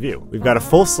us to review. We've got a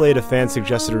full slate of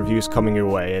fan-suggested reviews coming your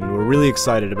way, and we're really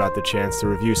excited about the chance to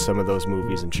review some of those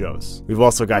movies and shows. We've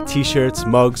also got t-shirts,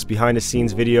 mugs,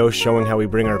 behind-the-scenes videos showing how we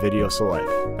bring our videos to life.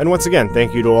 And once again,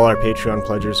 thank you to all our Patreon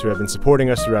pledgers who have been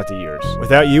supporting us throughout the years.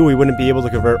 Without you, we wouldn't be able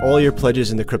to convert all your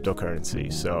pledges into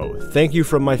cryptocurrency, so thank you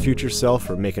from my future self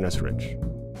for making us rich.